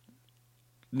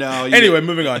 No. Anyway,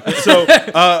 moving on. So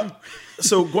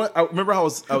I remember how I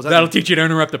was at That'll teach you to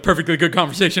interrupt a perfectly good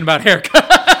conversation about haircut.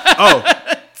 Oh.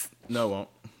 No, it won't.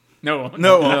 No, it won't.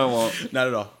 No, it won't. No, it won't. Not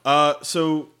at all.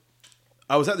 So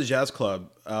I was at the jazz club,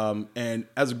 and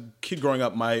as a kid growing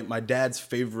up, my dad's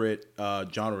favorite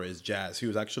genre is jazz. He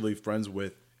was actually friends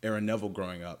with Aaron Neville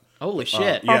growing up. Holy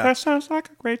shit. Yeah. That sounds like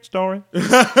a great story.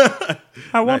 I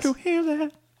want Nice. to hear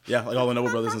that. Yeah, like all the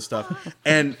Neville brothers and stuff.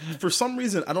 And for some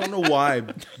reason, I don't know why,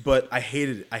 but I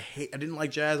hated it. I didn't like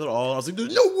jazz at all. I was like,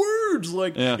 there's no words.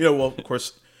 Like, Yeah. Well, of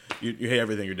course, you hate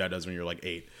everything your dad does when you're like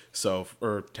 8, so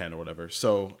or 10 or whatever.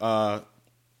 So,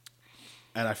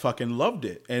 and I fucking loved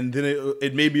it. And then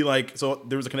it made me like, so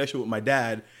there was a connection with my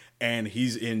dad, and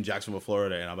he's in Jacksonville,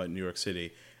 Florida, and I'm in New York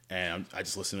City, and I'm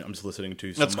just listening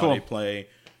to That's somebody cool. play.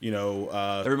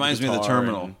 That reminds me of The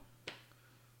Terminal.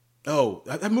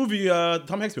 That movie,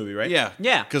 Tom Hanks movie, right? Yeah.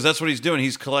 Yeah. Because that's what he's doing.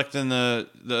 He's collecting the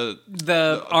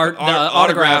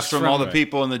autographs from all the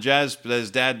people in the jazz. His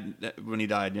dad when he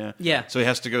died. Yeah. Yeah. So he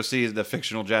has to go see the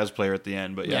fictional jazz player at the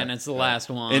end. But yeah, Yeah, and it's the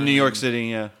last one. in New York City.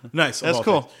 Yeah. Nice. of That's all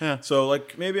cool. things. Yeah. So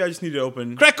like maybe I just need to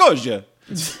open. Krakozhia.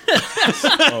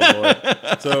 Oh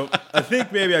Lord. So I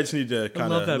think maybe I just need to kind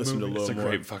love of that listen movie. to a It's a little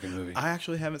more. great fucking movie. I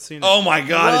actually haven't seen it. Oh my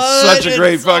god, What? it's such a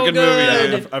great It's so fucking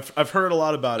good. movie. Yeah, I've heard a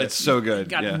lot about it. It's so good. You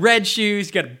got Yeah. red shoes,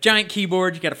 you got a giant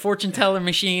keyboard, you got a fortune teller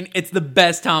machine. It's the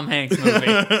best Tom Hanks movie.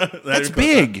 That's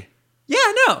big. Yeah,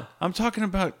 I know. I'm talking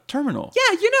about Terminal.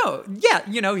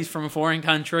 Yeah, he's from a foreign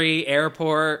country,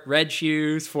 airport, red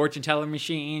shoes, fortune teller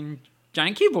machine,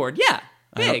 giant keyboard. Yeah,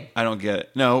 big. I don't get it.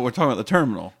 No, we're talking about the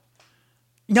Terminal.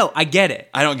 No, I get it.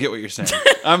 I don't get what you're saying.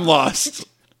 I'm lost.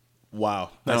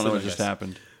 Wow. I don't know what That's just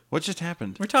happened. What just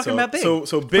happened? We're talking about big.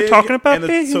 So big. talking about and the,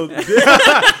 big.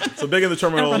 So big in the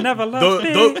terminal. I never loved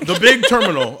the big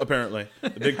terminal apparently. The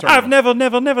big terminal.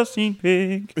 I've never seen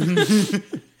Big.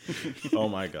 Oh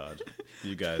my god,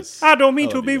 you guys. I don't mean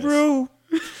I to love be you guys. rude.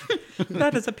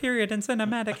 That is a period in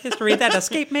cinematic history that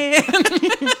escaped me.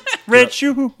 Red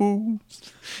shoes.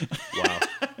 Wow.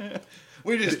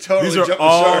 We just totally These are jumped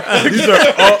all. the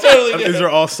shark. These are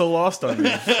all so lost on me.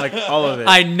 Like all of it.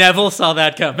 I never saw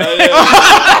that coming.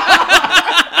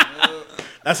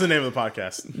 That's the name of the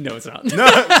podcast. No, it's not.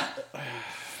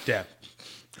 Damn.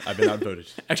 I've been outvoted.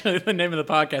 Actually, the name of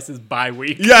the podcast is Bye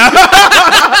Week. It's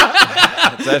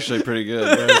actually pretty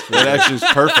good. It actually is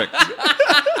perfect.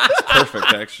 It's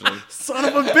perfect, actually. Son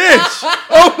of a bitch!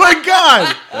 Oh my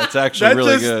god! That's actually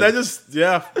really good. That just,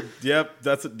 yeah, yep.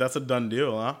 That's a done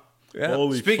deal, huh? Yeah.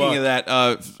 Holy Speaking fuck. of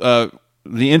that,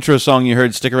 the intro song you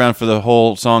heard, stick around for the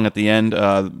whole song at the end.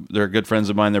 They're good friends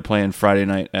of mine. They're playing Friday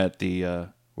night at the,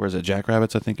 where's it,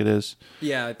 Jackrabbits, I think it is.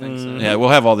 Yeah, I think so. Yeah, we'll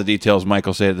have all the details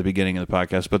Michael said at the beginning of the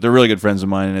podcast, but they're really good friends of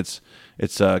mine, and it's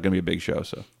going to be a big show.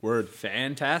 So Word.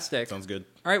 Fantastic. Sounds good.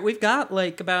 All right, we've got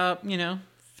like about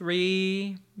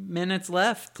 3 minutes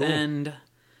left, Cool. and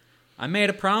I made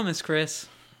a promise, Chris.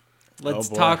 Let's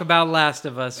boy. talk about Last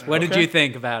of Us. What did Okay. you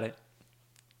think about it?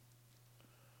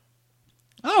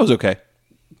 that was okay.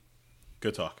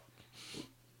 Good talk.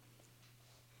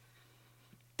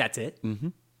 That's it? Mm-hmm.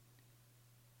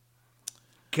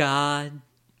 God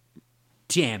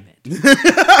damn it.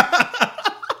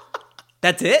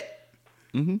 That's it?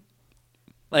 Mm-hmm.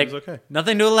 Like, It was okay.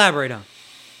 nothing to elaborate on.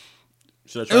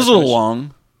 Should I It try was a and little finish?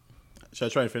 long. Should I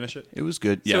try and finish it? It was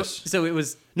good. Yes. So it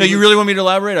was... No, it you was- really want me to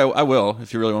elaborate? I will,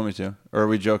 if you really want me to. Or are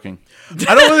we joking?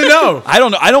 I don't really know. I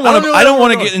don't know. I don't don't want to. really I don't know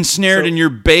want to what's get going on. ensnared So- in your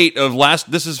bait of last.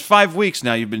 This is 5 weeks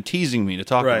now. You've been teasing me to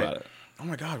talk Right. about it. Oh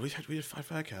my God, we did 5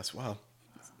 podcasts. Wow.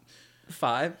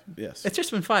 5? Yes. It's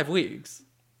just been 5 weeks.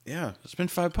 Yeah, It's been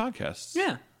 5 podcasts.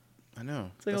 Yeah. I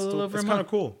know. like a little over a It's kind month. of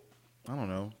cool. I don't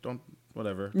know.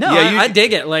 Whatever. No, Yeah, I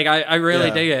dig it. Like, I really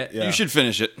Yeah, dig it. yeah. You should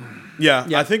finish it. Yeah,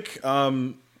 Yeah. I think.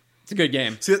 It's a good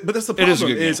game. See, but that's the It is a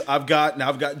problem. good Is game. I've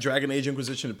got Dragon Age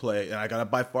Inquisition to play, and I gotta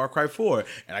buy Far Cry 4,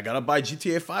 and I gotta buy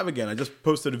GTA 5 again. I just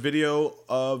posted a video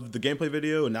of the gameplay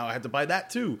video, and now I have to buy that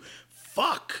too.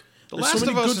 Fuck. The There's Last so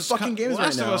many of Us good is fucking games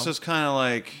Last right of now. Us is kind of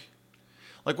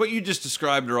like what you just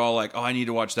described. Are all like, oh, I need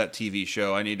to watch that TV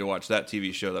show. I need to watch that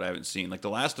TV show that I haven't seen. Like The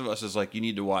Last of Us is like you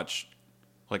need to watch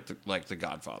like the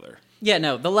Godfather. Yeah,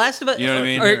 no, The Last of Us. You know what I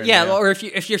mean? Or, yeah, Yeah. or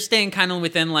if you're staying kind of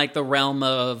within like the realm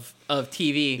of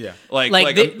TV. Yeah. Like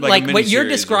what you're miniseries or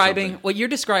describing. something. What you're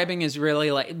describing is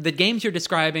really like the games you're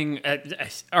describing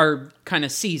are kind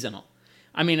of seasonal.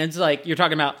 I mean, it's like you're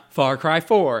talking about Far Cry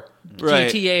 4, Right.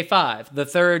 GTA 5, the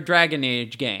third Dragon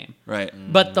Age game. Right.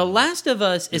 But The Last of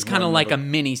Us is kind of one like of a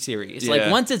mini series. Yeah. Like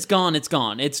once it's gone, it's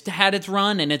gone. It's had its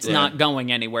run and it's Yeah. not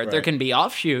going anywhere. There Right. can be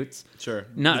offshoots. Sure.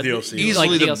 No, The DLC. Easily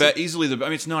like the DLC. easily the. I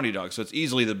mean, it's Naughty Dog, so it's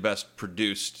easily the best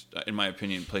produced, in my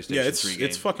opinion, PlayStation Yeah, 3 game.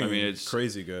 it's fucking I mean, it's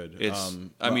crazy good. it's-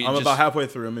 I'm just- about halfway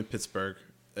through. I'm in Pittsburgh.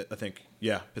 I think.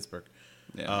 Yeah, Pittsburgh.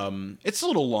 Yeah. It's a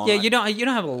little long. Yeah, you don't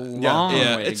have a long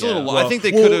Yeah, way it's to a little go. long. I think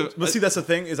they could have. But see, that's the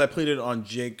thing is, I played it on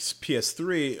Jake's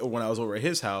PS3 when I was over at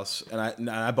his house, and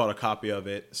I bought a copy of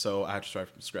it, so I had to start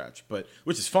from scratch. But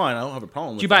which is fine. I don't have a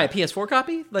problem. Did with you buy a that. PS4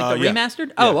 copy, like the Yeah. remastered?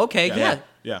 Yeah. Oh, okay, yeah.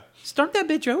 Yeah. Start that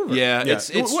bitch over. Yeah, Yeah. it's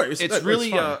It works. it's It's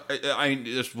really. fine. I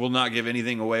just will not give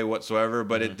anything away whatsoever,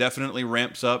 but it definitely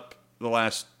ramps up the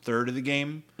last third of the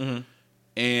game,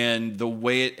 and the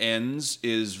way it ends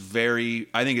is very.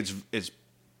 I think it's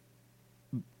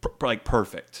like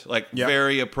perfect, like Yeah.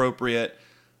 very appropriate.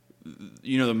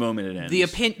 You know, the moment it ends. The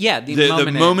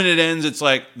the moment it ends, it's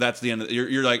like that's the end.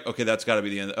 You're like, okay, that's got to be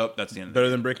the end. Oh, that's the end. Better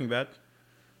than Breaking Bad.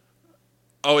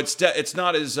 Oh, it's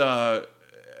not as.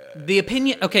 the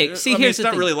opinion. Okay, see, I mean, here's it's the not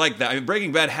thing. really like that. I mean,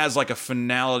 Breaking Bad has like a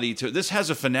finality to it. This has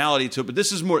a finality to it, but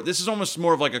this is more. This is almost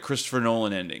more of like a Christopher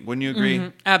Nolan ending. Wouldn't you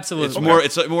agree? Absolutely. It's more.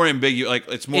 It's like more ambiguous. Like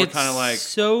it's more It's kind of like.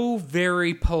 so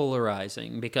very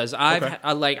polarizing because Okay.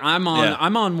 I'm on Yeah.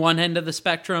 I'm on one end of the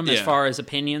spectrum as Yeah. far as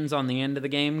opinions on the end of the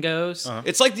game goes.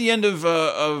 It's like the end of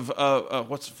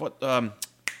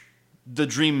the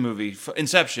Dream movie,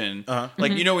 Inception.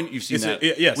 Like you know when you've seen It's a-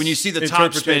 that. yes. When you see the top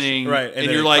Interpretation, spinning, right, and and then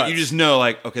you're it like, cuts. you just know,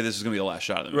 like, okay, this is gonna be the last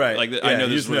shot of the movie. Right. Like I Yeah, know you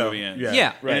this is just where the know. movie ends.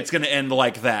 Yeah. And it's gonna end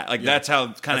like that. Like that's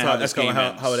how kind of how this game kinda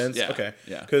ends. how it ends. Yeah. Okay.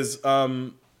 Yeah. Because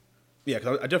cause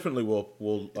I definitely will.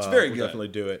 It's very will good. Definitely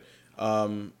do it.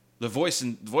 The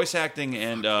voice acting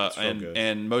and so good.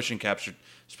 and motion capture,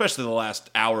 especially the last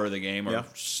hour of the game, are Yeah.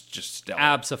 just stellar.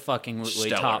 Absolutely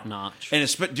Stellar. top notch.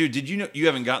 And dude, did you know you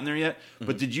haven't gotten there yet?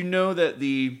 But did you know that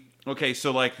the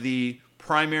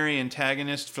primary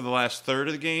antagonist for the last third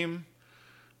of the game,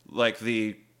 like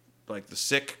the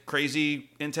sick,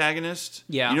 crazy antagonist?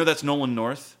 Yeah. You know that's Nolan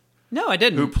North, No, I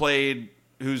didn't.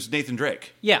 who's Nathan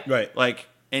Drake. Yeah. Right. Like,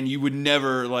 and you would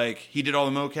never he did all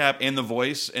the mocap and the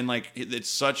voice, and it's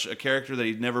such a character that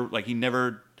he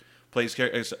never plays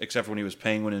except for when he was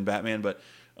Penguin in Batman, but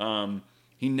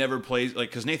he never plays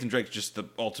because Nathan Drake's just the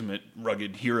ultimate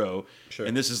rugged hero, Sure.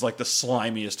 and this is like the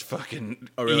slimiest fucking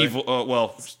really? evil.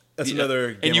 That's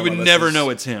another game and you on would my never list. know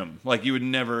it's him. Like you would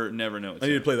never know it's I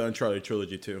need to him. play the Uncharted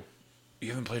trilogy too. You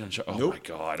haven't played Uncharted? Oh Nope. my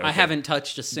god! I okay. haven't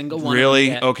touched a single one. Really? Of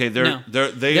them yet. Okay,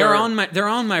 they they're are on my They're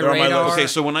on my radar. list. Okay,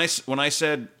 so when I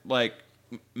said like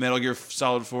Metal Gear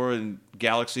Solid 4 and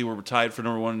Galaxy were tied for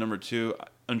number 1 and number 2,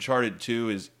 Uncharted 2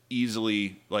 is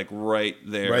easily like right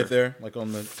there. Right there, like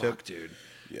on the Fuck, tip. dude.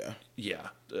 Yeah. Yeah.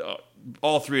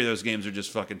 All three of those games are just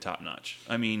fucking top notch.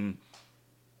 I mean,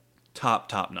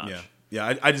 top notch.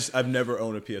 Yeah. I've never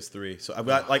owned a PS3, so I've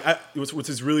got which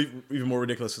is really even more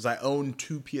ridiculous because I own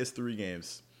 2 PS3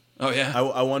 games. Oh yeah.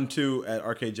 I won 2 at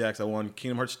Arcade Jacks. I won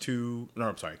Kingdom Hearts 2. No,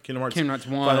 I'm sorry, Kingdom Hearts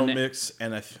 1, Final Mix,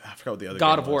 and I forgot what the other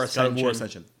God game of War was. God of War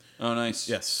Ascension. Ascension. Oh, nice.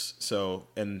 Yes. So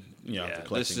the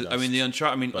collecting. I mean, the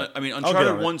Uncharted.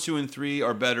 Uncharted 1, 2, and 3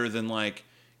 are better than like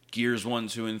Gears 1,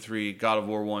 2, and 3. God of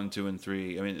War 1, 2, and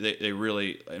 3. I mean, they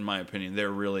really, in my opinion,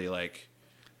 they're really like,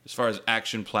 as far as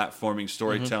action, platforming,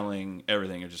 storytelling,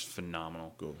 everything are just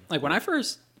phenomenal. Cool. Like when I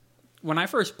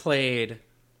first played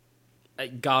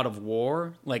God of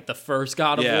War, like the first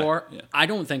God of War, I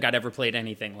don't think I'd ever played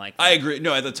anything like that. I agree.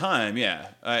 No, at the time,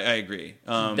 I agree.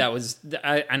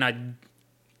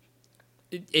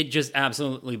 It just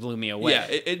absolutely blew me away. Yeah,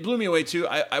 it blew me away too.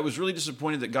 I was really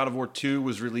disappointed that God of War 2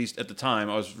 was released at the time.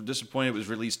 I was disappointed it was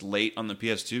released late on the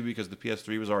PS2 because the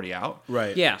PS3 was already out.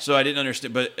 Right. Yeah. So I didn't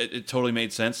understand, but it totally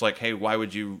made sense. Like, hey, why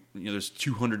would you know, there's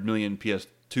 200 million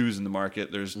PS2s in the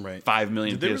market. There's 5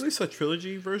 million Did they release a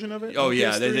trilogy version of it? Oh, on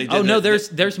yeah. PS3? They did. Oh no,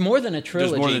 there's more than a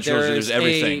trilogy. There's more than a trilogy. There's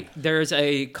everything. There's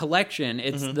a collection.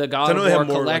 It's the God So I of know they War have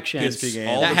more, like, collection PSP games.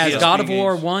 All that the has PSP God of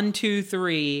War games. 1, 2,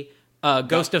 3,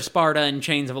 Ghost of Sparta, and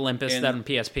Chains of Olympus And- that on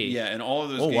PSP. Yeah, and all of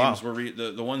those Oh, games wow. were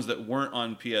the ones that weren't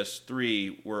on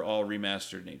PS3 were all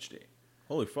remastered in HD.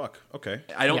 Holy fuck. Okay.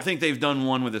 I don't Yeah. think they've done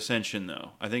one with Ascension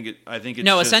though. I think it's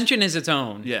No, just- Ascension is its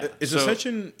own. Yeah, Is so-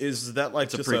 Ascension, is that like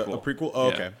It's a just prequel. a prequel? Oh,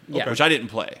 Yeah. okay. Yeah. which I didn't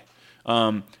play.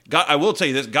 I will tell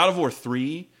you this: God of War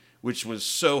 3, which was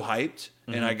so hyped,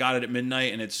 and I got it at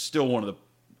midnight, and it's still one of the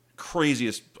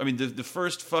craziest. I mean, the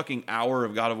first fucking hour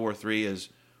of God of War 3 is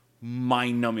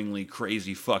mind-numbingly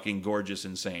crazy, fucking gorgeous,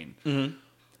 insane.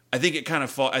 I think it kind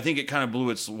of blew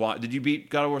its. Did you beat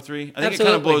God of War 3? I think it kind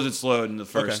Absolutely. of blows its load in the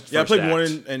first. Okay. Yeah, I first played act.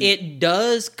 1 and It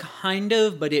does kind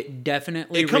of, but it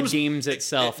definitely It comes- redeems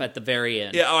itself at the very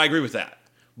end. Yeah, I agree with that.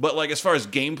 But like as far as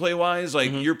gameplay wise,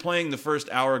 like you're playing the first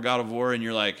hour of God of War and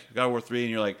you're like God of War 3 and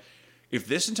you're like, if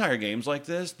this entire game's like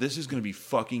this is going to be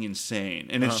fucking insane,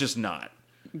 and it's just not.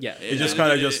 Yeah. it just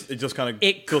kind of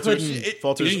It filters. couldn't-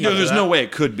 falters. There's no way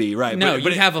it could be right. No,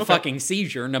 but you have a fucking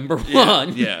seizure, number yeah,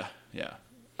 one. Yeah.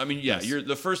 I mean, you're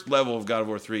the first level of God of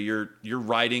War 3. You're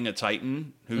riding a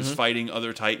Titan who's fighting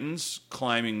other Titans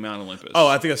climbing Mount Olympus. Oh,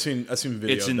 I think I've seen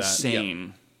video it's of that.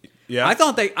 insane. Yeah. I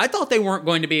thought they weren't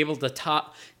going to be able to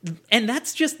top, and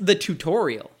that's just the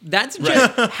tutorial. That's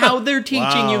just how they're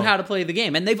teaching you Wow. how to play the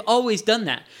game, and they've always done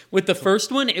that. With the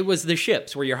first one, it was the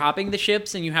ships where you're hopping the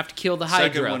ships and you have to kill the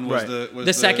Hydra. Second one was Right.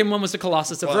 the second one was the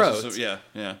Colossus of Rhodes. Yeah.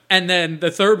 And then the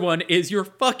third one is you're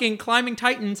fucking climbing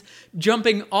Titans,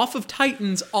 jumping off of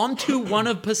Titans onto one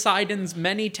of Poseidon's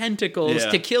many tentacles Yeah.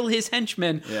 to kill his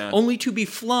henchmen, Yeah. only to be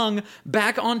flung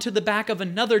back onto the back of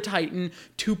another Titan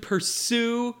to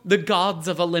pursue the gods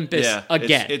of Olympus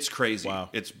again. It's crazy. Wow.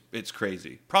 It's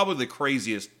crazy. Probably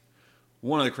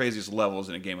one of the craziest levels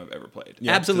in a game I've ever played.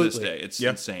 Yeah. Absolutely. To this day, it's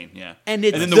Yeah. insane. Yeah, and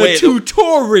it's then the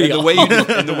tutorial.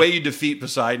 and the way you defeat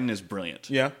Poseidon is brilliant.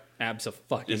 Yeah.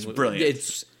 Absolutely. It's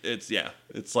brilliant.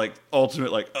 It's like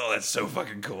ultimate. Like, oh, that's so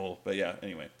fucking cool. But yeah,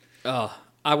 anyway.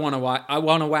 I want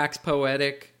to wax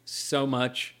poetic so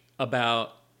much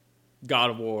about God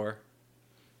of War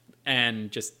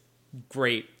and just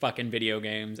great fucking video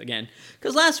games again.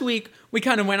 Because last week we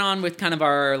kind of went on with kind of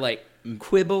our like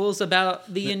quibbles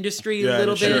about the industry a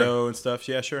little bit. Shadow and stuff.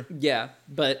 Yeah, sure. Yeah,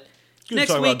 but Good to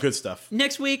next talk week, about good stuff.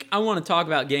 next week I want to talk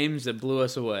about games that blew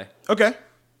us away. Okay.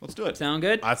 Let's do it. Sound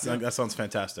good? I think that sounds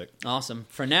fantastic. Awesome.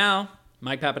 For now,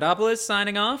 Mike Papadopoulos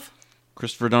signing off.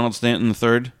 Christopher Donald Stanton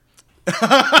III.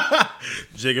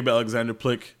 Jacob Alexander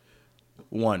Plick.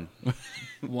 1.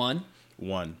 1.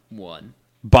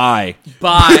 Bye.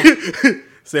 Bye.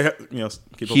 Say,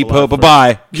 keep Keep hope hope.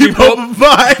 alive. Bye. Keep hope.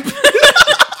 Bye.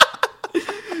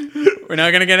 We're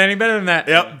not going to get any better than that.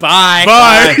 Yep. Bye.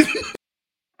 Bye.